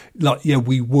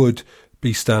 we would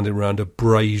be standing around a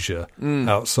brazier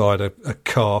outside a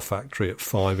car factory at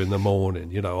 5 a.m,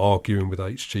 arguing with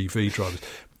HGV drivers.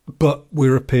 But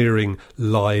we're appearing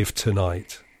live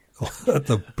tonight at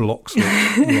the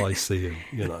Bloxwich Lyceum,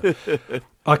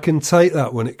 I can take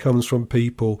that when it comes from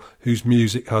people whose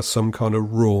music has some kind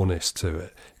of rawness to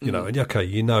it, and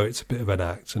it's a bit of an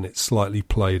act and it's slightly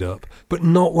played up, but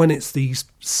not when it's these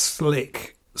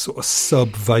slick sort of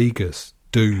sub-Vegas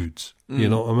dudes, you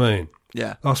know what I mean?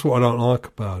 Yeah. That's what I don't like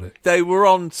about it. They were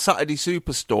on Saturday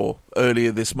Superstore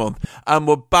earlier this month and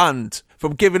were banned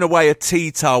from giving away a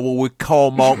tea towel with Karl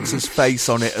Marx's face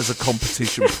on it as a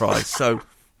competition prize. So,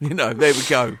 there we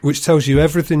go. Which tells you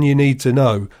everything you need to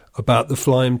know about the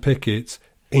Flying Pickets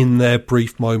in their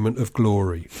brief moment of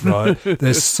glory, right?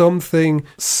 There's something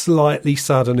slightly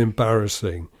sad and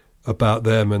embarrassing about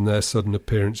them and their sudden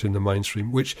appearance in the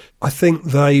mainstream, which I think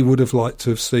they would have liked to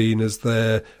have seen as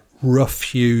their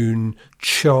rough-hewn,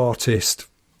 chartist,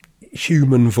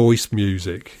 human voice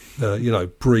music,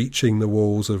 breaching the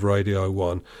walls of Radio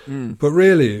 1. But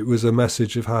really, it was a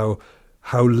message of how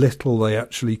little they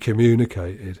actually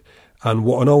communicated and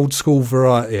what an old-school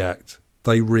variety act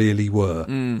they really were,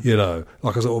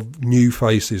 like a sort of new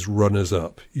faces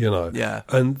runners-up, Yeah.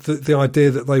 And the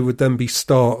idea that they would then be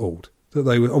startled, that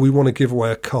they would, we want to give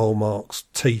away a Karl Marx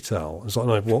tea towel. It's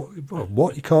like, no,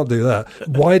 what? You can't do that.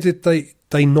 Why did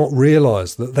they not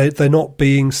realise that they're not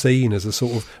being seen as a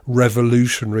sort of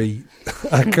revolutionary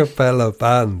a cappella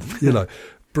band,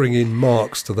 bringing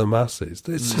Marx to the masses?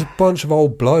 It's just a bunch of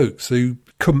old blokes who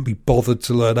couldn't be bothered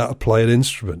to learn how to play an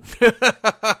instrument.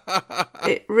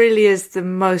 It really is the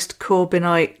most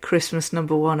Corbynite Christmas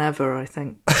number one ever, I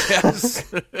think.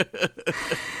 Yes.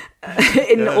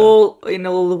 in all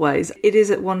the ways. It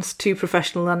is at once too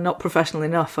professional and not professional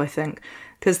enough, I think,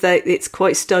 because it's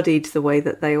quite studied the way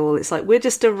that it's like, we're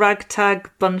just a ragtag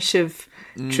bunch of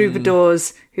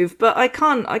troubadours but I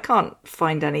can't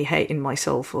find any hate in my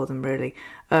soul for them, really.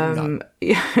 No.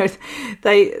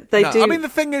 They do. I mean, the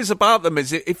thing is about them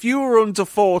is if you were under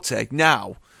 40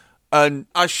 now, and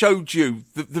I showed you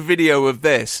the video of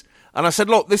this, and I said,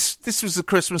 look, this was the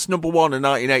Christmas number one in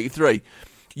 1983.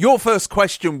 Your first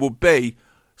question would be,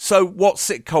 so what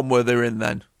sitcom were they in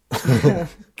then?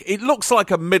 It looks like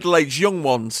a middle-aged young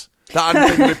ones that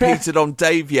hadn't been repeated on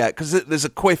Dave yet, because there's a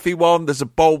quiffy one, there's a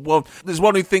bold one, there's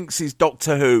one who thinks he's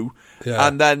Doctor Who,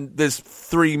 and then there's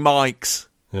 3 mics.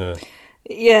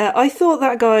 Yeah, I thought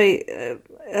that guy,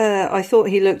 I thought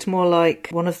he looked more like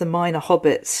one of the minor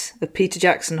hobbits, the Peter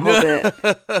Jackson Hobbit.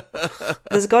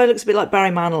 There's a guy who looks a bit like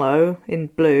Barry Manilow in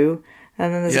Blue.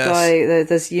 And then there's a guy,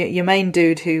 there's your main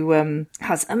dude who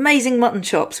has amazing mutton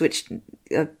chops, which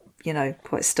are,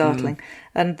 quite startling.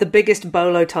 And the biggest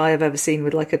bolo tie I've ever seen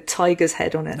with like a tiger's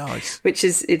head on it. Nice. Which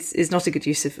is not a good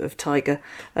use of tiger.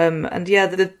 And yeah,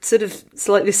 the sort of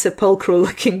slightly sepulchral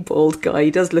looking bald guy,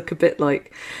 he does look a bit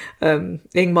like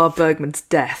Ingmar Bergman's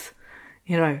Death.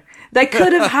 They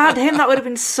could have had him. That would have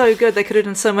been so good. They could have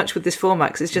done so much with this format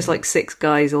because it's just like 6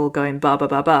 guys all going ba ba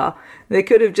ba ba. They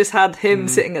could have just had him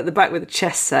sitting at the back with a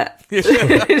chess set.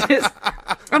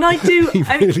 And I do. He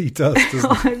really does,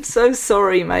 doesn't he? I'm so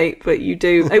sorry, mate, but you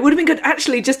do. It would have been good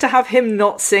actually just to have him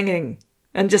not singing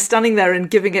and just standing there and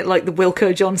giving it like the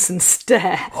Wilko Johnson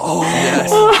stare. Oh,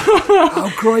 yes. How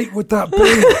great would that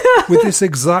be with this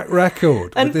exact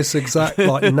record, with this exact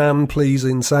like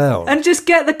nan-pleasing sound? And just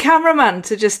get the cameraman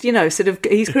to just, sort of,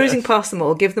 he's cruising past them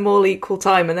all, give them all equal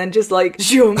time, and then just like,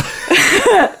 zoom.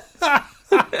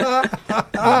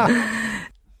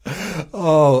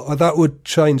 Oh, that would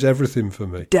change everything for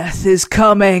me. Death is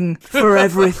coming for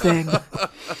everything.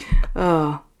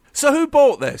 Oh. So who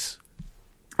bought this?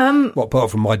 What,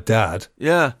 apart from my dad?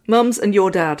 Yeah. Mum's and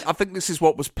your dad. I think this is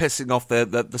what was pissing off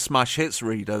the Smash Hits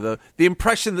reader. The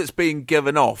impression that's being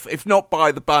given off, if not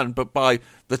by the band, but by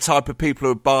the type of people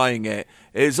who are buying it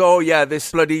is, oh yeah,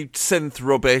 this bloody synth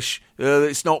rubbish,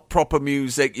 it's not proper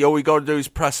music, all we got to do is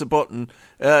press a button.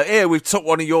 Here, we've took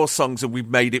one of your songs and we've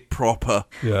made it proper.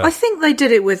 I think they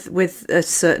did it with a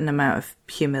certain amount of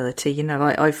humility, you know,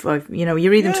 like I've you know, you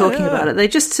read them talking about it, they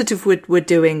just sort of were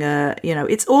doing you know,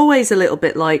 it's always a little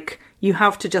bit like you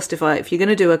have to justify it. If you're going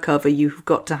to do a cover, you've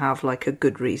got to have like a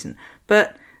good reason.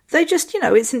 But they just, you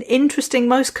know, it's an interesting,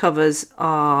 most covers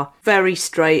are very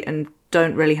straight and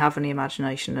don't really have any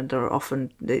imagination and are often,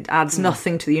 it adds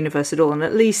nothing to the universe at all. And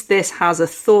at least this has a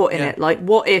thought in it, like,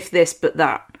 what if this but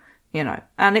that, you know,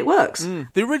 and it works.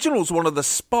 The original's one of the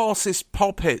sparsest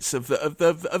pop hits of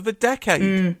the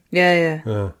decade.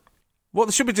 Yeah. What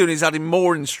they should be doing is adding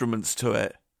more instruments to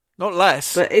it, not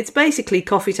less. But it's basically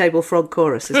Coffee Table Frog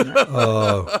Chorus, isn't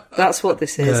it? That's what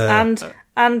this is. Yeah.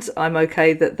 And I'm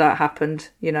okay that happened.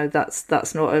 You know,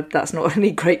 that's not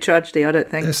any great tragedy, I don't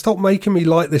think. Stop making me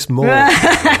like this more.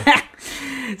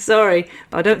 Sorry,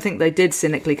 I don't think they did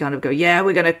cynically kind of go, yeah,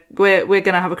 we're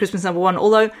gonna have a Christmas number one.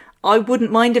 Although I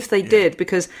wouldn't mind if they did,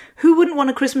 because who wouldn't want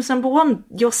a Christmas number one?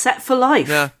 You're set for life.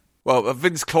 Yeah. Well,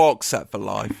 Vince Clarke's set for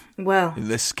life. Well, in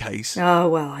this case. Oh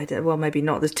well, well maybe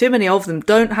not. There's too many of them.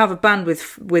 Don't have a band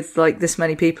with like this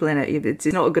many people in it. It's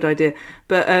not a good idea.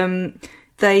 But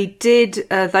they did.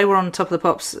 They were on Top of the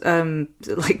Pops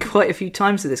like quite a few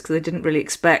times with this because they didn't really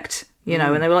expect, you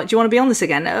know. And they were like, "Do you want to be on this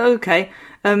again?" Okay.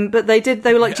 But they did.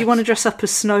 They were like, "Do you want to dress up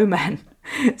as snowmen?"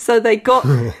 So they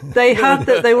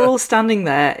were all standing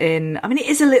there in, I mean, it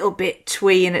is a little bit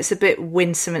twee and it's a bit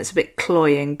winsome and it's a bit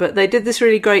cloying, but they did this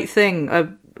really great thing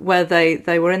where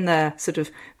they were in their sort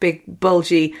of big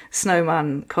bulgy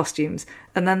snowman costumes,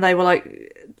 and then they were like,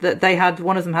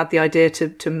 one of them had the idea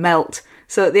to melt.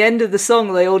 So at the end of the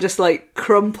song, they all just like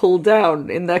crumple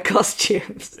down in their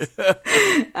costumes,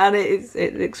 and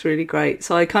it looks really great.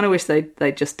 So I kind of wish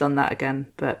they'd just done that again,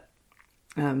 but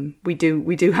we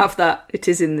do have that. It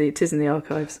is in the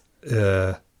archives.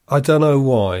 Yeah, I don't know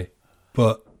why,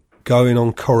 but going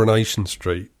on Coronation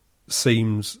Street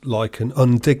seems like an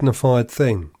undignified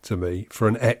thing to me for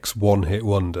an ex-one-hit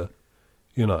wonder.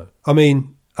 You know, I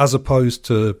mean, as opposed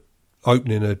to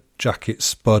opening a jacket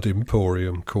spud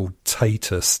emporium called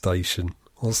Tater Station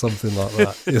or something like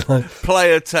that. You know,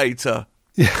 Player Tater.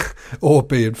 Yeah, or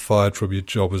being fired from your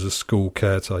job as a school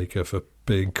caretaker for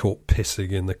being caught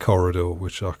pissing in the corridor,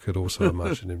 which I could also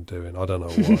imagine him doing. I don't know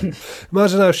why.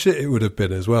 Imagine how shit it would have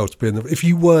been as well to be if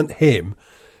you weren't him,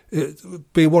 it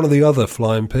would be one of the other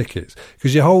flying pickets.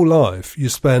 Because your whole life you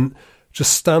spent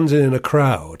just standing in a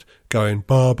crowd going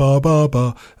ba ba ba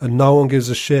ba, and no one gives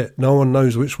a shit. No one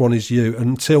knows which one is you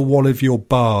until one of your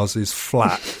bars is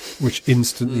flat, which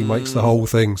instantly makes the whole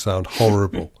thing sound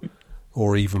horrible.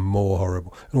 Or even more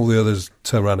horrible. And all the others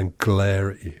turn around and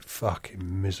glare at you.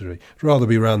 Fucking misery. I'd rather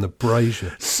be around the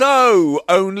brazier. So,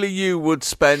 only you would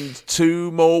spend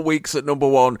 2 more weeks at number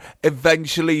one,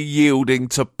 eventually yielding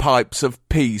to Pipes of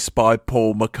Peace by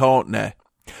Paul McCartney.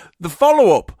 The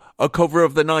follow-up, a cover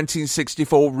of the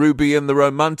 1964 Ruby and the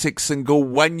Romantic single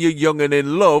When You're Young and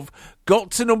in Love,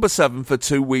 got to number 7 for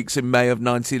 2 weeks in May of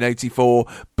 1984,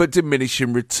 but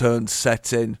diminishing returns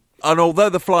set in. And although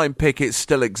the Flying Pickets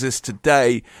still exist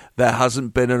today, there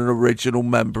hasn't been an original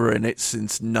member in it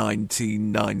since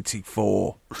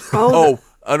 1994. Oh,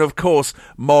 and of course,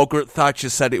 Margaret Thatcher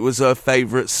said it was her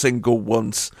favourite single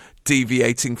once,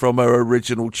 deviating from her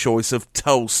original choice of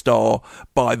Telstar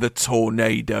by the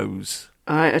Tornadoes.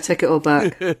 All right, I take it all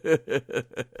back.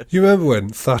 You remember when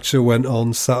Thatcher went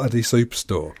on Saturday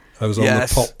Superstore? I was on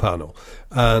the pop panel,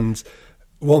 and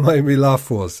what made me laugh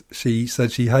was she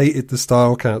said she hated the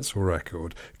Style Council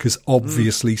record because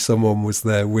obviously someone was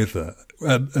there with her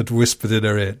and had whispered in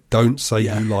her ear, "Don't say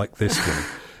you like this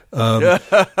one."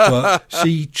 But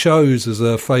she chose as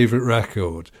her favourite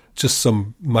record just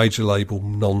some major label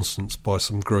nonsense by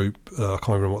some group, I can't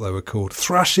remember what they were called,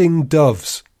 Thrashing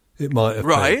Doves, it might have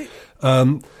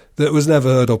been. That was never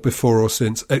heard of before or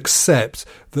since, except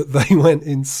that they went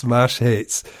in smash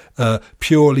hits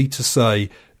purely to say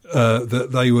that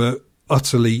they were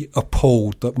utterly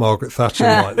appalled that Margaret Thatcher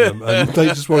liked them, and they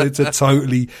just wanted to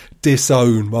totally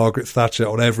disown Margaret Thatcher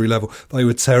on every level. They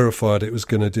were terrified it was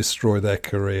going to destroy their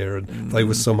career, and they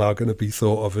were somehow going to be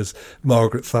thought of as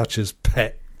Margaret Thatcher's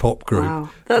pet pop group. Wow,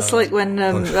 that's like when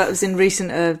that was in recent.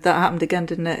 That happened again,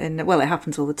 didn't it? Well, it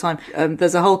happens all the time.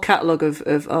 There's a whole catalogue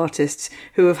of artists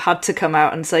who have had to come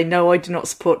out and say, "No, I do not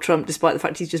support Trump," despite the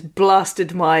fact he's just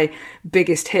blasted my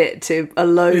biggest hit to a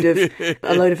load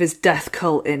of his death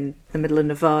cult in the middle of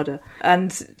Nevada.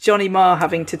 And Johnny Marr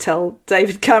having to tell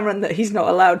David Cameron that he's not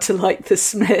allowed to like the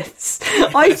Smiths.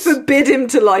 I forbid him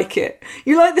to like it.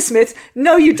 You like the Smiths?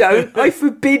 No, you don't. I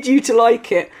forbid you to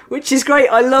like it. Which is great.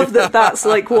 I love that that's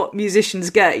like what musicians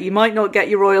get. You might not get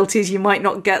your royalties, you might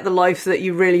not get the life that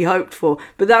you really hoped for,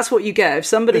 but that's what you get. If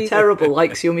somebody terrible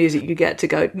likes your music, you get to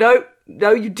go, no,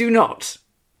 you do not.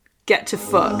 Get to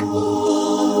fuck.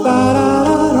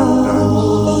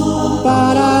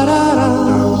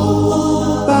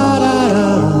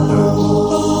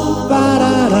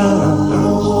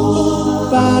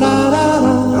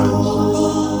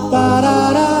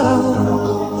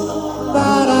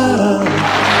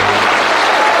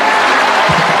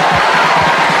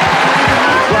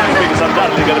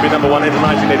 Going to be number one hit in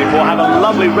 1984. Have a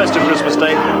lovely rest of Christmas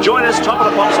Day. Join us top of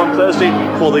the pops on Thursday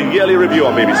for the yearly review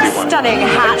on BBC One. Stunning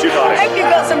hat. Hope you've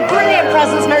got some brilliant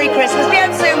presents. Merry Christmas. Be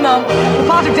out soon, Mum. The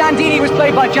part of Dan Dini was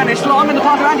played by Janice Long, and the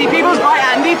part of Andy Peebles by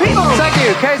Andy Peebles. Thank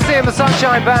you, KC and the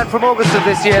Sunshine Band from August of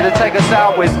this year to take us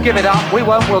out with Give It Up. We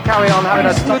won't. We'll carry on having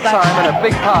a good time and a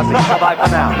big party. Bye-bye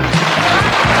for now.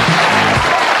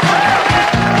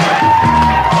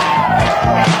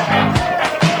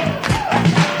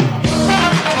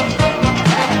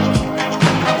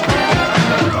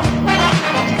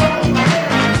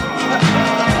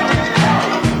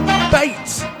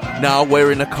 Now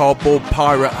wearing a cardboard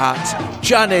pirate hat,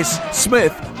 Janice,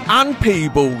 Smith and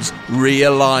Peebles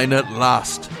realign at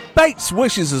last. Bates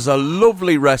wishes us a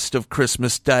lovely rest of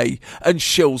Christmas Day and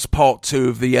shills part 2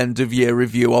 of the end of year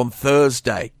review on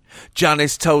Thursday.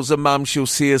 Janice tells her mum she'll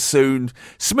see her soon.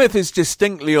 Smith is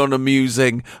distinctly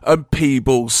unamusing and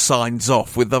Peebles signs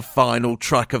off with the final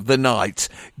track of the night,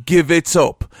 Give It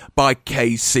Up by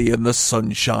KC and the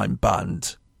Sunshine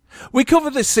Band. We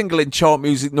covered this single in chart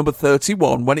music number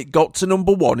 31 when it got to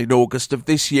number 1 in August of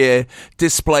this year,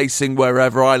 displacing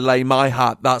Wherever I Lay My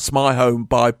Hat, That's My Home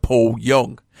by Paul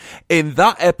Young. In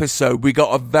that episode, we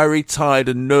got a very tired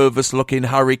and nervous looking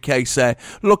Harry Casey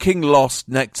looking lost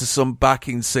next to some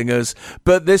backing singers,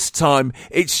 but this time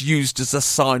it's used as a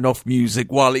sign-off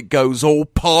music while it goes all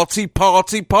party,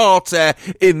 party, party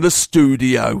in the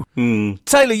studio.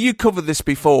 Taylor, you covered this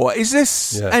before. Is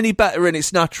this any better in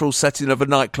its natural setting of a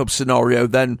nightclub scenario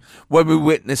than when we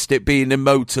witnessed it being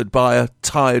emoted by a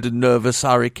tired and nervous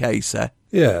Harry Casey?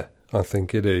 Yeah. I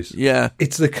think it is. Yeah.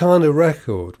 It's the kind of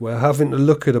record where having to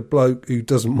look at a bloke who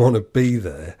doesn't want to be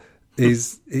there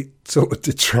it sort of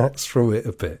detracts from it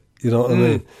a bit. You know what I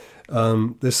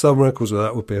mean? There's some records where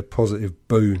that would be a positive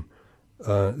boon.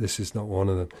 This is not one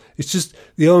of them. It's just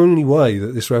the only way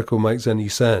that this record makes any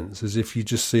sense is if you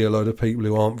just see a load of people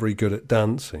who aren't very good at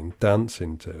dancing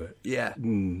to it. Yeah.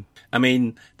 I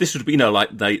mean, this would be,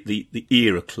 like the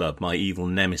Era Club, my evil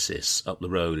nemesis up the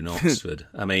road in Oxford.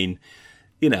 I mean,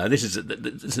 this is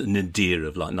an nadir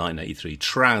of like 1983.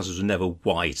 Trousers were never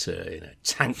whiter,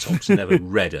 tank tops were never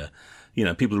redder.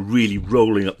 People are really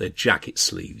rolling up their jacket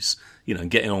sleeves, and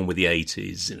getting on with the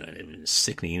 80s,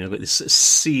 sickening, got this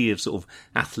sea of sort of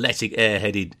athletic,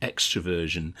 airheaded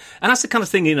extroversion. And that's the kind of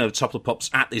thing, Top of the Pops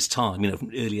at this time, from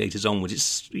early 80s onwards,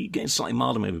 it's getting slightly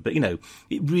milder maybe, but,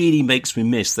 it really makes me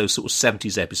miss those sort of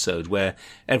 70s episodes where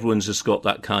everyone's just got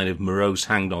that kind of morose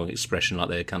hangdog expression, like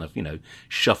they're kind of,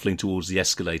 shuffling towards the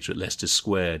escalator at Leicester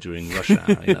Square during rush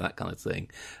hour, that kind of thing.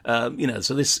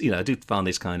 So this, I do find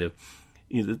this kind of,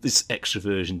 this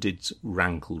extroversion did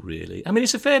rankle, really. I mean,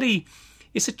 it's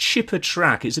a chipper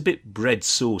track. It's a bit bread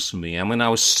sauce for me. And when I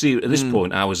was at this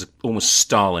point, I was almost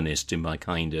Stalinist in my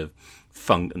kind of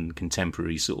funk and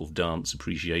contemporary sort of dance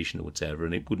appreciation or whatever,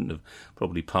 and it wouldn't have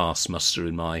probably passed muster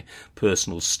in my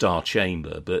personal star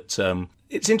chamber. But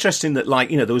it's interesting that,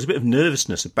 there was a bit of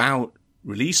nervousness about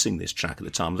releasing this track at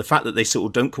the time. The fact that they sort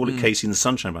of don't call it KC and the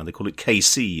Sunshine Band, they call it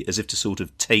KC, as if to sort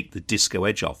of take the disco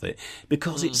edge off it,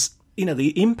 because it's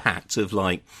the impact of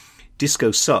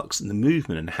Disco Sucks and the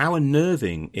movement and how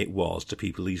unnerving it was to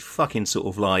people, these fucking sort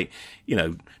of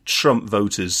Trump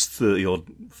voters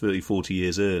 40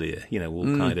 years earlier,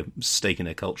 all kind of staking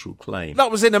their cultural claim. That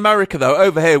was in America though.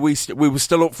 Over here we were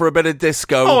still up for a bit of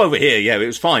disco. Oh, over here, yeah, it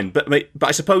was fine. But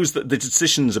I suppose that the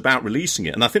decisions about releasing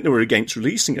it, and I think they were against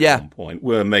releasing it at one point,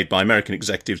 were made by American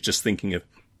executives just thinking of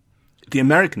the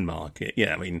American market.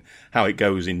 Yeah, I mean, how it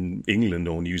goes in England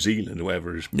or New Zealand or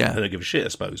wherever, I don't give a shit, I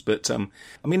suppose. But, I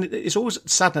mean, it's always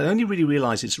sad. I only really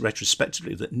realise it's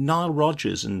retrospectively that Nile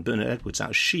Rodgers and Bernard Edwards out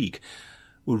of Chic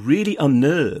were really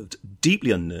unnerved,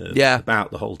 deeply unnerved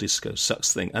about the whole Disco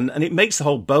Sucks thing. And it makes the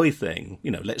whole Bowie thing,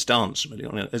 Let's Dance,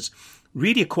 really, it's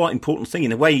really a quite important thing.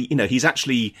 In a way, he's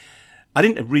actually... I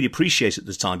didn't really appreciate it at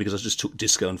the time because I just took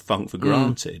disco and funk for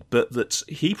granted, but that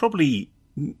he probably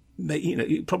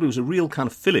it probably was a real kind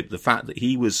of fillip, the fact that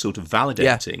he was sort of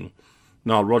validating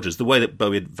Nile Rodgers, the way that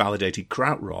Bowie had validated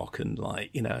krautrock and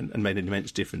and made an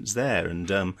immense difference there. And,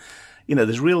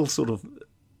 there's real sort of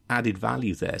added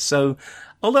value there. So,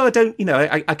 although I don't,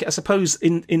 I suppose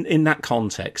in that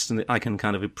context, and I can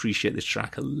kind of appreciate this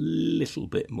track a little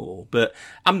bit more, but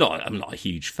I'm not a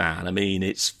huge fan. I mean,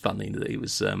 it's funny that it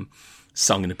was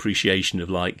sung in appreciation of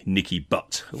like Nicky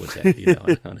Butt or whatever,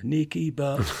 kind of Nicky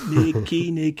Butt,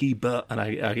 Nicky Butt, and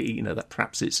I that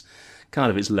perhaps it's kind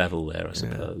of its level there, I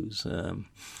suppose.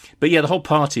 But yeah, the whole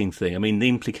partying thing. I mean,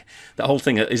 that whole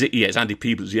thing is it? Yeah, it's Andy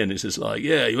Peebles at the end. It's just like,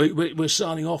 we're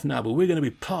signing off now, but we're going to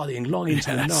be partying long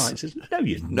into the night. It says, no,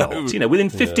 you're not. Within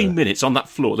 15 minutes on that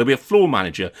floor, there'll be a floor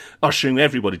manager ushering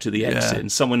everybody to the exit,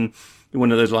 and someone in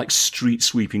one of those like street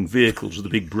sweeping vehicles with the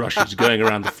big brushes going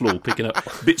around the floor, picking up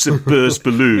bits of burst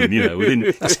balloon.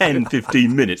 Within 10,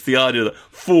 15 minutes. The idea that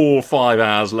 4 or 5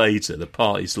 hours later, the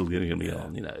party's still going to be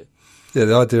on. Yeah,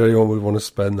 the idea anyone would want to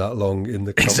spend that long in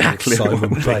the company of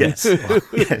Simon Bates.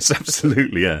 Yes,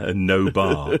 absolutely, and no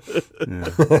bar. Yeah.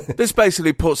 This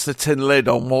basically puts the tin lid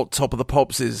on what Top of the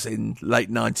Pops is in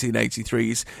late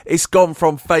 1983s. It's gone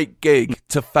from fake gig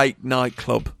to fake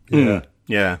nightclub. Yeah.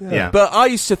 Yeah. But I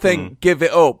used to think give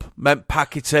it up meant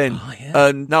pack it in.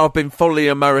 And now I've been fully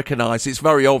Americanized. It's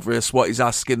very obvious what he's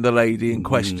asking the lady in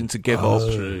question to give up.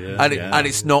 True, and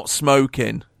it's not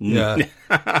smoking. Yeah.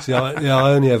 See,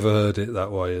 I only ever heard it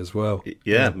that way as well.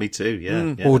 Yeah, me too,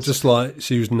 yeah. Or just like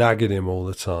she was nagging him all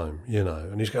the time,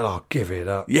 and he's going, oh, give it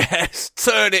up. Yes,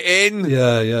 turn it in.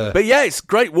 Yeah. But yeah, it's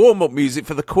great warm-up music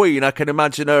for the Queen. I can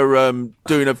imagine her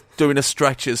doing a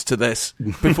stretches to this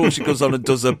before she goes on and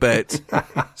does her bit.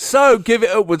 So, Give It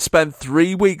Up would spend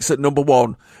 3 weeks at number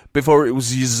 1 before it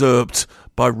was usurped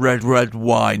by Red Red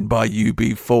Wine by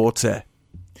UB40.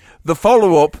 The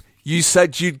follow-up, You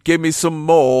Said You'd Give Me Some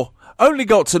More, only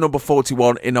got to number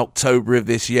 41 in October of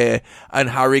this year, and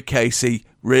Harry Casey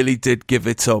really did give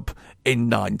it up in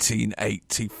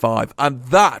 1985. And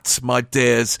that, my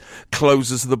dears,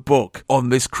 closes the book on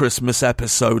this Christmas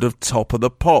episode of Top of the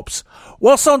Pops.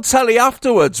 What's on telly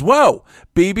afterwards? Well,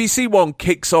 BBC One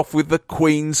kicks off with the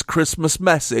Queen's Christmas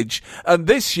message, and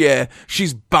this year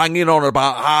she's banging on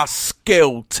about how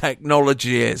skilled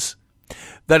technology is.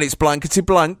 Then it's Blankety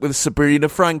Blank with Sabrina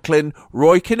Franklin,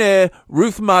 Roy Kinnear,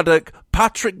 Ruth Maddock,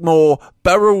 Patrick Moore,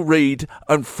 Beryl Reid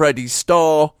and Freddie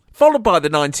Starr, followed by the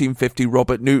 1950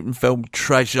 Robert Newton film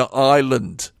Treasure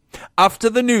Island. After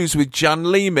the news with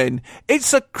Jan Lehman,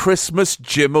 it's a Christmas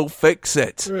Jim'll Fix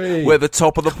It, where the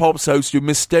Top of the Pops host, who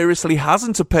mysteriously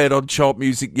hasn't appeared on chart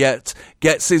music yet,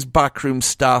 gets his backroom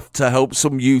staff to help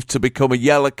some youth to become a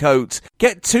yellowcoat,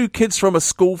 get 2 kids from a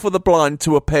school for the blind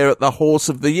to appear at the Horse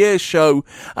of the Year show,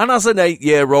 and as an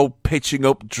 8-year-old pitching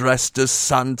up dressed as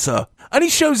Santa. And he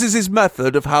shows us his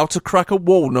method of how to crack a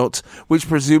walnut, which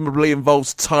presumably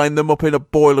involves tying them up in a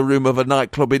boiler room of a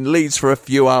nightclub in Leeds for a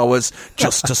few hours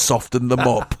just to soften them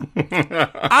up.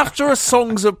 After a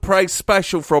Songs of Praise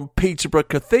special from Peterborough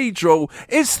Cathedral,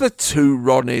 it's the 2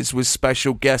 Ronnies with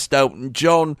special guest Elton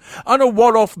John and a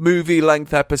one-off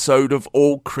movie-length episode of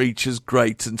All Creatures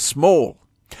Great and Small.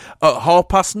 At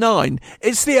 9:30,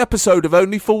 it's the episode of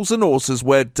Only Fools and Horses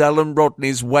where Dylan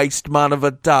Rodney's waste man of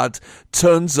a dad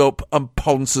turns up and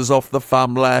ponces off the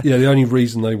family. Yeah, the only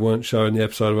reason they weren't showing the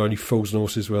episode of Only Fools and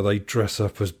Horses where they dress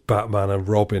up as Batman and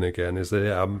Robin again is that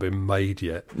it hadn't been made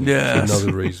yet. Yes.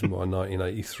 Another reason why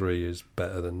 1983 is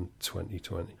better than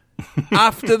 2020.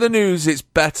 After the news, it's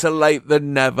Better Late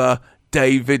Than Never,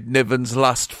 David Niven's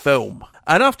last film.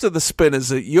 And after the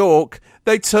Spinners at York,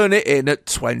 they turn it in at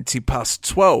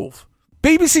 12:20.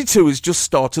 BBC Two has just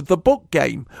started The Book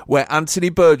Game, where Anthony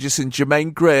Burgess and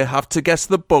Jermaine Greer have to guess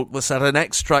the book that's had an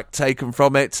extract taken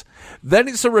from it. Then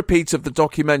it's a repeat of the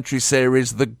documentary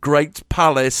series The Great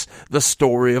Palace, The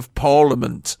Story of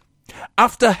Parliament.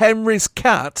 After Henry's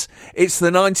Cat, it's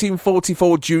the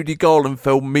 1944 Judy Garland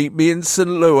film Meet Me in St.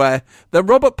 Louis. Then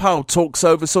Robert Powell talks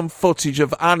over some footage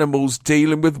of animals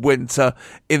dealing with winter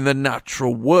in the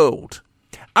natural world.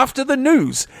 After the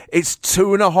news, it's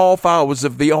 2.5 hours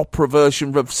of the opera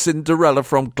version of Cinderella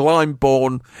from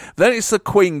Glyndebourne. Then it's the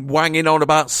Queen wanging on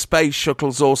about space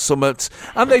shuttles or summit,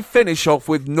 and they finish off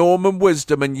with Norman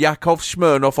Wisdom and Yakov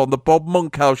Smirnoff on the Bob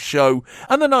Monkhouse Show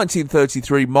and the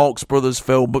 1933 Marx Brothers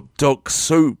film Duck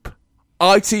Soup.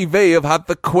 ITV have had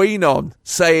the Queen on,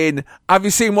 saying, have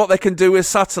you seen what they can do with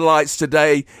satellites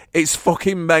today? It's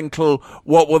fucking mental.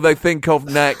 What will they think of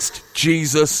next?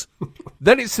 Jesus.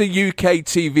 Then it's the UK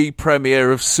TV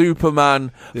premiere of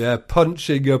Superman. Yeah,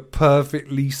 punching a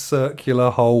perfectly circular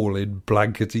hole in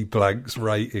Blankety Blank's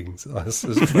ratings, I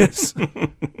suspect.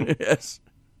 Yes.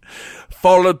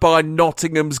 Followed by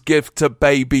Nottingham's gift to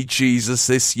baby Jesus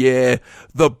this year,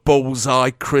 the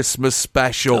Bullseye Christmas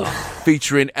Special,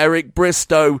 featuring Eric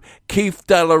Bristow, Keith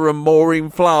Deller and Maureen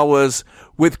Flowers,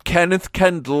 with Kenneth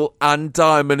Kendall, Anne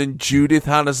Diamond and Judith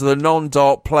Hahn as the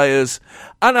non-dart players,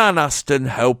 and Anne Aston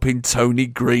helping Tony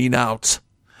Green out.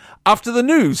 After the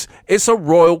news, it's a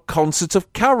royal concert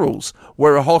of carols,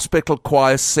 where a hospital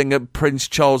choir sing Prince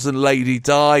Charles and Lady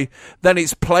Di, then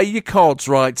it's Play Your Cards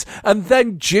Right, and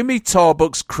then Jimmy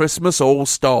Tarbuck's Christmas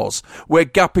All-Stars, where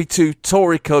Gappy 2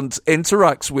 Tory Cunt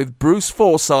interacts with Bruce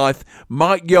Forsyth,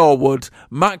 Mike Yarwood,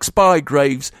 Max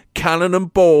Bygraves, Cannon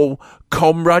and Ball,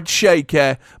 Comrade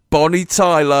Shaker, Bonnie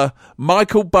Tyler,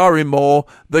 Michael Barrymore,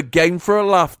 the Game for a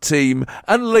Laugh team,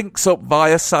 and links up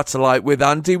via satellite with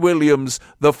Andy Williams,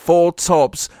 the Four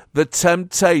Tops, the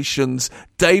Temptations,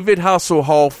 David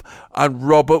Hasselhoff, and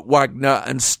Robert Wagner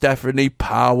and Stephanie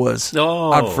Powers.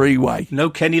 And Freeway. No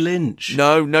Kenny Lynch.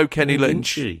 No Kenny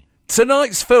Lynch.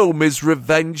 Tonight's film is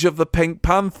Revenge of the Pink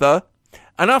Panther,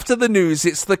 and after the news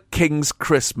it's The King's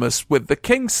Christmas with the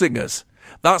Kingsingers.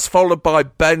 That's followed by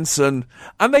Benson,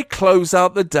 and they close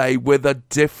out the day with A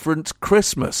Different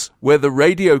Christmas, where the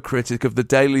radio critic of the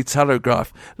Daily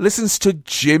Telegraph listens to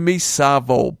Jimmy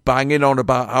Savile banging on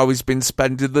about how he's been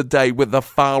spending the day with the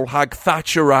foul hag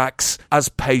Thatcherax as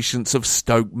patients of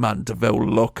Stoke Mandeville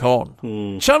look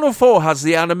on. Channel 4 has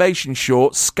the animation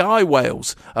short Sky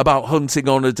Whales, about hunting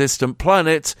on a distant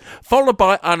planet, followed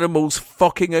by animals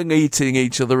fucking and eating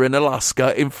each other in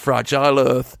Alaska in Fragile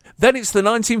Earth. Then it's the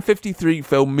 1953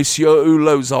 film Monsieur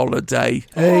Hulot's Holiday.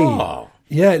 Hey,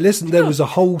 yeah, listen, there was a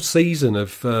whole season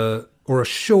of, or a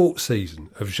short season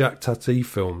of Jacques Tati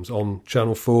films on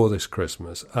Channel 4 this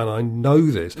Christmas, and I know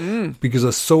this because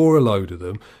I saw a load of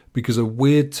them, because a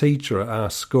weird teacher at our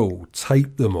school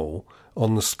taped them all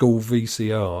on the school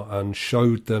VCR and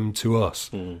showed them to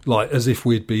us, like as if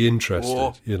we'd be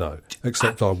interested, you know,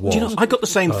 except I was. Do you know, I got the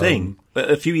same thing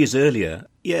a few years earlier.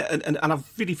 Yeah, and I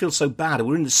really feel so bad. We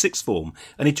were in the sixth form,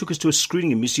 and he took us to a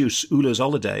screening of Monsieur Hulot's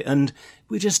Holiday, and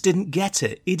we just didn't get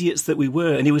it. Idiots that we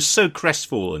were. And he was so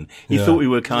crestfallen. He thought we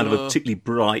were kind of a particularly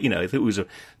bright, you know, he thought it was a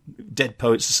Dead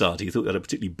Poets Society. He thought we had a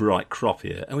particularly bright crop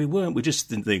here. And we weren't. We just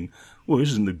didn't think, well, this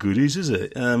isn't the goodies, is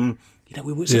it? You know,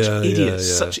 we were such idiots,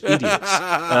 such idiots.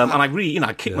 And I really,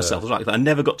 I kicked myself. I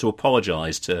never got to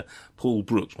apologise to Paul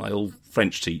Brooks, my old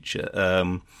French teacher,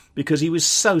 because he was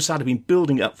so sad. He'd been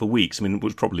building it up for weeks. I mean, it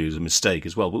was probably a mistake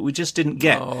as well, but we just didn't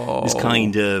get this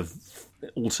kind of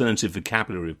alternative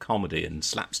vocabulary of comedy and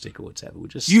slapstick or whatever.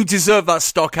 You deserve that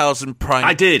Stockhausen prank.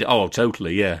 I did. Oh,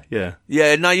 totally. Yeah.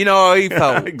 Yeah. Now you know how he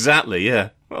felt. Exactly. Yeah.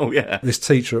 Oh, yeah. This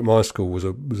teacher at my school was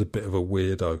a bit of a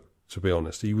weirdo, to be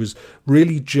honest. He was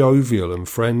really jovial and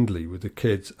friendly with the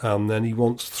kids, and then he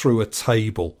once threw a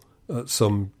table at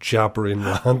some jabbering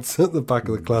lads at the back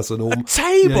of the class, and a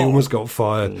table. Yeah, he almost got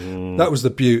fired. That was the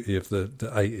beauty of the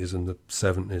 80s and the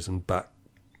 70s and back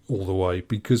all the way,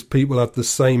 because people had the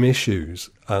same issues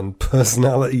and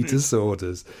personality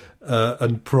disorders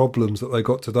and problems that they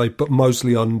got today, but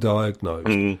mostly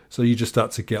undiagnosed. So you just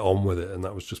had to get on with it, and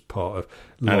that was just part of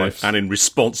life. And in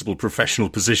responsible professional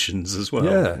positions as well.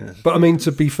 Yeah. But I mean,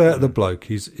 to be fair to the bloke,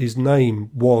 his name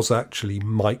was actually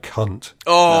Mike Hunt.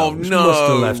 Which must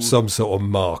have left some sort of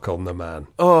mark on the man.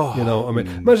 You know what I mean?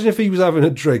 Imagine if he was having a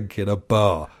drink in a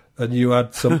bar and you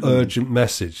had some urgent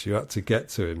message you had to get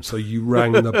to him, so you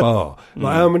rang the bar.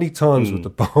 Like, how many times would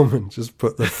the barman just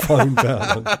put the phone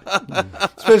down?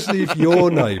 Especially if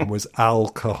your name was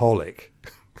Alcoholic.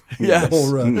 Yes.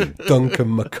 Or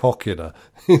Duncan McCockiner.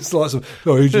 It's like,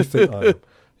 who do you think I am?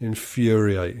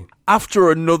 Infuriating. After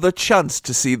another chance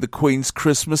to see the Queen's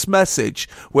Christmas message,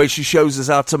 where she shows us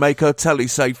how to make her telly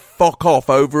say fuck off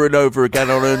over and over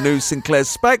again on her new Sinclair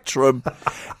Spectrum,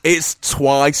 it's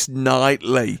Twice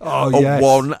Nightly, a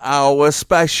 1 hour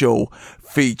special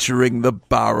featuring the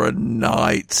Baron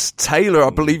Knights. Taylor,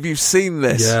 I believe you've seen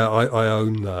this. Yeah, I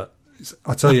own that.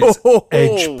 I tell you, it's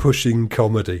edge-pushing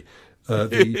comedy.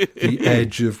 The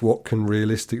edge of what can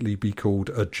realistically be called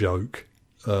a joke.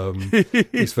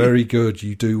 It's very good.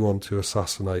 You do want to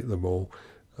assassinate them all.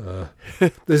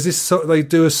 There's this they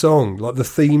do a song, like the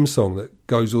theme song, that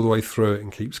goes all the way through it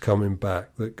and keeps coming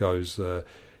back, that goes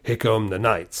here come the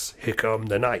knights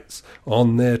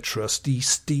on their trusty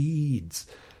steeds,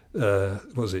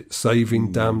 was it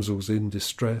saving damsels in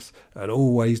distress and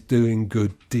always doing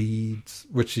good deeds,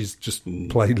 which is just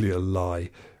plainly a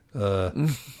lie.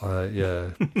 Fucking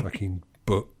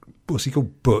what's he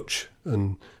called, Butch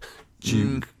and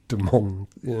Duke Dumont.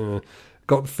 Yeah.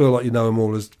 got to feel like you know them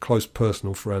all as close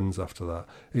personal friends after that.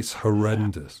 It's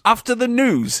horrendous. After the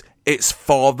news, it's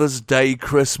Father's Day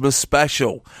Christmas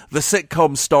special. The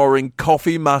sitcom starring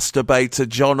coffee masturbator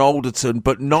John Alderton,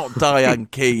 but not Diane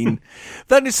Keane.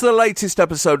 Then it's the latest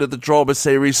episode of the drama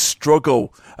series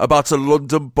Struggle, about a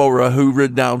London borough who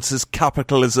renounces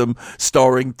capitalism,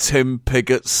 starring Tim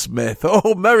Pigott-Smith.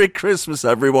 Oh, Merry Christmas,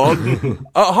 everyone.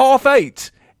 At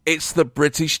 8:30, it's the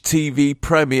British TV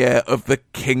premiere of The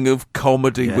King of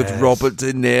Comedy with Robert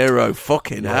De Niro.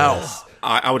 Fucking hell.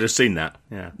 I would have seen that.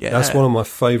 Yeah. That's one of my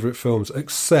favourite films,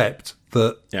 except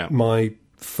that my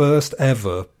first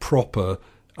ever proper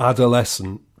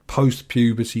adolescent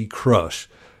post-puberty crush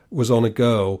was on a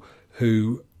girl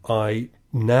who I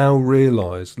now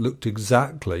realise looked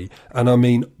exactly, and I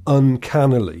mean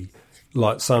uncannily,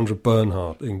 like Sandra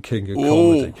Bernhard in King of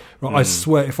Comedy. Right, I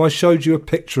swear, if I showed you a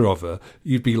picture of her,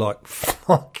 you'd be like,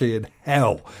 fucking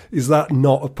hell, is that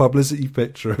not a publicity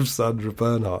picture of Sandra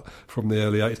Bernhard from the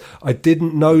early 80s? I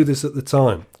didn't know this at the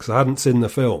time, because I hadn't seen the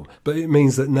film, but it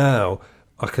means that now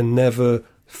I can never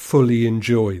fully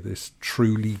enjoy this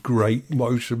truly great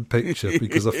motion picture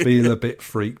because I feel a bit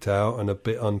freaked out and a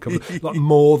bit uncomfortable. Like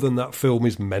more than that film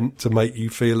is meant to make you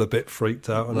feel a bit freaked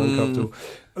out and uncomfortable.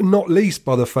 Not least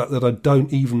by the fact that I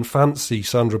don't even fancy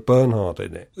Sandra Bernhard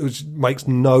in it, which makes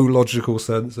no logical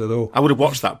sense at all. I would have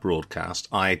watched that broadcast.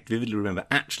 I vividly remember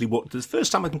the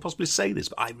first time I can possibly say this,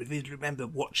 but I vividly remember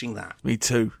watching that. Me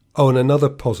too. Oh, and another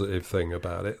positive thing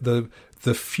about it,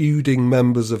 the feuding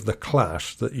members of the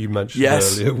Clash that you mentioned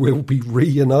earlier will be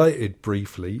reunited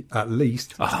briefly, at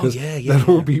least. Because they'll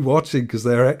all be watching because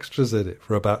they're extras in it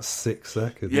for about 6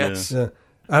 seconds. Yes. Yeah.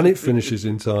 And it finishes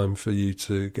in time for you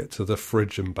to get to the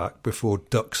fridge and back before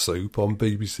Duck Soup on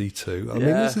BBC Two. I mean,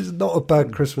 this is not a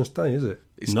bad Christmas day, is it?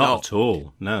 It's not at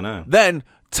all. No. Then,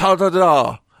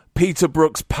 ta-da-da, Peter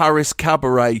Brook's Paris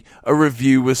Cabaret, a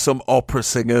review with some opera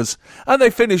singers. And they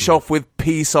finish off with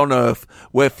Peace on Earth,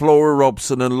 where Flora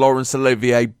Robson and Laurence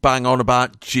Olivier bang on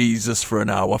about Jesus for an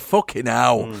hour. Fucking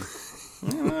hell.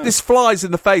 This flies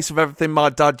in the face of everything my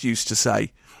dad used to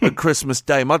say at Christmas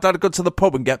Day. My dad would go to the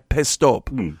pub and get pissed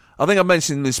up. I think I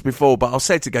mentioned this before, but I'll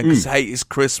say it again because hate is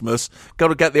Christmas. Got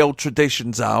to get the old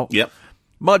traditions out. Yep.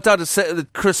 My dad would sit at the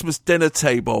Christmas dinner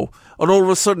table and all of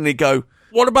a sudden he'd go,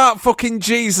 what about fucking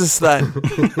Jesus then?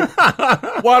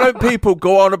 Why don't people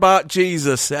go on about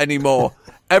Jesus anymore?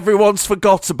 Everyone's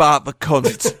forgot about the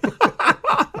cunt.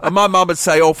 And my mum would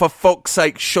say, oh, for fuck's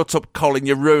sake, shut up, Colin,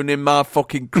 you're ruining my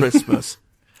fucking Christmas.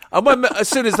 And as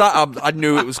soon as that happened, I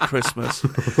knew it was Christmas.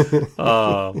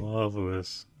 Oh,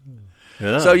 marvellous.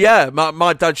 Yeah. So,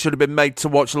 my dad should have been made to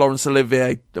watch Laurence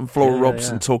Olivier and Flora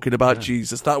Robson talking about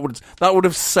Jesus. That would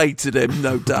have sated him,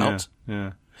 no doubt.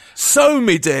 Yeah. So,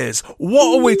 me dears,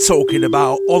 what are we talking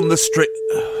about on the street?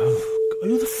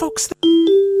 Who the fuck's that?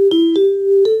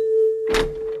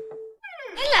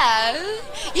 Hello.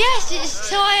 Yes, it's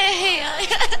Toya here.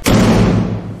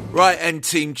 Right, end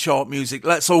team chart music.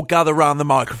 Let's all gather round the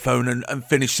microphone and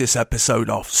finish this episode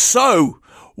off. So,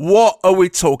 what are we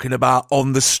talking about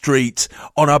on the street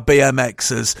on our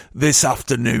BMXs this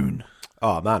afternoon?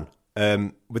 Oh, man.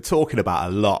 We're talking about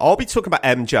a lot. I'll be talking about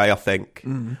MJ, I think.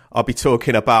 I'll be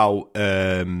talking about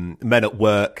Men at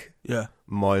Work. Yeah.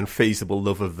 My unfeasible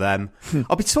love of them.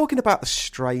 I'll be talking about the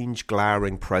strange,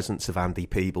 glowering presence of Andy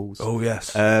Peebles. Oh,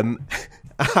 yes. And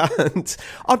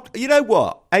you know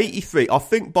what? 83, I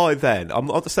think by then, I'm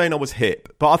not saying I was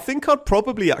hip, but I think I'd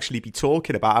probably actually be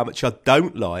talking about how much I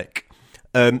don't like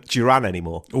Duran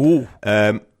anymore. Ooh.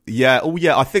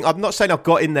 I think, I'm not saying I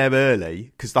got in there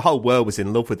early because the whole world was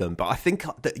in love with them, but I think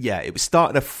that, it was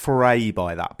starting to fray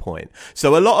by that point.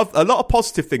 So a lot of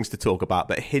positive things to talk about,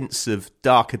 but hints of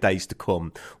darker days to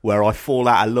come where I fall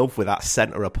out of love with that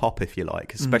centre of pop, if you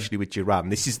like, especially with Duran.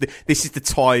 This is the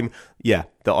time,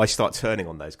 that I start turning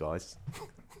on those guys.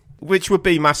 Which would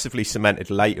be massively cemented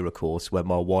later, of course, when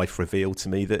my wife revealed to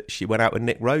me that she went out with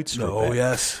Nick Rhodes for a bit.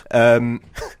 Yes.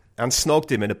 And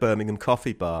snogged him in a Birmingham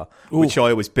coffee bar, which I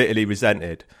always bitterly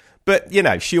resented. But,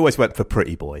 she always went for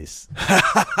pretty boys.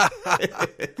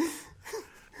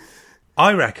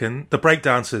 I reckon the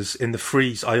breakdancers in the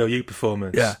Freeze IOU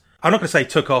performance, I'm not going to say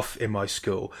took off in my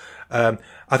school. I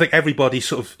think everybody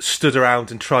sort of stood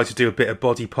around and tried to do a bit of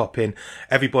body popping.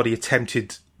 Everybody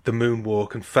attempted the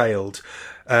moonwalk and failed.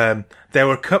 There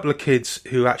were a couple of kids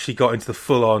who actually got into the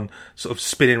full-on sort of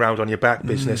spinning around on your back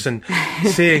business, and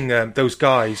seeing those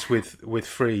guys with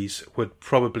Freeze would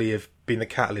probably have been the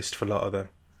catalyst for a lot of them.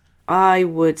 I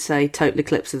would say Total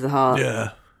Eclipse of the Heart.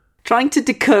 Yeah. Trying to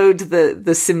decode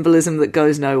the symbolism that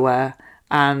goes nowhere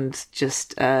and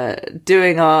just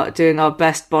doing our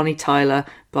best Bonnie Tyler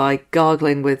by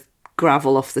gargling with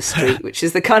gravel off the street, which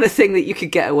is the kind of thing that you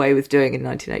could get away with doing in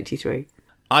 1983.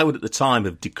 I would at the time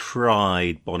have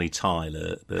decried Bonnie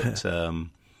Tyler, but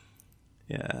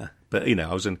yeah. But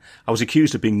I was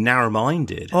accused of being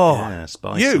narrow-minded. Oh, yes,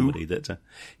 by somebody that,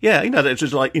 that it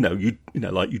was like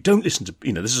you don't listen to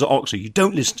this is Oxford. You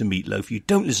don't listen to Meatloaf. You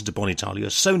don't listen to Bonnie Tyler. You're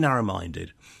so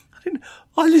narrow-minded.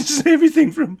 I listen to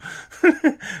everything from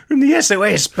the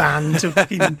SOS band to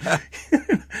fucking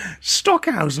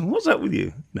Stockhausen. What's up with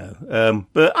you? No,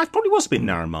 but I probably was a bit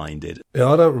narrow-minded. Yeah,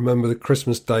 I don't remember the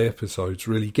Christmas Day episodes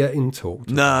really getting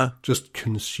talked about, just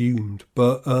consumed.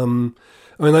 But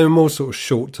they were more sort of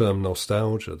short-term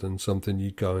nostalgia than something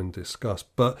you'd go and discuss.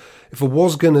 But if I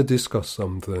was going to discuss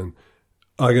something,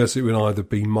 I guess it would either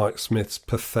be Mike Smith's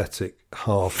pathetic,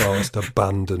 half-assed,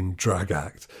 abandoned drag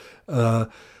act,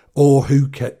 or who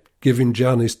kept giving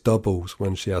Janice doubles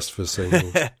when she asked for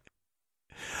singles.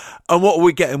 And what are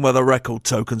we getting with the record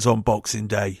tokens on Boxing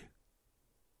Day?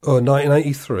 Oh,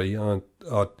 1983,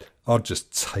 I'd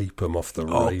just tape them off the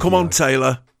radio. Oh, come on,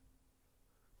 Taylor.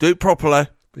 Do it properly.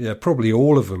 Yeah, probably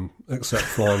all of them, except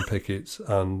Flying Pickets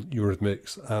and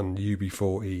Eurythmics and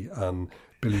UB40 and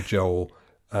Billy Joel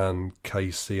and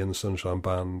Casey and the Sunshine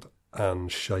Band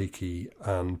and Shaky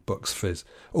and Bucks Fizz.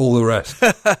 All the rest.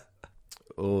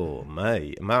 Oh,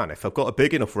 man, if I've got a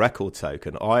big enough record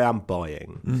token, I am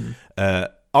buying.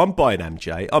 I'm buying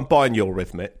MJ. I'm buying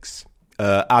Eurythmics,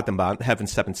 Adam Ant, Heaven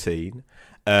 17.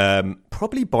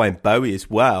 Probably buying Bowie as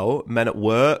well, Men at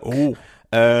Work. Oh.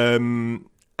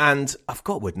 And I've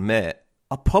got to admit,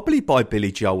 I'll probably buy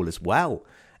Billy Joel as well.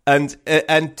 And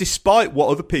despite what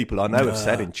other people I know have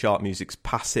said in chart music's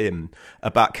pass him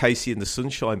about Casey and the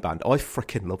Sunshine Band, I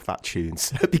freaking love that tune.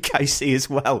 So it'd be Casey as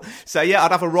well. So yeah,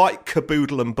 I'd have a right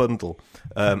caboodle and bundle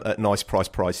at nice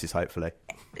prices, hopefully.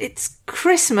 It's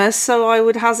Christmas, so I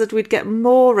would hazard we'd get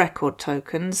more record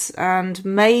tokens, and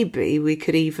maybe we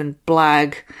could even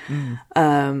blag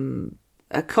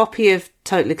a copy of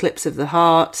Total Eclipse of the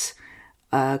Heart,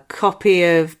 a copy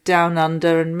of Down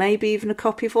Under, and maybe even a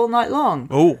copy of All Night Long,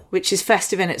 which is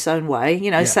festive in its own way.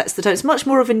 Sets the tone. It's much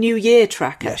more of a New Year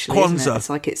track, actually. Kwanzaa. Isn't it? It's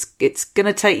like it's going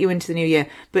to take you into the New Year.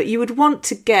 But you would want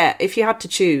to get, if you had to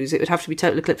choose, it would have to be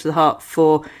Total Eclipse of the Heart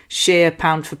for sheer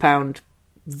pound for pound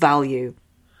value.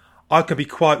 I can be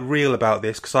quite real about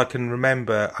this because I can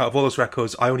remember out of all those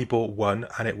records, I only bought one,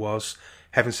 and it was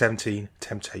Heaven 17,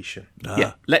 Temptation.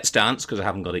 Yeah, Let's Dance because I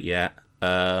haven't got it yet.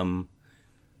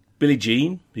 Billie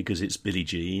Jean, because it's Billie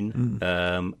Jean.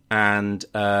 And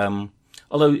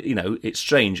although, it's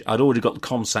strange, I'd already got the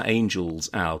Comsat Angels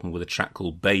album with a track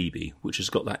called Baby, which has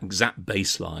got that exact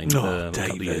bass line a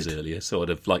couple of years earlier. So I'd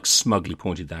have smugly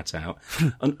pointed that out.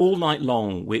 And All Night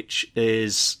Long, which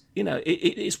is,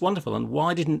 it's wonderful. And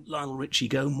why didn't Lionel Richie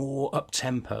go more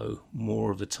up-tempo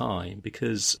more of the time?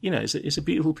 Because, it's a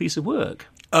beautiful piece of work.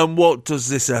 And what does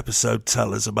this episode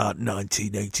tell us about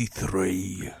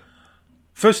 1983?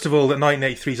 First of all, that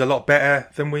 1983 is a lot better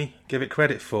than we give it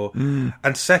credit for.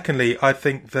 And secondly, I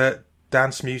think that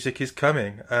dance music is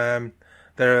coming. There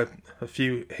are a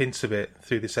few hints of it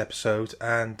through this episode,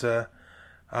 and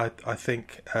I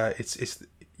think it's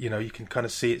you can kind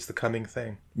of see it's the coming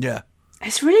thing.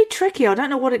 It's really tricky. I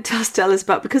don't know what it does tell us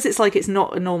about, because it's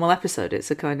not a normal episode. It's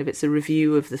a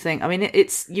review of the thing. I mean,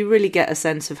 you really get a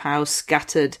sense of how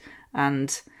scattered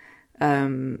and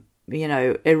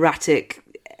erratic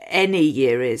any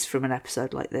year is from an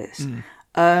episode like this.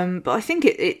 But I think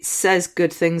it says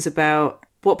good things about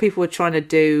what people were trying to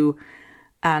do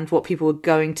and what people were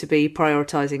going to be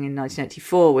prioritising in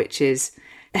 1984, which is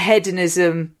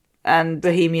hedonism and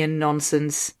bohemian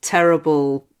nonsense,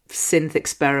 terrible synth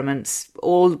experiments,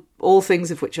 all things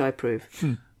of which I approve.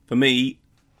 For me,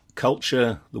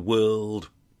 culture, the world,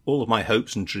 all of my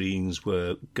hopes and dreams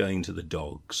were going to the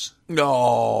dogs.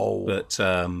 No. But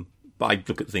I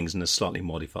look at things in a slightly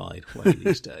modified way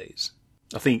these days.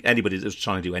 I think anybody that's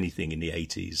trying to do anything in the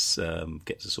 80s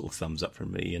gets a sort of thumbs up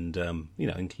from me, and,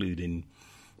 including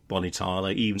Bonnie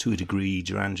Tyler, even to a degree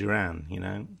Duran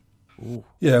Duran, Ooh.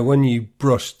 Yeah, when you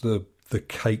brush the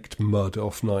caked mud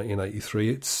off 1983,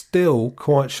 it's still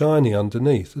quite shiny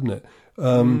underneath, isn't it?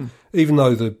 Even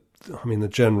though the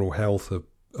general health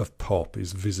of pop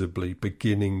is visibly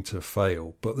beginning to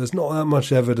fail, but there's not that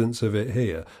much evidence of it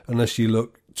here, unless you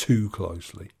look too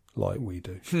closely, like we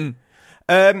do.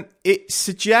 It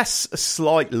suggests a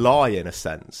slight lie, in a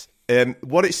sense.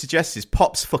 what it suggests is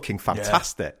pop's fucking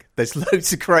fantastic. There's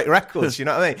loads of great records, you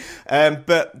know what I mean?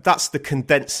 But that's the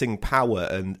condensing power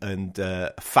and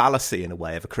fallacy, in a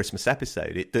way, of a Christmas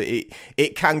episode.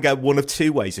 It can go one of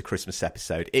two ways, a Christmas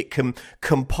episode. It can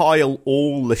compile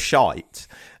all the shite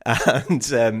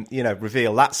and,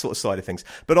 reveal that sort of side of things.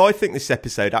 But I think this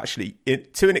episode actually,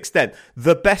 to an extent,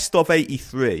 the best of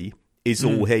 83 is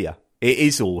all here. It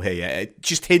is all here.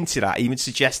 Just hinted at, even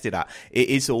suggested at. It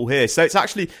is all here. So it's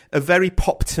actually a very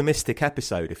pop-optimistic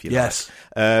episode, if you like. Yes.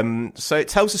 So it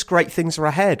tells us great things are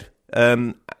ahead.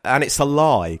 And it's a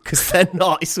lie, because they're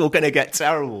not. It's all going to get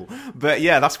terrible. But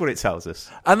yeah, that's what it tells us.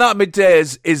 And that,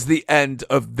 middays, is the end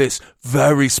of this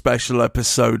very special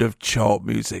episode of Chart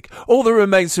Music. All that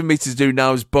remains for me to do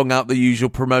now is bung out the usual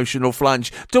promotional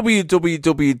flange.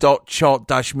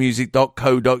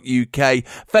 www.chart-music.co.uk,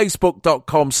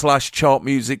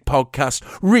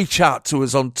 facebook.com/chartmusicpodcast. Reach out to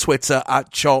us on Twitter at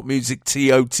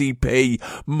chartmusictotp,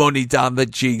 money down the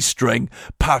G-string,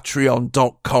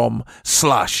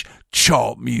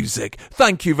 patreon.com/Chart Music.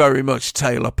 Thank you very much,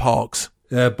 Taylor Parks.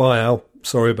 Yeah, bye, Al.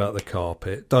 Sorry about the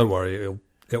carpet. Don't worry,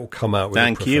 it'll come out with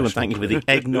Thank you, and thank you for the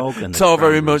eggnog. And so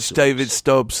very much, David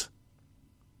Stubbs.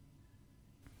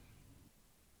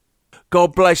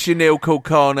 God bless you, Neil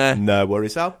Kulkarni. No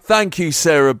worries, Al. Thank you,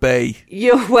 Sarah B.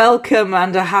 You're welcome,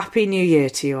 and a happy new year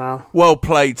to you, Al. Well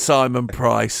played, Simon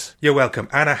Price. You're welcome,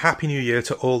 and a happy new year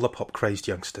to all the pop-crazed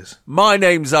youngsters. My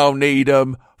name's Al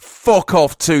Needham. Fuck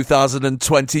off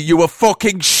 2020, you were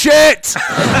fucking shit!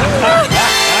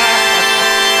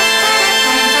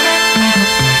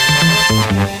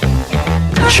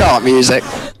 Chart Music.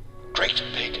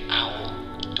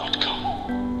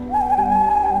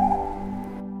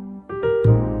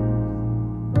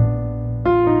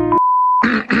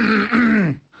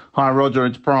 Hi, Roger,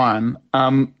 it's Brian.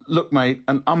 Look, mate,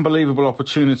 an unbelievable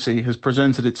opportunity has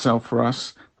presented itself for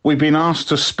us. We've been asked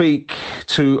to speak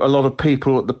to a lot of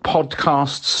people at the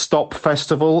Podcast Stop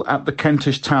Festival at the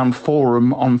Kentish Town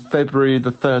Forum on February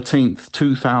the 13th,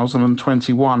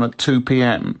 2021 at 2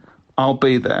 p.m. I'll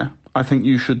be there. I think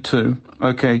you should too.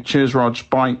 Okay, cheers, Rog.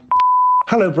 Bye.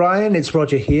 Hello, Brian. It's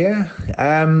Roger here.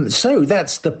 So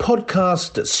that's the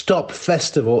Podcast Stop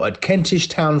Festival at Kentish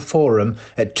Town Forum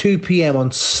at 2 p.m.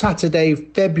 on Saturday,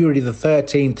 February the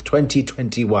 13th,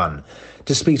 2021.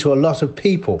 To speak to a lot of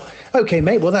people. Okay,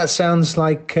 mate, well, that sounds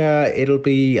like it'll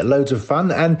be loads of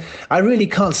fun, and I really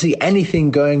can't see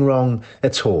anything going wrong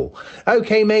at all.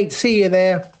 Okay, mate, see you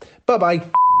there. Bye-bye.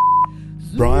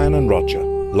 Brian and Roger,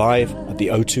 live at the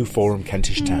O2 Forum,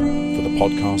 Kentish Town, for the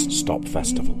Podcast Stop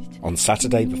Festival on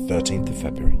Saturday the 13th of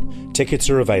February. Tickets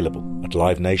are available at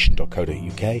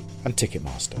livenation.co.uk and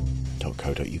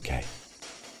ticketmaster.co.uk.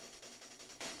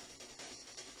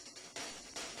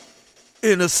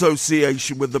 In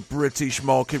association with the British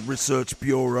Market Research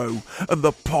Bureau and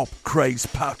the Pop Craze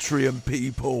Patreon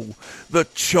people, the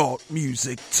Chart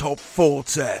Music Top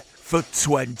 40 for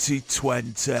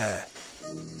 2020.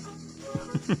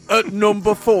 At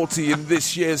number 40 in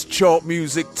this year's Chart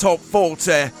Music Top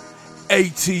 40,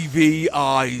 ATV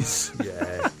Eyes.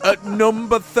 Yeah. At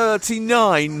number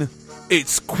 39,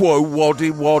 it's Quo Waddy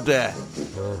Waddy.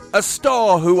 A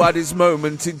star who had his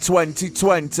moment in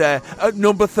 2020. At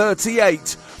number 38,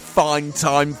 Fine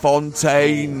Time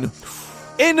Fontaine.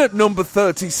 In at number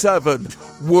 37,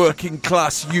 Working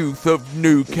Class Youth of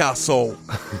Newcastle.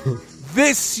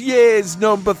 This year's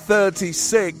number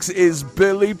 36 is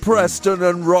Billy Preston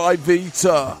and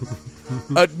Ryvita.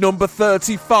 At number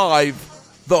 35,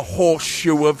 The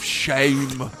Horseshoe of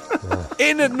Shame.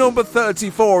 In at number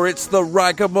 34, it's the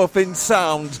ragamuffin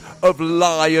sound of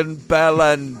Lion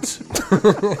Bellend.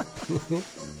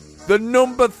 The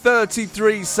number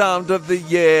 33 sound of the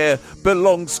year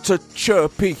belongs to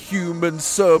Chirpy Human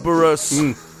Cerberus.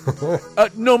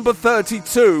 At number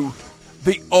 32,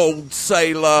 The Old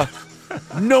Sailor.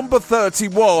 Number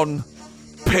 31,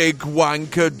 Pig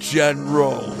Wanker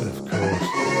General. Of course.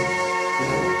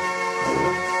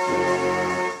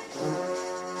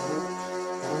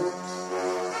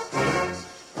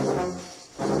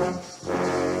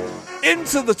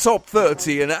 Into the top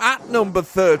 30, and at number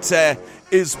 30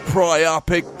 is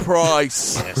Priapic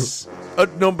Price. Yes.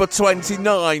 At number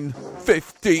 29,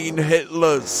 15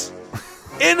 Hitlers.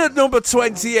 In at number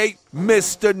 28,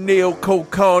 Mr. Neil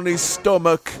Kulkarni's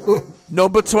stomach.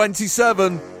 Number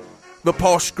 27, the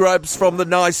Posh Grabs from the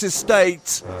Nice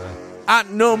Estate. At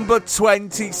number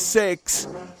 26,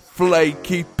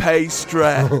 Flaky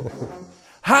Pastry.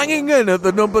 Hanging in at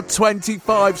the number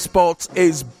 25 spot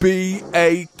is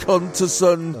B.A.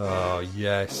 Cunterson. Oh,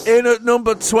 yes. In at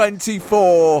number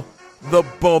 24, the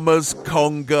Bombers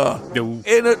Conga. No.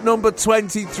 In at number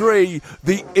 23,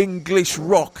 the English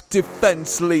Rock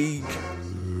Defence League.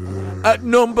 At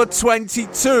number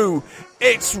 22,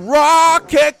 it's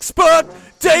rock expert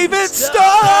David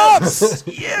Stubbs!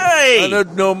 Yay! And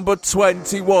at number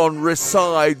 21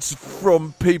 resides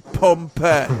Frumpy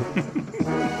Pumpy.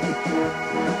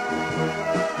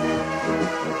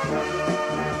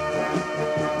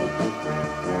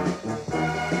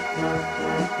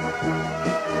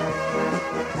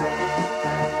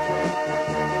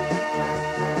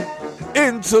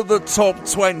 Into the top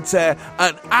 20,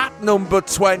 and at number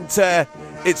 20,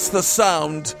 it's the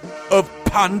sound of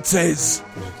Panties.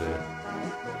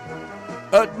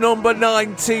 At number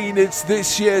 19, it's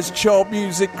this year's Chart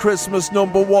Music Christmas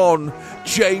number 1,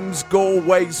 James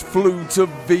Galway's Flute of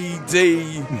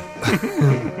VD.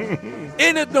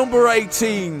 In at number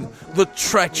 18, The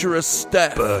Treacherous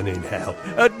Step. Burning hell.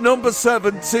 At number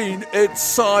 17, it's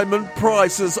Simon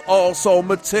Price's Arsehole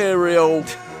Material.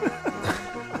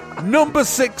 Number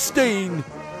 16,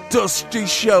 Dusty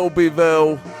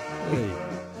Shelbyville. Hey.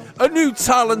 A new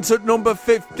talent at number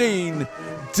 15,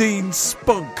 Dean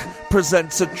Spunk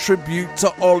presents a tribute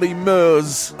to Ollie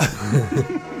Murs.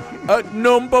 At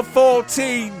number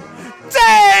 14,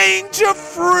 Danger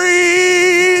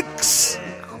Freaks.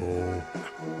 Cool.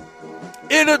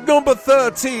 In at number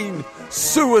 13,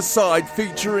 Suicide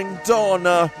featuring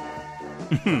Donna.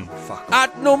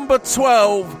 At number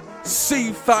 12,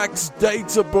 CFAX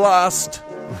Data Blast.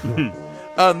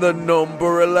 And the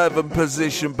number 11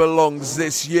 position belongs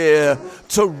this year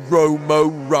to Romo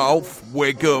Ralph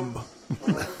Wiggum.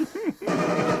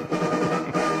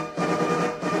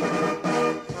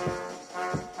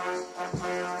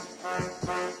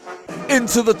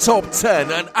 Into the top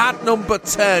 10, and at number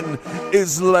 10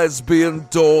 is Lesbian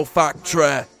Door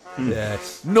Factory.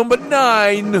 Yes. Number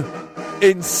 9, in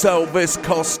Elvis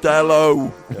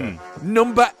Costello.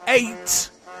 Number 8,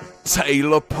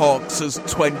 Taylor Parks'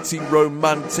 20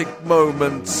 Romantic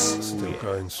Moments. Still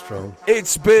going strong.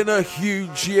 It's been a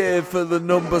huge year for the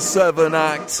number 7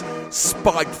 act,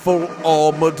 Spiteful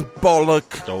Armoured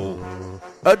Bollock.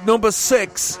 At number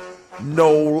 6,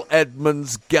 Noel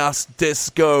Edmonds' Gas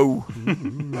Disco.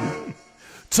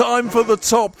 Time for the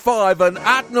top 5, and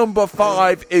at number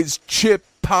 5 is Chip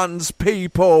Pan's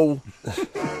People.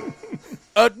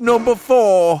 At number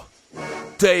 4,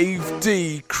 Dave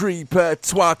D, Creeper,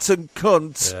 Twat and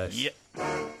Cunt. Yes.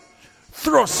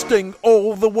 Thrusting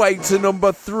all the way to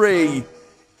number 3,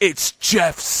 it's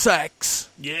Jeff Sex.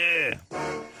 Yeah.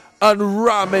 And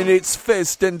ramming its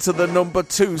fist into the number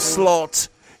 2 slot,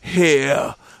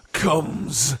 here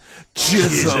comes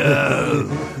Jizzle.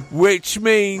 Which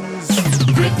means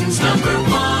Britain's number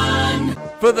 1.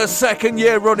 For the second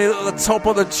year running at the top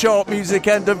of the chart music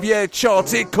end of year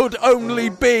chart, it could only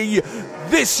be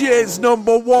this year's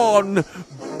number 1,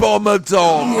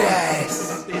 Bombadon.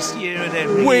 Yes. This year and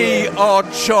every We year. are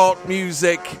chart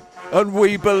music, and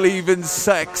we believe in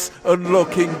sex and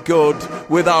looking good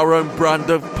with our own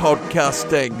brand of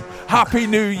podcasting. Happy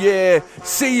New Year.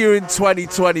 See you in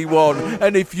 2021.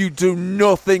 And if you do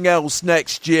nothing else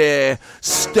next year,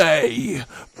 stay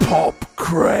pop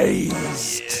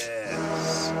crazed.